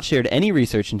organization has not shared any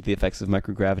research into the effects of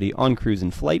microgravity on crews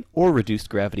in flight or reduced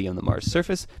gravity on the Mars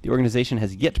surface. The organization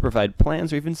has yet to provide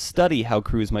plans or even study how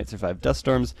crews might survive dust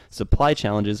storms, supply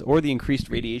challenges, or the increased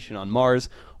radiation on Mars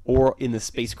or in the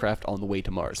spacecraft on the way to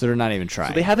Mars. So they're not even trying.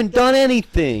 So they haven't done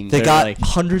anything. They They're got like-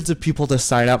 hundreds of people to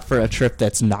sign up for a trip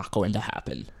that's not going to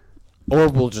happen. Or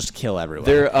we'll just kill everyone.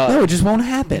 No, it just won't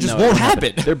happen. It just won't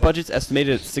happen. Their budget's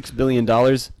estimated at $6 billion.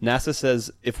 NASA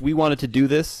says if we wanted to do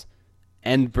this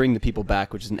and bring the people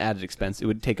back, which is an added expense, it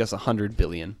would take us $100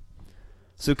 billion.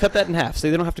 So cut that in half. Say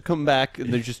they don't have to come back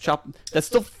and they just chop. That's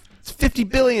still it's $50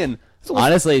 billion. That's almost-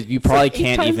 Honestly, you probably like 8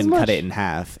 can't times even as much. cut it in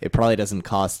half. It probably doesn't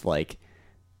cost like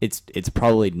it's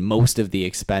probably most of the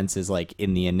expense is like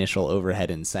in the initial overhead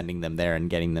and sending them there and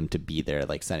getting them to be there.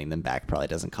 Like sending them back probably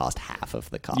doesn't cost half of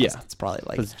the cost. Yeah. It's probably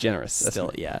like It's generous. Still,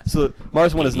 estimate. yeah. So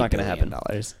Mars One is not going to $80 happen.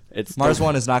 billion. It's Mars don't-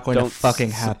 1 is not going to don't fucking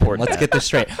happen. support Let's that. get this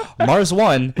straight. Mars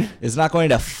 1 is not going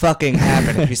to fucking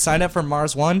happen. If you sign up for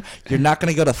Mars 1, you're not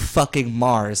going to go to fucking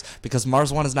Mars because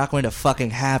Mars 1 is not going to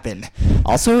fucking happen.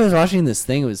 Also, I was watching this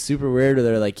thing. It was super weird. Where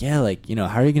they're like, yeah, like, you know,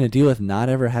 how are you going to deal with not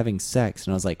ever having sex?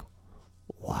 And I was like,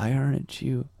 why aren't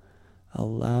you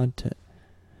allowed to?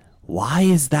 Why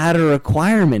is that a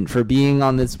requirement for being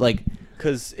on this? Like,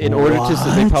 Because in order to,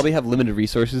 so they What? probably have limited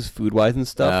resources, food-wise and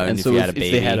stuff. Oh, and and if so you if, had a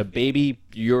if they had baby- a baby,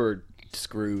 you're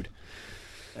screwed.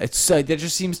 it's that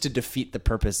just seems to defeat the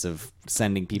purpose of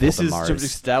sending people This to is Mars. to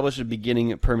establish a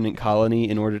beginning, a permanent colony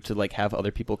in order to like have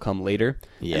other people come later.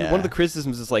 And Yeah. one of the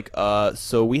criticisms is like,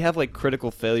 so we have like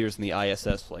critical failures in the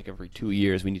ISS like every 2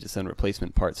 years. We need to send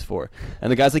replacement parts for.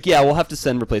 And the guy's like, yeah, we'll have to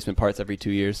send replacement parts every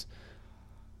 2 years.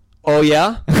 Oh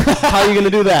yeah? How are you gonna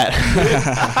do that?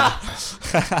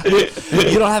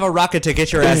 You don't have a rocket to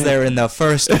get your ass there in the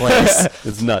first place.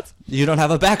 It's nuts. You don't have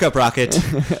a backup rocket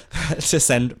to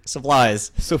send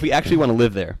supplies. So if we actually want to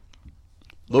live there,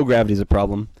 low gravity is a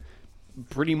problem.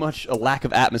 Pretty much a lack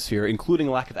of atmosphere, including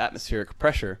a lack of atmospheric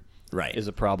pressure, Right. is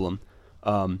a problem.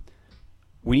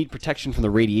 We need protection from the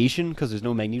radiation because there's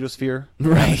no magnetosphere.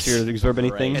 Right. Atmosphere to absorb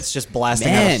anything. It's just blasting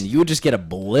Man, out. you would just get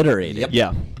obliterated.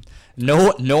 Yeah.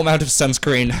 No amount of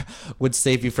sunscreen would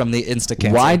save you from the insta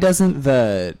cancer. Why doesn't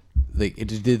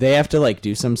do they have to like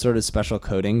do some sort of special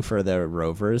coating for their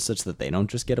rovers such that they don't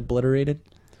just get obliterated?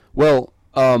 Well,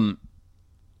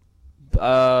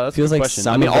 that's Feels a good like question.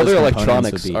 some I mean, of all those their components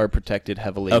electronics would be- are protected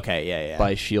heavily. Okay, yeah.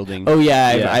 By shielding. Oh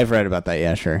yeah, Yeah. I've read about that.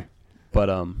 Yeah, sure. But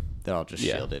They're all just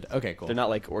Yeah. shielded. Okay, cool. they're not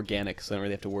like organic, so I don't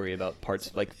really have to worry about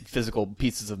parts like physical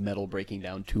pieces of metal breaking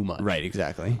down too much. right,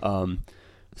 exactly.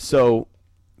 So,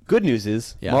 good news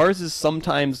is Yeah. Mars is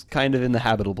sometimes kind of in the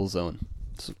habitable zone,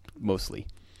 mostly.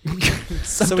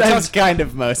 Sometimes kind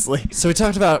of mostly. So we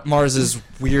talked about Mars's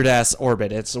weird ass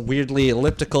orbit. It's weirdly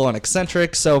elliptical and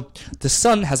eccentric. So the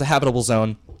sun has a habitable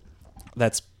zone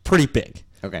that's pretty big.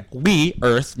 Okay. We,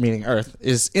 Earth, meaning Earth,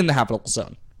 is in the habitable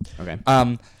zone. Okay.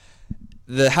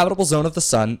 The habitable zone of the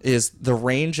sun is the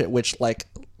range at which like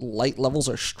light levels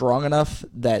are strong enough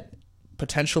that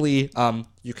potentially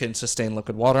you can sustain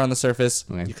liquid water on the surface.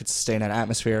 Okay. You could sustain an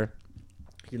atmosphere.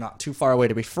 You're not too far away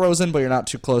to be frozen, but you're not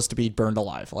too close to be burned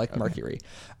alive, like Mercury.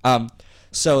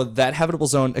 So that habitable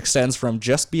zone extends from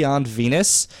just beyond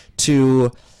Venus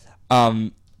to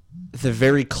the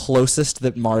very closest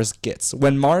that Mars gets.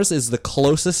 When Mars is the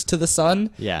closest to the sun,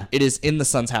 Yeah. it is in the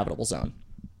sun's habitable zone.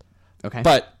 Okay.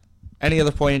 But any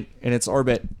other point in its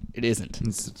orbit, it isn't.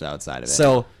 it's outside of it.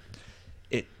 So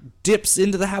it dips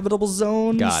into the habitable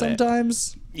zone Got it.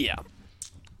 sometimes. Yeah.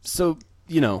 So,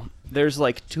 there's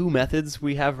like two methods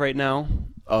we have right now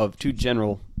of two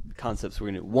general concepts we're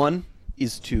going to do. One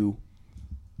is to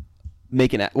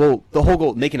make the whole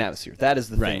goal, make an atmosphere. That is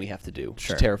the Right. thing we have to do.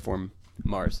 Sure. To terraform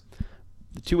Mars.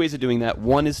 The two ways of doing that,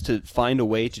 one is to find a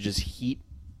way to just heat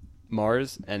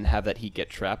Mars and have that heat get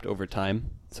trapped over time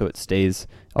so it stays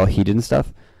all heated and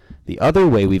stuff. The other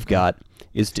way we've got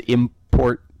is to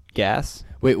import gas.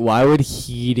 Wait, why would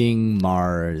heating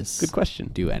Mars Good question.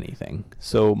 do anything?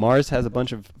 So Mars has a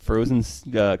bunch of frozen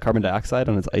carbon dioxide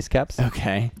on its ice caps.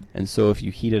 Okay. And so if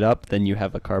you heat it up, then you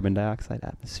have a carbon dioxide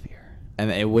atmosphere.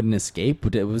 And it wouldn't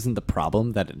escape? It wasn't the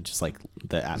problem that it just like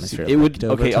the atmosphere It would leaked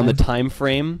over on the time? time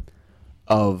frame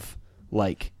of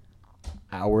like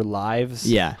our lives,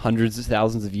 Yeah. hundreds of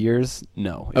thousands of years,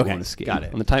 no, it Okay, won't escape. got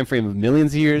it. On the time frame of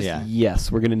millions of years, Yeah.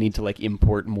 yes, we're going to need to like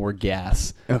import more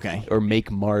gas Okay. or make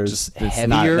Mars Just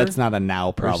heavier that's not a now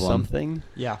or problem. something.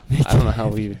 Yeah. I don't know how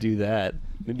we would do that.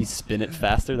 Maybe spin it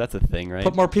faster. That's a thing, right?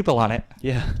 Put more people on it.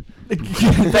 Yeah.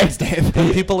 Thanks, Dave.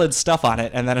 Put people and stuff on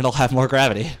it, and then it'll have more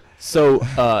gravity. So,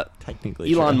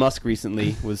 Technically Elon true. Musk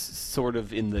recently was sort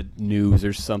of in the news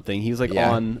or something. He was like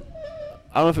Yeah. on,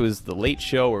 I don't know if it was the Late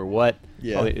Show or what.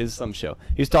 Yeah. Oh, it is some show.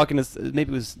 He was talking to,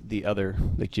 maybe it was the other,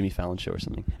 like Jimmy Fallon show or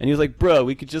something. And he was like, bro,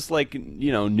 we could just like,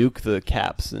 nuke the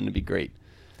caps and it'd be great.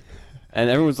 And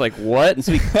everyone was like, what? And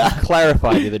so he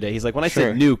clarified the other day. He's like, when I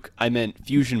said nuke, I meant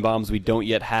fusion bombs we don't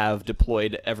yet have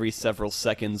deployed every several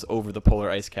seconds over the polar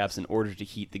ice caps in order to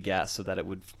heat the gas so that it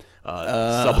would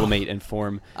sublimate and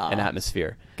form an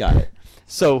atmosphere. Got it.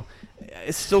 So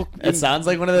it's still... It sounds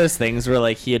like one of those things where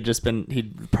like he'd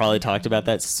probably talked about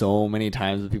that so many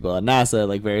times with people at NASA,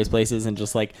 like various places, and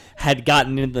just like had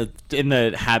gotten in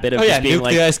the habit of just being nuke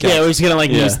like, the ice caps. yeah, we're just gonna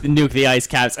like Yeah. nuke the ice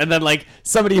caps, and then like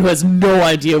somebody who has no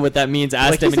idea what that means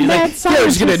asked him, and he's like, yeah, we're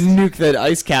just gonna nuke the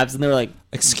ice caps, and they're like,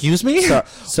 Excuse me? Sorry.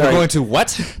 We're going to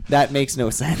what? That makes no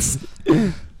sense.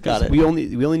 Got it. We only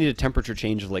need a temperature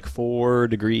change of like 4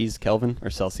 degrees Kelvin or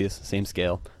Celsius, same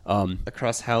scale,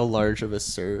 Across how large of a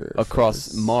surface?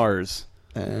 across Mars.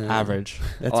 Average.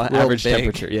 That's On real average big.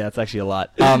 temperature. Yeah, it's actually a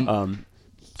lot.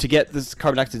 To get this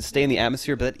carbon dioxide to stay in the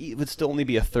atmosphere, but it would still only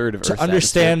be a third of Earth's To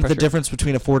understand atmospheric the pressure. difference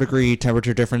between a 4-degree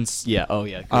temperature difference, Yeah. Oh,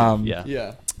 yeah. Good. Yeah.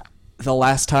 Yeah. the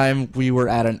last time we were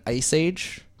at an ice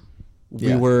age, we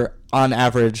Yeah. were on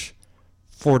average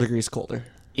 4 degrees colder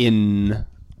In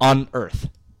on Earth,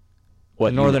 what?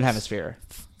 the northern units? hemisphere.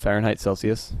 Fahrenheit,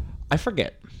 Celsius. I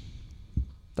forget.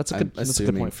 That's a I'm good. That's a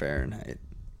assuming good point. Fahrenheit,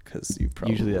 because you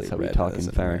probably Usually that's how we read talk it as in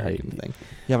an Fahrenheit. American thing.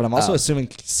 Yeah, but I'm also Um, assuming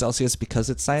Celsius because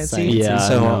it's sciencey. Science-y. Yeah, I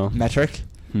so know. metric.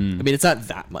 I mean, it's not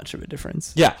that much of a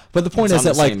difference. Yeah, but the point It's is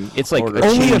on that the like same It's like order. a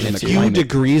only a change in the few climate.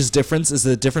 degrees difference is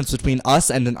the difference between us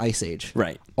and an ice age.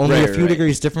 Right. Only Right, a few right.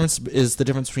 degrees difference is the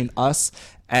difference between us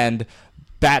and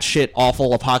batshit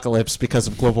awful apocalypse because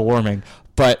of global warming.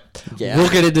 But Yeah. we'll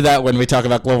get into that when we talk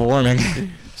about global warming.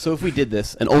 So if we did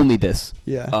this, and only this,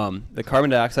 Yeah. the carbon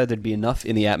dioxide, there'd be enough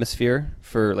in the atmosphere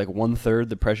for like 1/3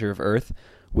 the pressure of Earth,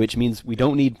 which means we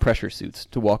don't need pressure suits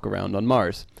to walk around on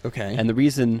Mars. Okay. And the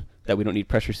reason that we don't need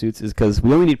pressure suits is because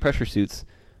we only need pressure suits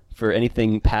for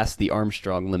anything past the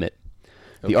Armstrong limit.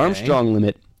 The Okay. Armstrong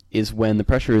limit is when the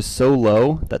pressure is so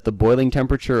low that the boiling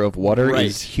temperature of water Right.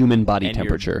 is human body And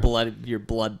temperature. Your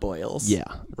blood boils. Yeah,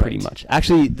 pretty Right. much.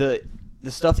 Actually, the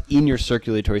stuff in your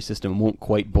circulatory system won't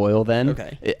quite boil then.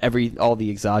 Okay. All the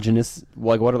exogenous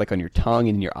like water, like on your tongue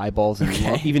and in your eyeballs and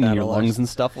Okay, even in your that'll lungs and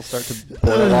stuff, will start to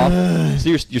boil off. So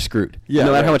you're screwed. Yeah,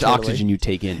 no matter how right, much totally. oxygen you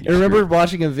take in. I You're remember screwed.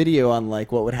 watching a video on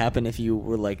like what would happen if you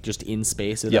were like just in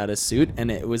space without a suit,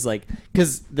 and it was like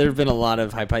because there have been a lot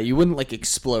of you wouldn't like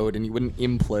explode and you wouldn't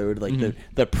implode. Like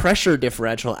the pressure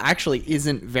differential actually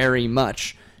isn't very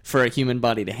much for a human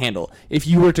body to handle. If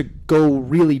you were to go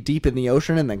really deep in the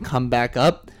ocean and then come back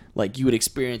up, like you would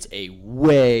experience a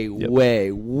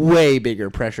way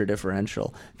bigger pressure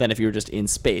differential than if you were just in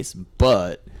space.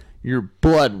 But your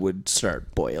blood would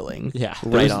start boiling. Yeah.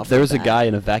 right off. There was the a bat. guy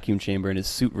in a vacuum chamber and his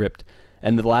suit ripped,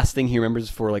 and the last thing he remembers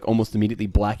for like almost immediately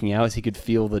blacking out is he could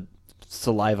feel the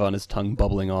saliva on his tongue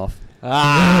bubbling off.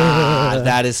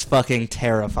 That is fucking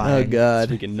terrifying. Oh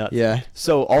god. It's freaking nuts. Yeah.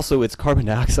 So also it's carbon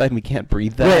dioxide and we can't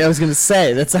breathe that. Right, I was gonna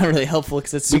say that's not really helpful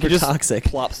because it's we super could just toxic.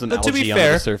 plop some But to algae be onto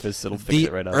fair, the surface. It'll fix The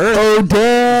it right up. Earth Oh used to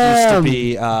damn!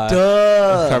 be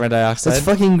Duh. carbon dioxide. That's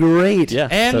fucking great. Yeah.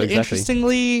 And so exactly.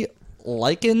 interestingly,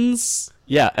 lichens.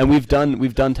 Yeah, and we've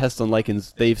done tests on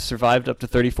lichens. They've survived up to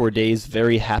 34 days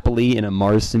very happily in a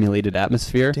Mars simulated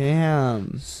atmosphere.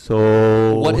 Damn.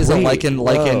 So What is a Wait, lichen?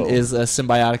 Lichen whoa. is a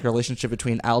symbiotic relationship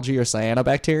between algae or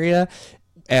cyanobacteria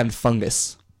and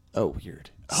fungus. Oh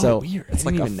weird. So weird. it's I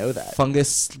like didn't a even know that.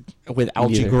 fungus with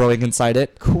algae neither. growing inside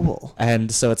it. Cool.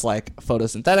 And so it's like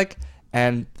photosynthetic,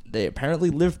 and they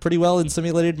apparently live pretty well in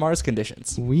simulated Mars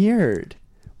conditions. Weird.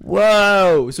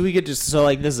 Whoa. So we could just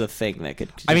like this is a thing that could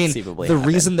I mean, conceivably the happen.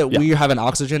 reason that we have an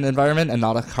oxygen environment and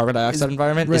not a carbon dioxide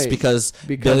environment is right. because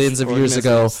billions of years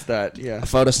ago, organisms that a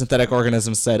photosynthetic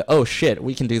organism said, "Oh shit,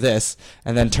 we can do this,"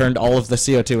 and then turned all of the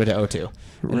CO2 into O2,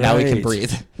 and now we can Right.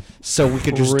 breathe. So we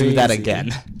could just do that Crazy.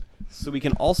 again. So we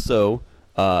can also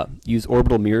use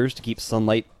orbital mirrors to keep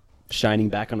sunlight shining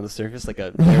back onto the surface, like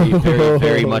a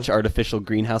very much artificial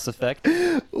greenhouse effect.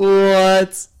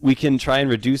 What? We can try and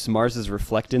reduce Mars's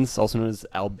reflectance, also known as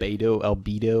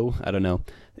albedo. I don't know.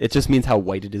 It just means how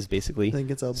white it is, basically. I think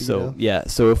it's albedo. So yeah.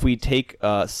 So if we take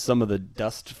some of the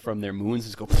dust from their moons,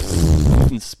 just go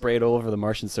and spray it all over the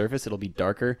Martian surface, it'll be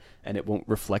darker and it won't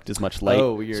reflect as much light.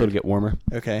 Oh, weird. So it'll get warmer.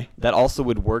 Okay. That also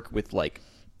would work with like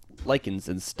lichens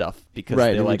and stuff because Right,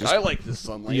 they're it would like, just- I like this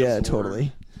sunlight. Yeah, it's warm."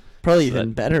 totally. Probably So even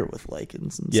that- better with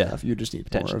lichens and Yeah, stuff. You just need more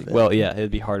potentially. of it. Well, yeah,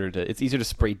 it'd be harder to. It's easier to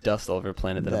spray dust all over a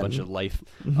planet than a bunch Then- of life.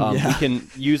 Yeah. We can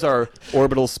use our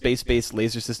orbital space-based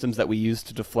laser systems that we use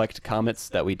to deflect comets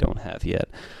that we don't have yet,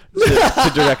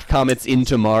 to direct comets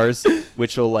into Mars,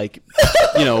 which will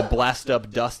blast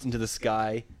up dust into the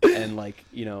sky and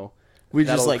we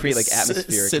that'll just like create like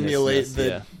atmospheric simulate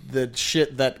yeah. the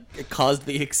shit that caused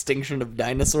the extinction of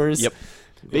dinosaurs. Yep.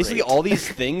 Basically, Great. all these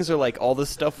things are like all the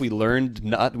stuff we learned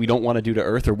we don't want to do to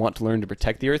Earth or want to learn to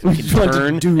protect the Earth. We can want to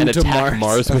turn do and to attack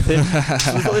Mars. Mars with it.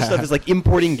 So this other stuff is like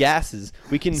importing gases.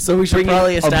 We can So we should bring in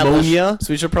probably establish. ammonia.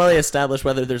 So we should probably establish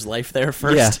whether there's life there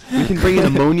first. Yeah, we can bring in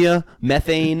ammonia,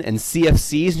 methane, and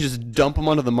CFCs and just dump them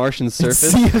onto the Martian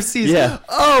surface. CFCs. Yeah.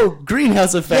 Oh,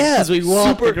 greenhouse effect. Because we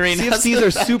want the greenhouse CFCs are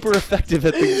effect. super effective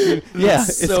at the. Yeah,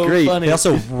 it's so great. funny. They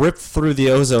also rip through the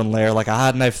ozone layer like a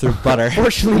hot knife through butter.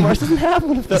 Fortunately, Mars doesn't have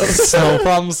one of those. So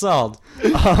problem solved.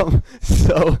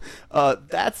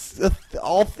 That's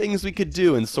all things we could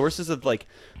do, and sources of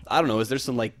I don't know. Is there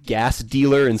some gas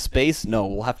dealer in space? No,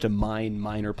 we'll have to mine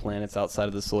minor planets outside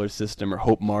of the solar system, or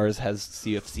hope Mars has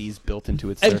CFCs built into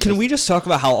its And surface. can we just talk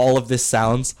about how all of this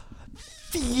sounds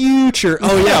future?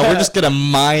 Oh yeah, we're just gonna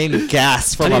mine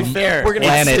gas from To a be fair, we're gonna-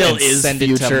 planet it still and is send it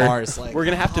to future. Mars. Like, We're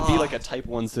gonna have to be like a Type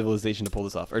 1 civilization to pull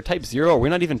this off, or Type 0. We're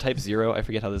not even Type 0. I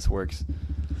forget how this works.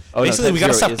 Oh, basically, no, we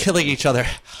gotta Type 0 stop is- killing each other.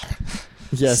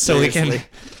 Yeah, So we can- seriously.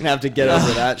 Gonna have to get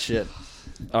over that shit.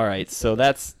 All right, so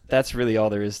that's really all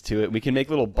there is to it. We can make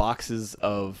little boxes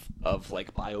of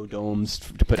biodomes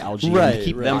to put algae in Right, to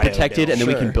keep right. them protected, and then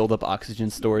we can Sure. build up oxygen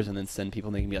stores and then send people,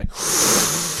 and they can be like,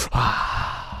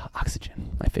 oxygen,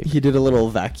 my favorite. He did a little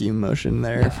vacuum motion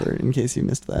there for in case you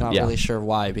missed that. Not Yeah. really sure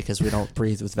why, because we don't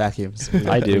breathe with vacuums. We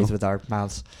I do. breathe with our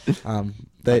mouths.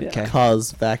 They Okay.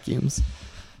 cause vacuums.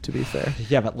 To be fair.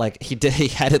 Yeah, but he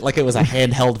had it like it was a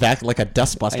handheld vacuum, like a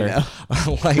dustbuster.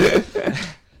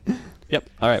 Yep.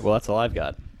 All right. Well, that's all I've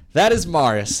got. That is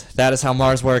Mars. That is how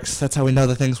Mars works. That's how we know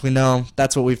the things we know.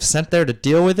 That's what we've sent there to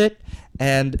deal with it,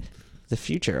 and the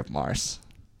future of Mars,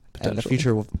 and the Potentially.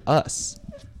 future of us.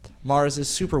 Mars is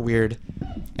super weird.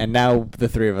 And now the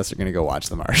three of us are gonna go watch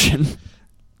The Martian.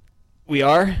 We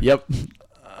are. Yep.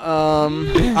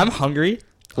 I'm hungry.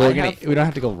 We don't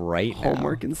have to go right now.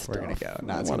 homework and We're gonna stuff. go.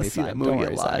 No, I it's wanna gonna be see that fine. movie Don't a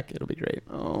worry, lot. Zach. It'll be great.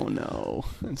 Oh no,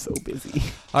 I'm so busy.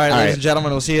 All right, All ladies right. and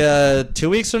gentlemen, we'll see you 2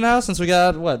 weeks from now, since we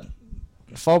got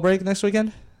fall break next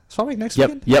weekend. Is fall break next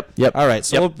weekend? Yep. All right,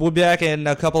 so Yep. we'll be back in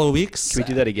a couple of weeks. Can we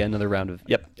do that again? Another round of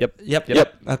yep. Yep.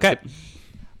 Okay.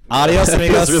 Adios, That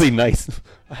amigos. feels really nice.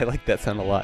 I like that sound a lot.